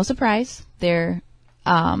it's no surprise. They're,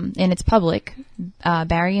 and it's public.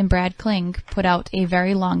 Barry and Brad Kling put out a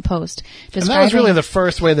very long post. And that was really the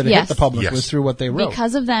first way that it hit the public, was through what they wrote.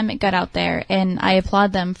 Because of them, it got out there, and I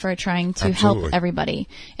applaud them for trying to help everybody.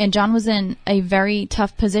 And John was in a very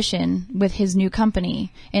tough position with his new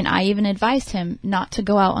company, and I even advised him not to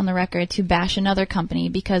go out on the record to bash another company,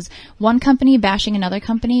 because one company bashing another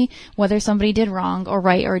company, whether somebody did wrong or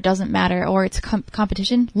right or it doesn't matter, or it's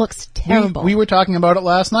competition, looks terrible. We were talking about it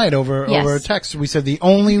last night over text. We said the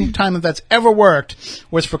only time that's ever worked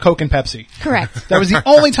was for Coke and Pepsi. Correct. That was the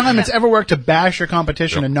only time it's ever worked to bash your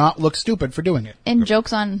competition and not look stupid for doing it. And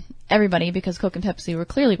jokes on everybody, because Coke and Pepsi were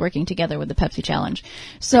clearly working together with the Pepsi Challenge.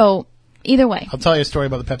 So, either way. I'll tell you a story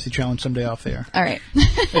about the Pepsi Challenge someday off the air. All right.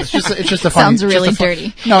 It's just a funny... Sounds really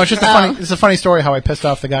dirty. No, it's just a funny story how I pissed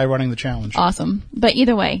off the guy running the challenge. Awesome. But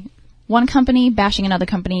either way, one company bashing another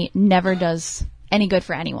company never does any good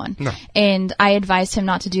for anyone. No. And I advised him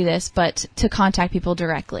not to do this, but to contact people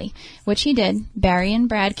directly, which he did. Barry and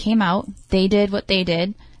Brad came out. They did what they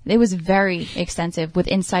did. It was very extensive with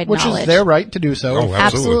inside Which knowledge. is their right to do so. Oh,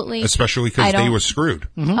 Absolutely. Especially because they were screwed.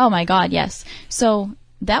 Mm-hmm. Oh my God, yes. So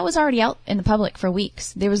that was already out in the public for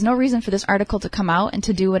weeks. There was no reason for this article to come out and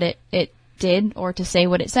to do what it did or to say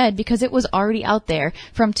what it said, because it was already out there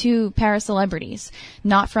from 2 para-celebrities,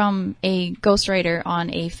 not from a ghostwriter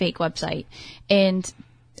on a fake website. And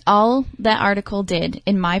all that article did,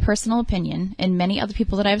 in my personal opinion, and many other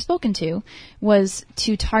people that I've spoken to, was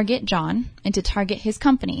to target John and to target his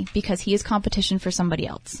company because he is competition for somebody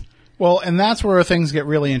else. Well, and that's where things get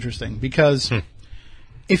really interesting, because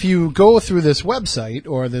if you go through this website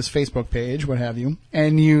or this Facebook page, what have you,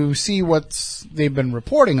 and you see what they've been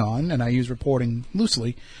reporting on, and I use reporting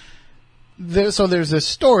loosely, so there's this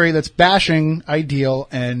story that's bashing Ideal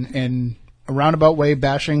and in a roundabout way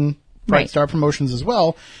bashing Bright Star Promotions as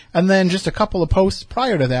well, and then just a couple of posts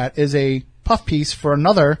prior to that is a puff piece for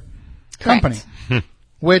another company,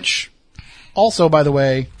 which also, by the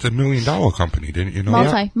way, it's $1 million company, didn't you know?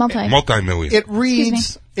 Multi-million.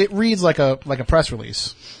 It reads like a press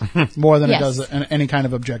release more than it does any kind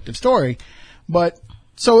of objective story. But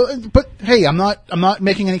hey, I'm not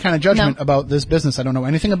making any kind of judgment about this business. I don't know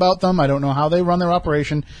anything about them. I don't know how they run their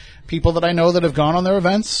operation. People that I know that have gone on their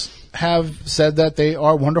events have said that they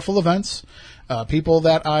are wonderful events. People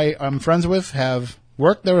that I'm friends with have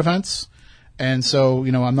worked their events. And so,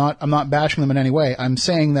 I'm not bashing them in any way. I'm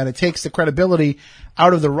saying that it takes the credibility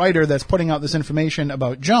out of the writer that's putting out this information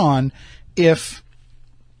about John if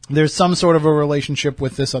there's some sort of a relationship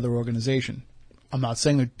with this other organization. I'm not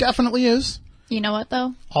saying there definitely is. You know what,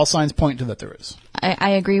 though? All signs point to that there is.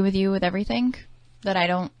 I agree with you with everything. That I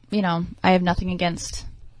don't, I have nothing against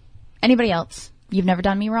anybody else. You've never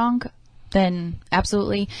done me wrong, then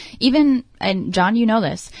absolutely. Even, and John, you know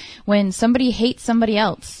this, when somebody hates somebody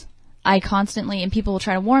else, I constantly, and people will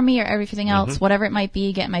try to warn me or everything else, whatever it might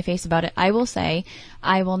be, get in my face about it. I will say,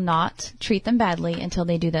 I will not treat them badly until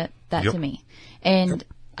they do that to me. And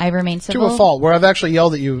I remain civil. To a fault, where I've actually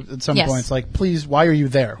yelled at you at some points, like, please, why are you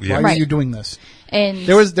there? Yeah. Why are you doing this? And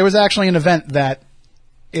there was actually an event that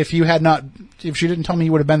if she didn't tell me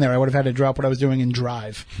you would have been there, I would have had to drop what I was doing and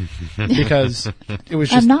drive. Because it was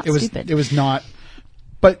just, stupid. It was not,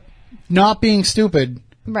 but not being stupid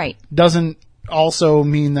doesn't also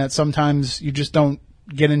mean that sometimes you just don't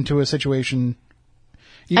get into a situation.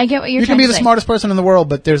 I get what you're trying to say. You can be the smartest person in the world,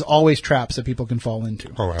 but there's always traps that people can fall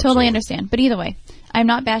into. Oh, totally understand. But either way, I'm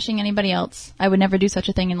not bashing anybody else. I would never do such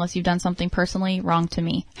a thing unless you've done something personally wrong to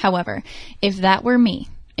me. However, if that were me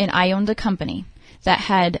and I owned a company that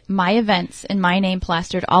had my events and my name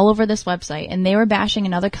plastered all over this website and they were bashing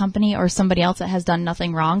another company or somebody else that has done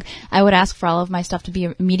nothing wrong, I would ask for all of my stuff to be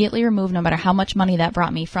immediately removed, no matter how much money that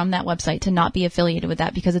brought me, from that website, to not be affiliated with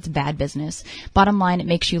that, because it's bad business. Bottom line, it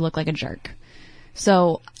makes you look like a jerk.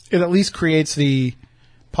 So it at least creates the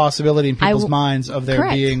possibility in people's minds of there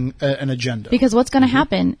being an agenda. Because what's going to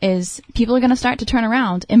happen is people are going to start to turn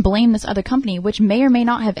around and blame this other company, which may or may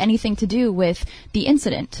not have anything to do with the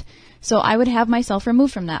incident. So I would have myself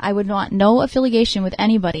removed from that. I would want no affiliation with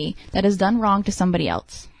anybody that has done wrong to somebody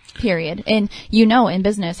else. Period. And in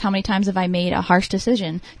business, how many times have I made a harsh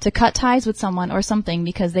decision to cut ties with someone or something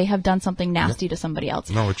because they have done something nasty to somebody else?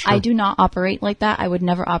 No, it's true. I do not operate like that. I would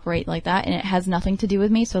never operate like that, and it has nothing to do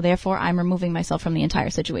with me, so therefore I'm removing myself from the entire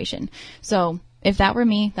situation. So if that were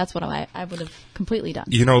me, that's what I would have completely done.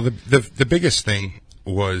 The biggest thing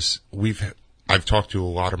was I've talked to a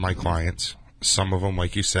lot of my clients. Some of them,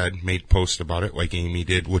 like you said, made posts about it, like Amy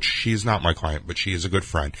did, which she's not my client, but she is a good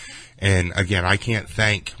friend. And again, I can't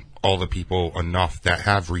thank all the people enough that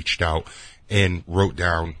have reached out and wrote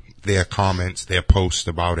down their comments, their posts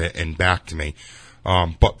about it, and backed me.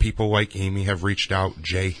 But people like Amy have reached out.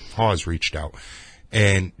 Jay Hawes reached out.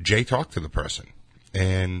 And Jay talked to the person.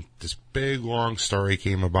 And this big, long story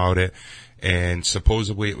came about it. And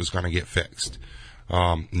supposedly it was going to get fixed.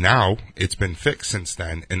 Now it's been fixed since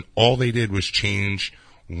then, and all they did was change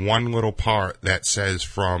one little part that says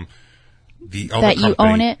from the other company. That you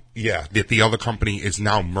own it? Yeah, that the other company is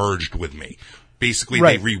now merged with me. Basically,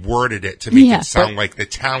 they reworded it to make it sound like the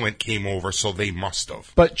talent came over, so they must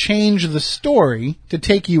have. But change the story to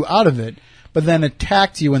take you out of it, but then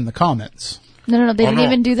attacked you in the comments. No, they didn't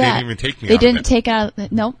even do that. They didn't even take me out of it. They didn't take out,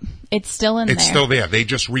 nope, it's still in there. It's still there. They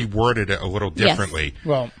just reworded it a little differently.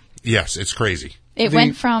 Yes. Yes, it's crazy. It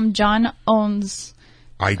went from John owns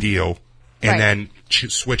Ideal and Right. then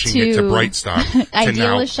switching it to Brightstar. to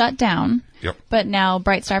Ideal now, is shut down. Yep. But now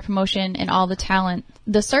Brightstar Promotion and all the talent,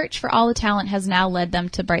 the search for all the talent has now led them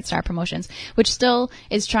to Brightstar Promotions, which still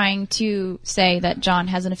is trying to say that John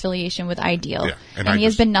has an affiliation with Ideal. Yeah, and and I he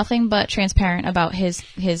has just- been nothing but transparent about his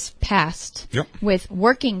past Yep. with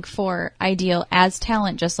working for Ideal as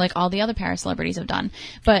talent, just like all the other para celebrities have done.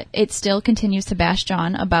 But it still continues to bash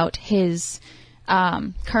John about his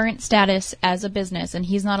current status as a business, and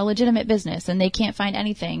he's not a legitimate business, and they can't find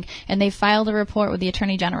anything, and they filed a report with the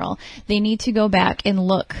Attorney General. They need to go back and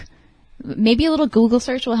look. Maybe a little Google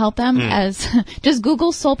search will help them, as just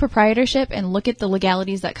Google sole proprietorship and look at the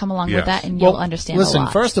legalities that come along Yes. with that, and you'll understand a Listen,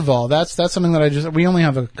 lot. first of all, that's something that we only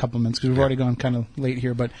have a couple minutes because we've already gone kind of late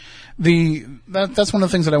here, but that's one of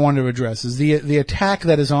the things that I wanted to address is the attack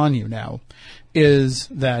that is on you now is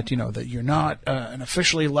that, that you're not an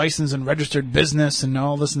officially licensed and registered business and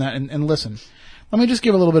all this and that. And listen, let me just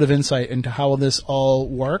give a little bit of insight into how this all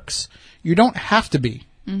works. You don't have to be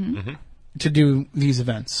to do these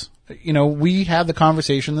events. We had the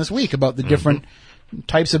conversation this week about the different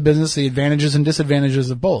types of business, the advantages and disadvantages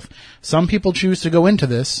of both. Some people choose to go into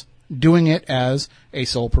this doing it as a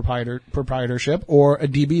sole proprietorship or a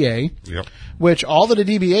DBA, Yep. which all that a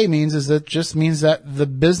DBA means is that just means that the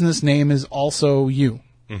business name is also you.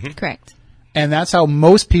 Correct. And that's how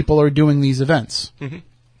most people are doing these events.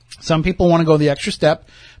 Some people want to go the extra step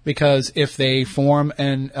because if they form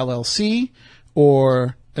an LLC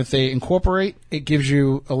or if they incorporate, it gives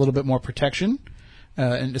you a little bit more protection,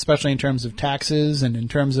 and especially in terms of taxes and in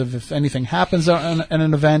terms of if anything happens at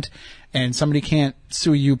an event and somebody can't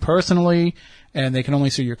sue you personally and they can only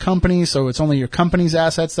sue your company, so it's only your company's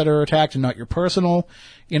assets that are attacked and not your personal.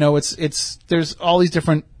 There's all these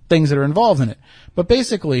different things that are involved in it. But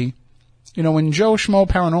basically, when Joe Schmo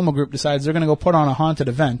Paranormal Group decides they're going to go put on a haunted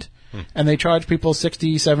event and they charge people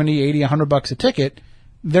 $60, $70, $80, $100 a ticket,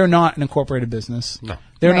 they're not an incorporated business. No.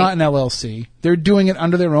 They're Right. not an LLC. They're doing it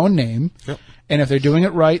under their own name. Yep. And if they're doing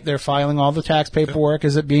it right, they're filing all the tax paperwork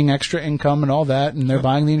as it being extra income and all that, and they're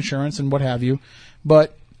buying the insurance and what have you.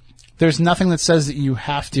 But there's nothing that says that you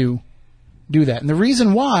have to do that. And the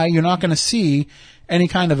reason why you're not going to see any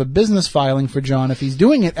kind of a business filing for John if he's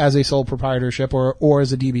doing it as a sole proprietorship or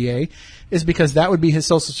as a DBA is because that would be his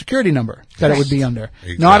social security number that it would be under.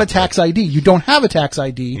 Not a tax ID. You don't have a tax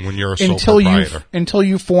ID When you're a sole proprietor. until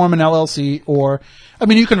you form an LLC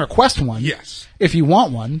you can request one. Yes. If you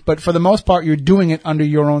want one, but for the most part, you're doing it under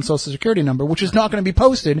your own social security number, which is not going to be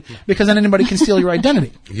posted because then anybody can steal your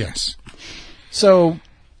identity. Yes. So,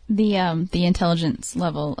 The intelligence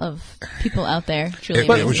level of people out there truly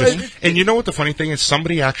It was amazing. just, and you know what the funny thing is?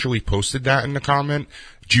 Somebody actually posted that in the comment.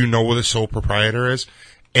 Do you know what a sole proprietor is?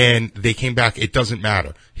 And they came back, it doesn't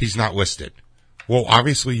matter. He's not listed. Well,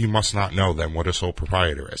 obviously you must not know then what a sole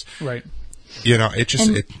proprietor is. right. It just,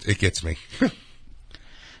 And- it gets me.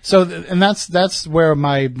 So, and that's where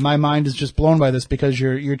my mind is just blown by this because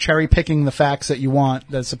you're cherry picking the facts that you want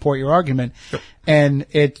that support your argument, and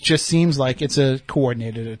it just seems like it's a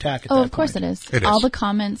coordinated attack. At Oh, that of course point. it is. It All is. the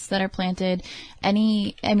comments that are planted,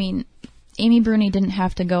 Amy Bruni didn't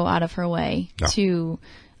have to go out of her way No. to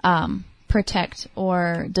protect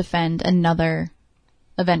or defend another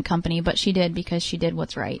event company, but she did because she did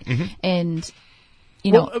what's right. And,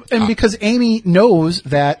 and because Amy knows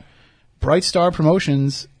that Bright Star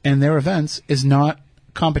Promotions and their events is not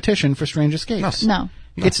competition for Strange Escapes. no.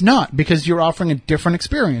 It's not because you're offering a different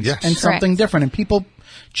experience Yes. and something Correct. different, and people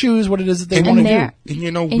choose what it is that they And want to they're- do.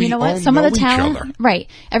 And And we you know what? all Some know of the each talent, other. right?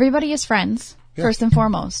 Everybody is friends first and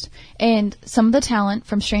foremost, and some of the talent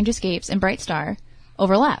from Strange Escapes and Bright Star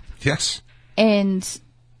overlap. Yes. And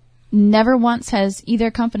never once has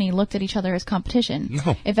either company looked at each other as competition.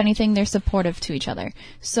 No. If anything, they're supportive to each other.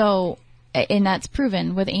 So, and that's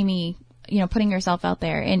proven with Amy, putting herself out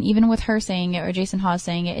there, and even with her saying it or Jason Hawes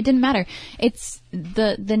saying it, it didn't matter. It's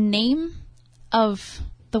the name of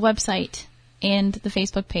the website and the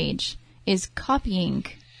Facebook page is copying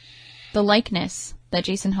the likeness that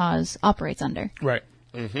Jason Hawes operates under. Right.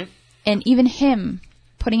 And even him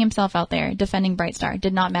putting himself out there defending Bright Star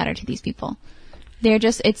did not matter to these people. They're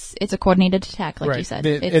just it's a coordinated attack, like you said.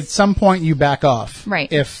 At some point, you back off. Right.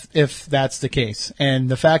 If that's the case, and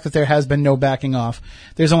the fact that there has been no backing off,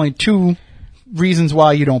 there's only two reasons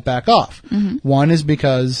why you don't back off. One is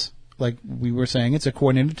because, like we were saying, it's a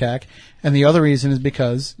coordinated attack, and the other reason is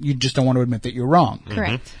because you just don't want to admit that you're wrong.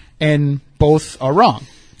 Correct. And both are wrong.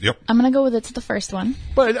 Yep. I'm gonna go with it's the first one.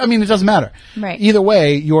 But it doesn't matter. Right. Either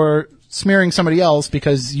way, you're smearing somebody else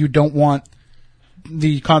because you don't want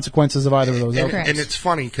the consequences of either of those. Correct. And it's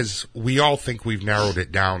funny because we all think we've narrowed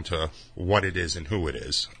it down to what it is and who it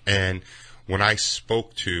is. And when I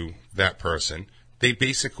spoke to that person, they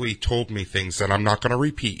basically told me things that I'm not going to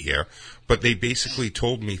repeat here, but they basically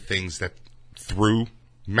told me things that through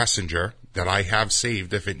Messenger that I have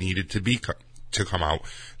saved if it needed to come out.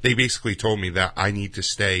 They basically told me that I need to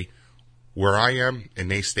stay where I am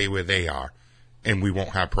and they stay where they are, and we won't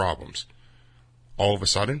have problems. All of a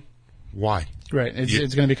sudden, why? Right.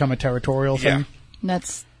 It's going to become a territorial thing. Yeah.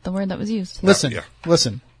 That's the word that was used.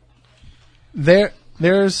 Listen.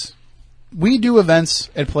 We do events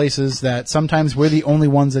at places that sometimes we're the only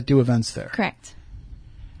ones that do events there. Correct.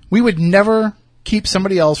 We would never keep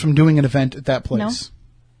somebody else from doing an event at that place.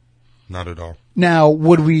 No. Not at all. Now,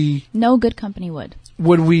 would we... No good company would.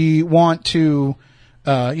 Would we want to,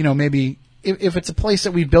 maybe... If it's a place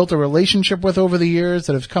that we've built a relationship with over the years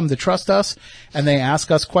that have come to trust us and they ask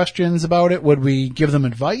us questions about it, would we give them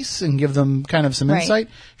advice and give them kind of some insight?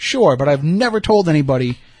 Sure, but I've never told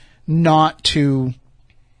anybody not to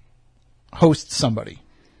host somebody.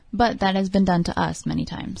 But that has been done to us many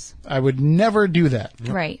times. I would never do that.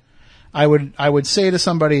 Right. I would say to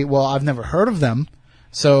somebody, well, I've never heard of them,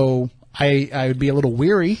 so I would be a little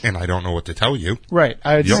weary. And I don't know what to tell you. Right.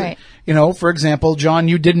 I would say, for example, John,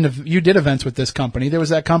 you did events with this company. There was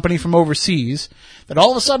that company from overseas that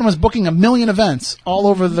all of a sudden was booking 1 million events all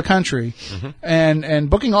over the country and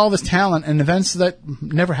booking all this talent and events that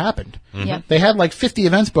never happened. Mm-hmm. Yep. They had like 50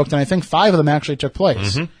 events booked and I think 5 of them actually took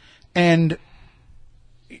place. Mm-hmm. And,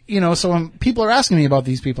 so when people are asking me about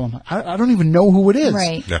these people, I'm like, I don't even know who it is.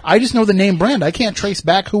 Right. Yeah. I just know the name brand. I can't trace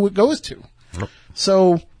back who it goes to. Nope.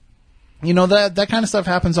 So... that kind of stuff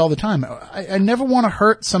happens all the time. I never want to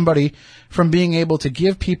hurt somebody from being able to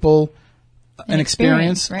give people an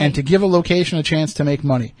experience right. and to give a location a chance to make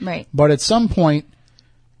money. Right. But at some point,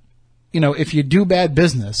 if you do bad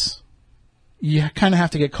business, you kind of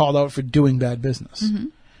have to get called out for doing bad business. Mm-hmm.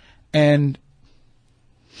 And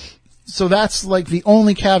so that's like the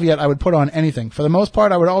only caveat I would put on anything. For the most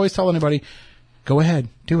part, I would always tell anybody, go ahead,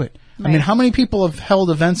 do it. Right. I mean, how many people have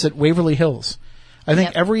held events at Waverly Hills? I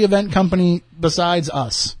think every event company besides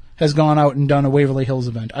us has gone out and done a Waverly Hills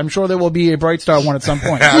event. I'm sure there will be a Bright Star one at some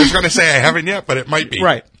point. I was going to say I haven't yet, but it might be.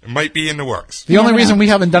 Right. It might be in the works. The only reason we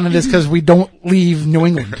haven't done it is because we don't leave New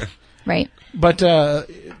England. Right. But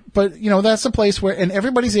that's a place where, and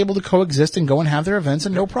everybody's able to coexist and go and have their events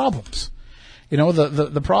and no problems.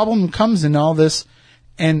 The problem comes in all this,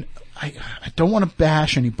 and I don't want to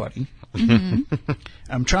bash anybody. Mm-hmm.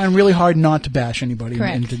 I'm trying really hard not to bash anybody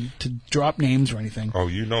and to drop names or anything. Oh,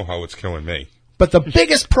 you know how it's killing me. But the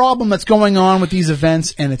biggest problem that's going on with these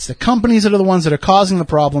events, and it's the companies that are the ones that are causing the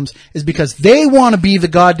problems, is because they want to be the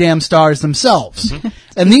goddamn stars themselves.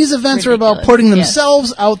 And these events are about putting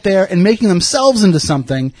themselves out there and making themselves into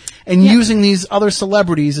something and using these other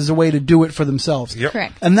celebrities as a way to do it for themselves. Yep.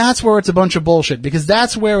 Correct. And that's where it's a bunch of bullshit, because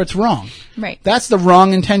that's where it's wrong. Right. That's the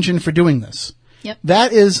wrong intention for doing this. Yep.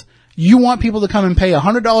 That is... You want people to come and pay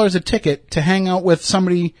 $100 a ticket to hang out with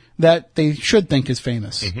somebody that they should think is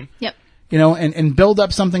famous. Mm-hmm. Yep. And build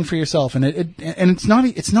up something for yourself. And it's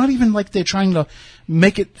not even like they're trying to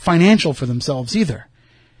make it financial for themselves either.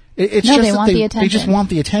 It's just they that want the attention. They just want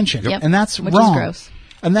the attention. Yep. And that's Which wrong. Is gross.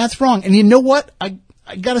 And that's wrong. And you know what? I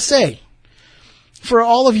gotta say, for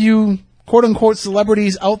all of you quote unquote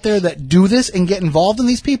celebrities out there that do this and get involved in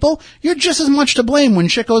these people, you're just as much to blame when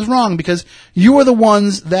shit goes wrong, because you are the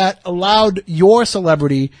ones that allowed your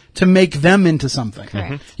celebrity to make them into something.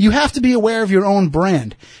 Correct. You have to be aware of your own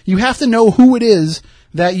brand. You have to know who it is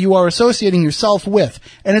that you are associating yourself with.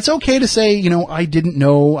 And it's okay to say, I didn't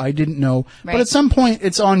know. Right. But at some point,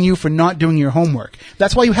 it's on you for not doing your homework.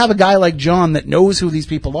 That's why you have a guy like John that knows who these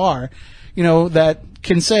people are, that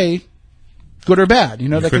can say, good or bad,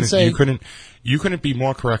 that can say you couldn't be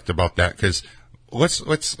more correct about that, because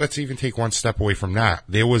let's even take one step away from that.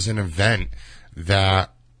 There was an event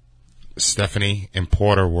that Stephanie and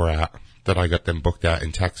Porter were at that I got them booked at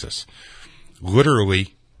in Texas.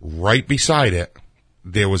 Literally right beside it,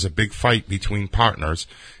 there was a big fight between partners,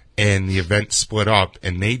 and the event split up,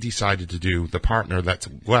 and the partner that's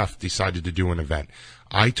left decided to do an event.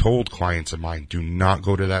 I told clients of mine, do not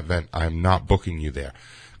go to that event. I'm not booking you there.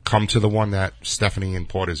 Come to the one that Stephanie and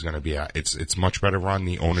Porter is going to be at. It's much better run.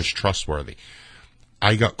 The owner's trustworthy.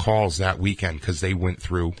 I got calls that weekend because they went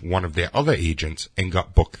through one of their other agents and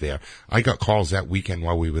got booked there. I got calls that weekend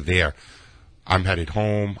while we were there. I'm headed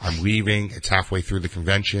home. I'm leaving. It's halfway through the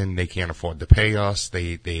convention. They can't afford to pay us.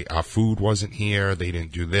 Our food wasn't here. They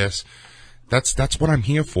didn't do this. That's what I'm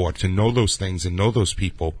here for, to know those things and know those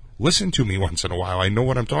people listen to me once in a while. I know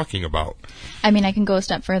what I'm talking about. I mean, I can go a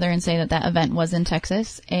step further and say that event was in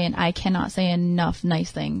Texas, and I cannot say enough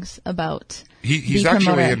nice things about He's the actually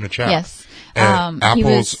promoter. in the chat. Yes.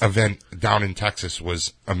 Apple's event down in Texas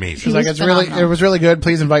was amazing. She's like, it was really good.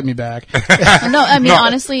 Please invite me back. No, I mean,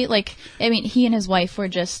 honestly, he and his wife were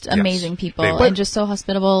just amazing people and just so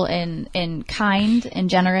hospitable and kind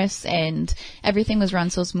and generous, and everything was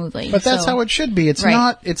run so smoothly. But that's how it should be. It's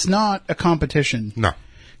not a competition. No.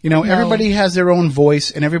 Everybody has their own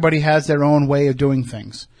voice and everybody has their own way of doing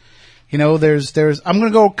things. I'm going to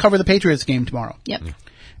go cover the Patriots game tomorrow. Yep.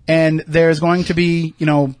 And there's going to be,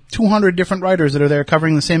 200 different writers that are there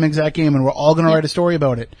covering the same exact game, and we're all going to write a story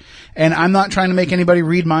about it. And I'm not trying to make anybody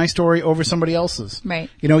read my story over somebody else's. Right.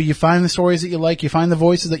 You find the stories that you like, you find the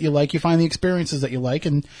voices that you like, you find the experiences that you like,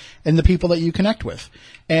 and the people that you connect with.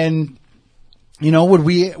 And, would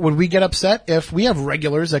we get upset if we have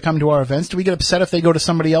regulars that come to our events? Do we get upset if they go to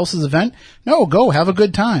somebody else's event? No, go, have a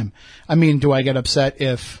good time. I mean, do I get upset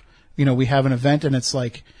if, we have an event and it's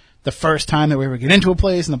like, the first time that we ever get into a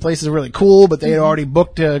place and the place is really cool, but they had already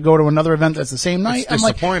booked to go to another event that's the same night. It's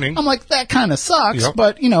disappointing. I'm like, that kind of sucks, Yep.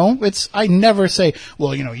 But, I never say,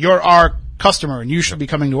 well, you're our customer and you should be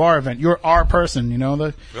coming to our event. You're our person,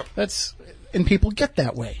 and people get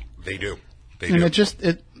that way. They do. And it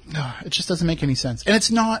just doesn't make any sense. And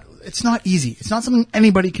it's not easy. It's not something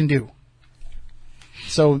anybody can do.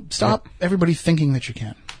 So stop everybody thinking that you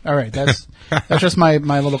can. All right, that's just my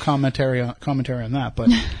little commentary on that.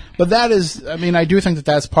 But that is, I do think that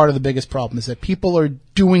that's part of the biggest problem is that people are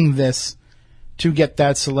doing this to get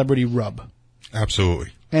that celebrity rub.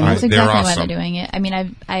 Absolutely, and that's exactly why they're doing it. I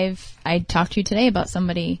mean, I talked to you today about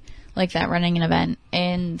somebody like that running an event,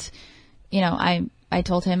 and I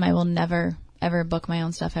told him I will never ever book my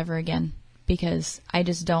own stuff ever again, because I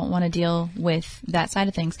just don't want to deal with that side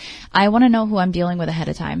of things. I want to know who I'm dealing with ahead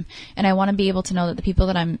of time. And I want to be able to know that the people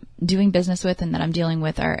that I'm doing business with and that I'm dealing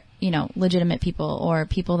with are, legitimate people or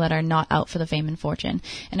people that are not out for the fame and fortune.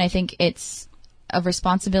 And I think it's a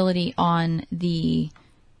responsibility on the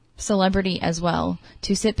celebrity as well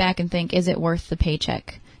to sit back and think, is it worth the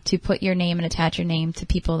paycheck? To put your name and attach your name to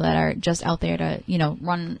people that are just out there to,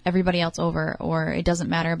 run everybody else over, or it doesn't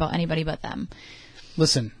matter about anybody but them.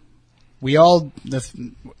 Listen.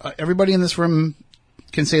 Everybody in this room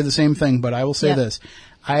can say the same thing, but I will say this.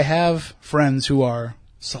 I have friends who are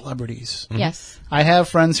celebrities. Mm-hmm. Yes. I have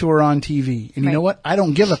friends who are on TV. And you know what? I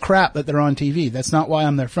don't give a crap that they're on TV. That's not why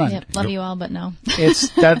I'm their friend. Yep. Love you all, but no.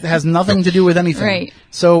 That has nothing to do with anything. Right.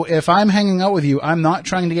 So if I'm hanging out with you, I'm not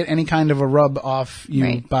trying to get any kind of a rub off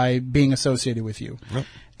you by being associated with you. Yep.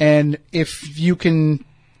 And if you can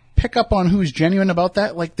pick up on who's genuine about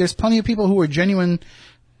that, there's plenty of people who are genuine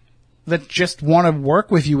that just want to work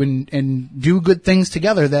with you and do good things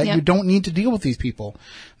together, that you don't need to deal with these people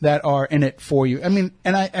that are in it for you. I mean,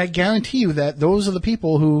 and I guarantee you that those are the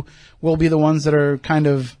people who will be the ones that are kind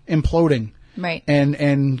of imploding. Right. And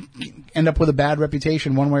end up with a bad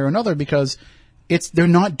reputation one way or another, because they're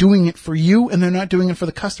not doing it for you and they're not doing it for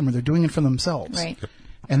the customer. They're doing it for themselves. Right.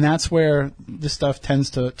 And that's where this stuff tends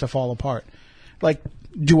to fall apart.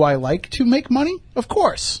 Do I like to make money? Of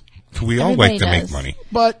course. We all like to make money.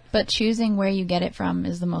 But choosing where you get it from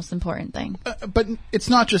is the most important thing. But it's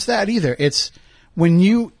not just that either.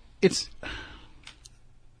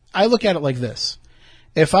 I look at it like this.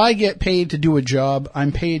 If I get paid to do a job,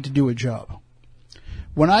 I'm paid to do a job.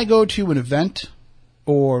 When I go to an event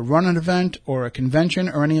or run an event or a convention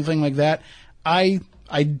or anything like that, I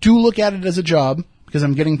do look at it as a job because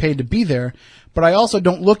I'm getting paid to be there, but I also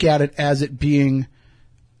don't look at it as it being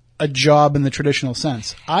a job in the traditional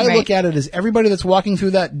sense. I look at it as everybody that's walking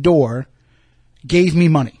through that door gave me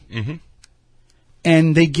money. Mm-hmm.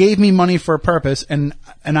 And they gave me money for a purpose, and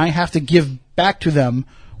I have to give back to them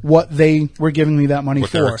what they were giving me that money for.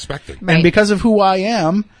 What they're expecting. Right. And because of who I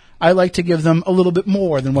am, I like to give them a little bit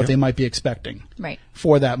more than what they might be expecting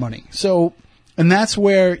for that money. So, and that's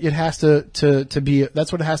where it has to be,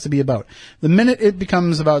 that's what it has to be about. The minute it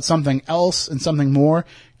becomes about something else and something more,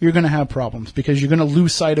 you're going to have problems because you're going to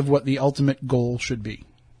lose sight of what the ultimate goal should be.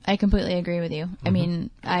 I completely agree with you. Mm-hmm.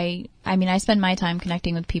 I mean, I spend my time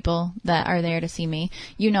connecting with people that are there to see me.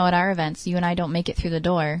 At our events, you and I don't make it through the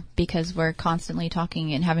door because we're constantly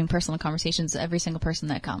talking and having personal conversations with every single person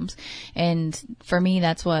that comes. And for me,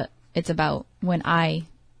 that's what it's about when I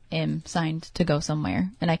am signed to go somewhere.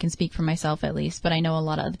 And I can speak for myself at least, but I know a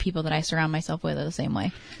lot of the people that I surround myself with are the same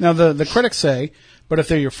way. Now, the critics say, but if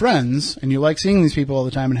they're your friends and you like seeing these people all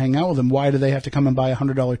the time and hang out with them, why do they have to come and buy a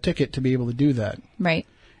 $100 ticket to be able to do that? Right.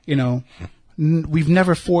 We've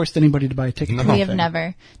never forced anybody to buy a ticket. No. We have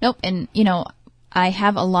never. Nope. And, I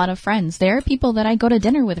have a lot of friends. There are people that I go to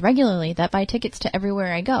dinner with regularly that buy tickets to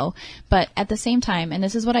everywhere I go. But at the same time, and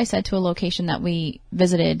this is what I said to a location that we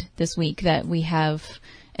visited this week that we have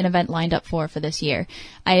an event lined up for this year.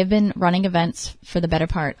 I have been running events for the better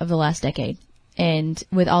part of the last decade, and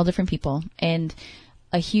with all different people. And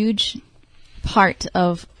a huge part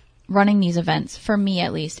of running these events, for me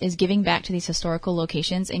at least, is giving back to these historical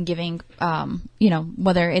locations and giving,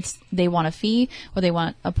 whether it's they want a fee or they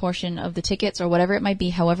want a portion of the tickets or whatever it might be,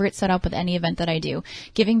 however it's set up with any event that I do,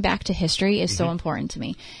 giving back to history is so important to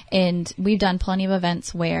me. And we've done plenty of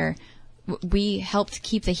events where we helped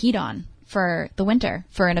keep the heat on for the winter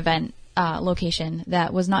for an event location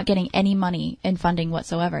that was not getting any money and funding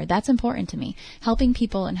whatsoever. That's important to me. Helping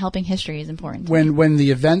people and helping history is important to me. When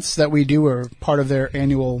the events that we do are part of their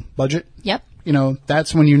annual budget, Yep.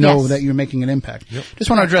 That's when you know Yes. that you're making an impact. Yep.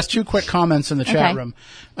 Just want to address 2 quick comments in the chat Okay. room.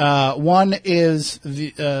 One is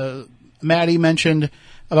Maddie mentioned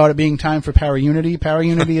about it being time for Para-Unity.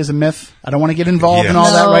 Para-Unity is a myth. I don't want to get involved in all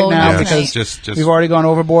that No, right now no, because just we've already gone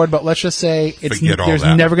overboard, but let's just say Forget all there's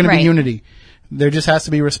that. never going to be Right. unity. There just has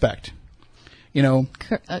to be respect.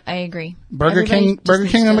 I agree. Burger Everybody King just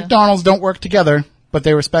needs and to- McDonald's don't work together, but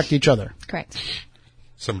they respect each other. Correct.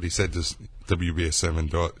 Somebody said this WBSM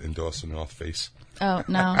endorse the North Face. Oh,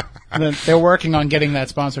 no. They're working on getting that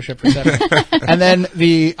sponsorship for Stephanie. And then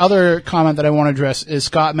the other comment that I want to address is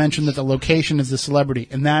Scott mentioned that the location is the celebrity,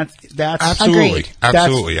 and that's Absolutely. Agreed.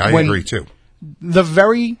 Absolutely. That's I when- agree too. the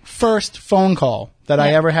very first phone call that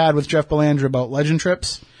I Yeah. ever had with Jeff Belanger about Legend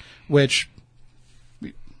Trips, which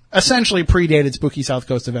essentially predated Spooky South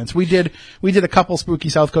Coast events. We did a couple Spooky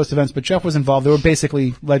South Coast events, but Jeff was involved. They were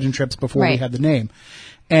basically Legend Trips before we Right. had the name.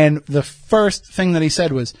 And the first thing that he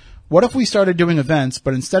said was, what if we started doing events,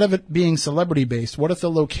 but instead of it being celebrity based, what if the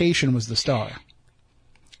location was the star?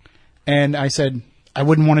 And I said, I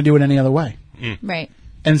wouldn't want to do it any other way. Right.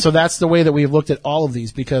 And so that's the way that we've looked at all of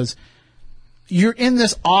these, because you're in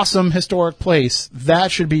this awesome historic place.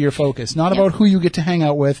 That should be your focus, not Yep. about who you get to hang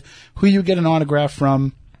out with, who you get an autograph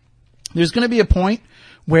from. There's going to be a point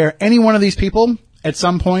where any one of these people at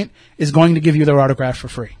some point is going to give you their autograph for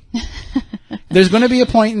free. There's going to be a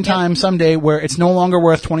point in time someday where it's no longer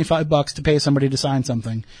worth $25 to pay somebody to sign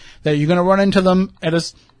something, that you're going to run into them at a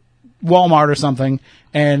Walmart or something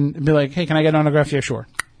and be like, hey, can I get an autograph? Yeah, sure.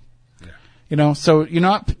 So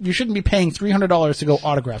you shouldn't be paying $300 to go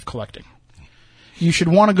autograph collecting. You should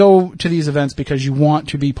want to go to these events because you want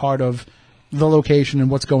to be part of the location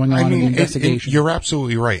and what's going on in the investigation. You're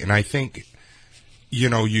absolutely right, and I think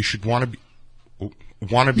you should want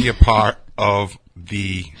to be a part of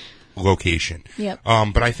the location. Yep.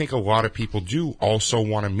 But I think a lot of people do also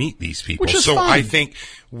want to meet these people. Which is so fine. I think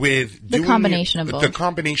with The combination of both. the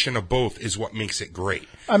combination of both is what makes it great.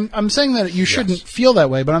 I'm saying that you shouldn't feel that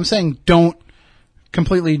way, but I'm saying don't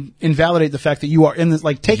completely invalidate the fact that you are in this.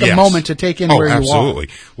 Like, take a Yes. moment to take in where absolutely. you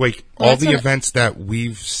are. Like all that's the what- events that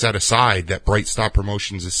we've set aside, that Bright Star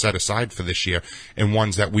Promotions has set aside for this year, and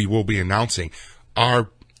ones that we will be announcing, are,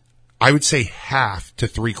 I would say, half to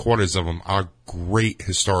 3/4 of them are great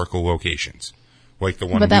historical locations. Like the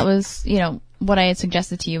one. But that was, what I had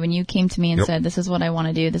suggested to you when you came to me and Yep. said, this is what I want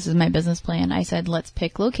to do. This is my business plan. I said, let's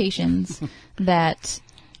pick locations that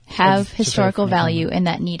have historical value and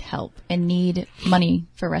that need help and need money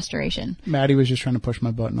for restoration. Maddie was just trying to push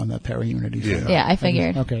my button on that Para-Unity thing. Yeah, I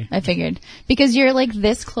figured. Okay. I figured. Because you're like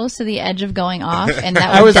this close to the edge of going off, and that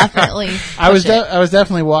I would was- definitely I was push it. I was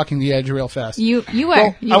definitely walking the edge real fast. You were.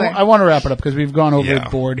 Well, You were. I want to wrap it up because we've gone Yeah.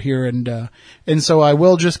 overboard here, and so I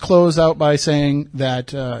will just close out by saying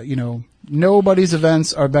that nobody's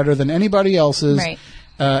events are better than anybody else's, Right.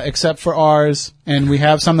 Except for ours, and we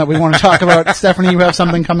have some that we want to talk about. Stephanie, you have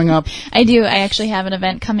something coming up. I do. I actually have an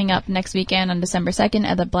event coming up next weekend on December 2nd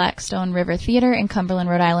at the Blackstone River Theater in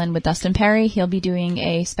Cumberland, Rhode Island with Dustin Perry. He'll be doing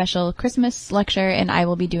a special Christmas lecture, and I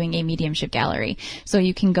will be doing a mediumship gallery. So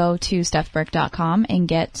you can go to stephburke.com and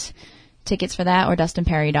get tickets for that, or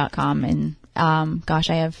dustinperry.com. And I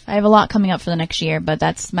have a lot coming up for the next year, but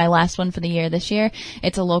that's my last one for the year this year.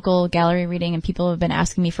 It's a local gallery reading, and people have been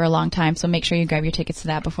asking me for a long time, so make sure you grab your tickets to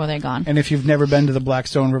that before they're gone. And if you've never been to the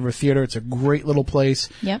Blackstone River Theater, it's a great little place.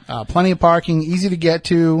 Yep. Plenty of parking, easy to get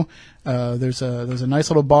to. There's a nice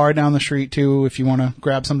little bar down the street too if you want to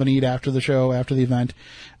grab something to eat after the show, after the event.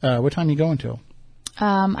 What time are you going till?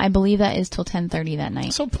 I believe that is till 10:30 that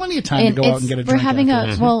night. So plenty of time to go out and get a we're drink. having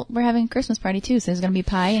afterwards. we're having a Christmas party too, so there's going to be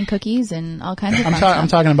pie and cookies and all kinds of I'm fun stuff.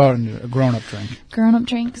 talking about a grown-up drink. Grown-up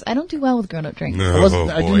drinks. I don't do well with grown-up drinks. No,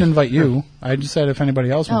 I boy. didn't invite you. I just said if anybody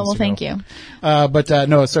else Oh, wants well, to go. thank you. But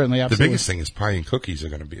no, certainly, The absolutely. biggest thing is pie and cookies are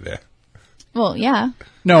going to be there. Well, yeah.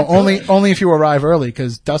 No, only if you arrive early,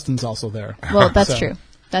 because Dustin's also there. Well, that's So, true.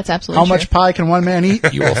 That's absolutely How true. much pie can one man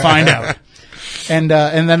eat? You will find out. And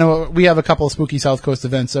then we have a couple of spooky South Coast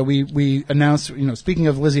events. So we announced, speaking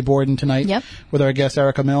of Lizzie Borden tonight, Yep. with our guest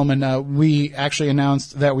Erica Millman, we actually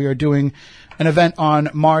announced that we are doing an event on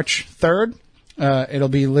March 3rd. It'll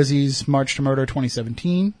be Lizzie's March to Murder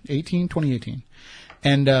 2018.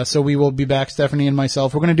 And so we will be back, Stephanie and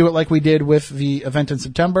myself. We're going to do it like we did with the event in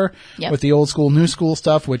September, Yep. with the old school, new school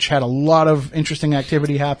stuff, which had a lot of interesting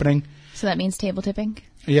activity happening. So that means table tipping?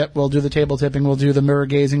 Yep, we'll do the table tipping, we'll do the mirror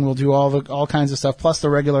gazing, we'll do all kinds of stuff, plus the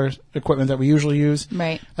regular equipment that we usually use.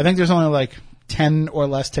 Right. I think there's only like 10 or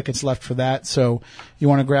less tickets left for that, so you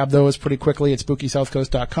want to grab those pretty quickly at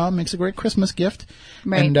SpookySouthCoast.com. Makes a great Christmas gift.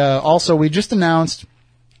 Right. And also, we just announced,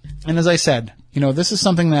 and as I said, this is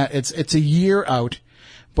something that it's a year out,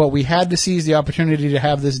 but we had to seize the opportunity to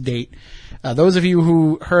have this date. Those of you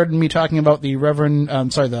who heard me talking about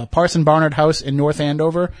the Parson Barnard House in North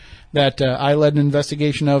Andover that I led an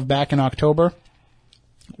investigation of back in October,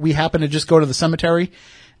 we happened to just go to the cemetery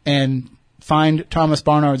and find Thomas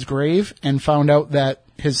Barnard's grave and found out that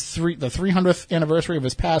the 300th anniversary of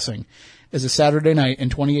his passing is a Saturday night in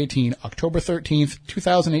 2018, October 13th,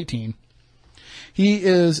 2018. He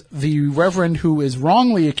is the reverend who is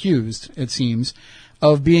wrongly accused, it seems,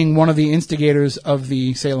 of being one of the instigators of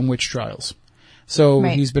the Salem witch trials. So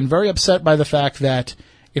Right. He's been very upset by the fact that,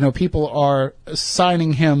 people are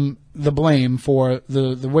assigning him the blame for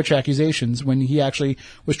the witch accusations when he actually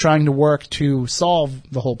was trying to work to solve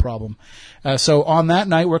the whole problem. So on that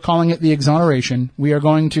night, we're calling it the exoneration. We're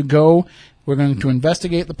going to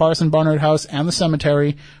investigate the Parson Barnard House and the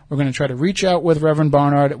cemetery. We're going to try to reach out with Reverend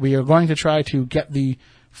Barnard. We are going to try to get the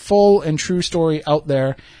full and true story out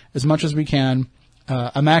there as much as we can.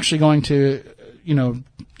 I'm actually going to,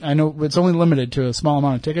 I know it's only limited to a small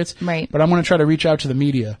amount of tickets, Right. but I'm going to try to reach out to the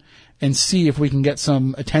media and see if we can get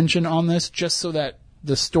some attention on this, just so that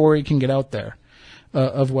the story can get out there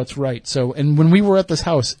of what's right. So, and when we were at this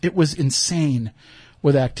house, it was insane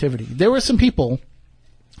with activity. There were some people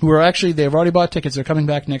who are actually, they've already bought tickets. They're coming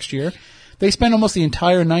back next year. They spent almost the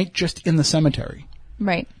entire night just in the cemetery,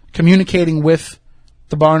 Right. communicating with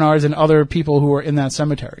the Barnards and other people who were in that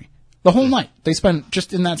cemetery. The whole night they spent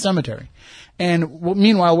just in that cemetery. And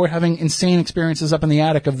meanwhile, we're having insane experiences up in the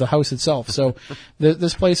attic of the house itself. So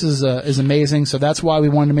this place is amazing. So that's why we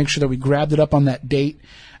wanted to make sure that we grabbed it up on that date,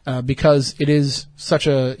 because it is such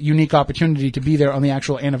a unique opportunity to be there on the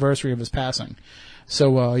actual anniversary of his passing.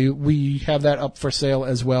 So we have that up for sale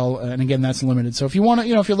as well, and again, that's limited. So if you want to,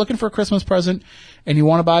 if you're looking for a Christmas present and you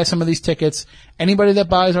want to buy some of these tickets, anybody that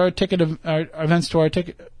buys our tickets to our events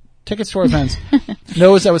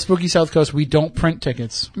knows that with Spooky South Coast, we don't print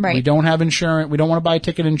tickets. Right. We don't have insurance. We don't want to buy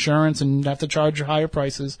ticket insurance and have to charge higher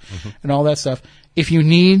prices and all that stuff. If you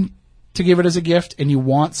need to give it as a gift and you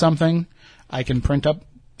want something, I can print up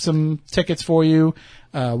some tickets for you.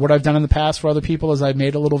 What I've done in the past for other people is I've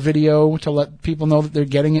made a little video to let people know that they're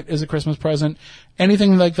getting it as a Christmas present.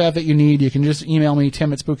 Anything like that you need, you can just email me,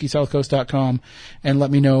 tim@SpookySouthCoast.com, and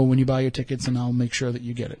let me know when you buy your tickets, and I'll make sure that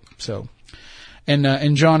you get it. So,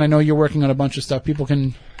 and John, I know you're working on a bunch of stuff. People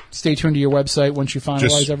can stay tuned to your website once you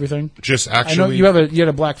finalize everything. I know you had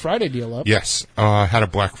a Black Friday deal up. Yes, had a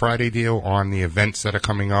Black Friday deal on the events that are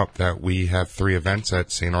coming up. That we have 3 events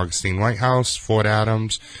at St. Augustine Lighthouse, Fort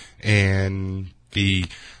Adams, and the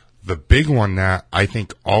big one that I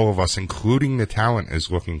think all of us, including the talent,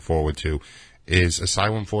 is looking forward to is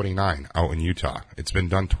Asylum 49 out in Utah. It's been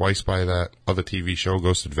done twice by that other TV show,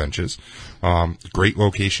 Ghost Adventures. Great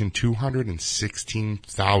location,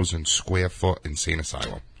 216,000 square foot insane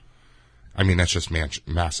asylum. I mean, that's just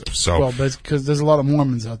massive. So, well, because there's a lot of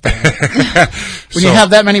Mormons out there. When you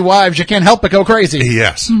have that many wives, you can't help but go crazy.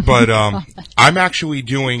 Yes, but I'm actually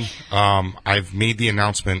doing. I've made the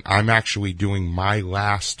announcement. I'm actually doing my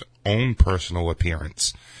last own personal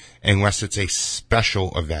appearance, unless it's a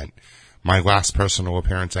special event. My last personal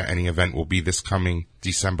appearance at any event will be this coming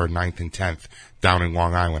December 9th and 10th down in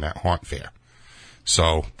Long Island at Haunt Fair.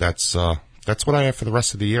 So that's what I have for the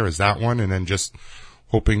rest of the year is that one, and then just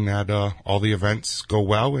hoping that all the events go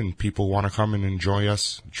well and people want to come and enjoy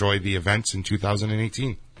the events in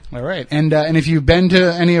 2018. All right, and if you've been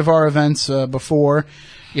to any of our events before,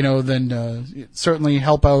 then certainly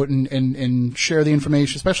help out and share the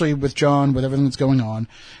information, especially with John, with everything that's going on.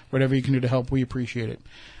 Whatever you can do to help, we appreciate it.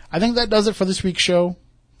 I think that does it for this week's show.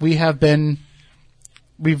 We've gone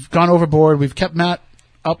overboard. We've kept Matt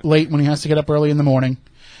up late when he has to get up early in the morning,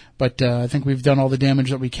 but I think we've done all the damage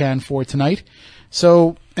that we can for tonight.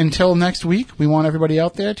 So until next week, we want everybody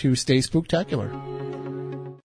out there to stay spooktacular.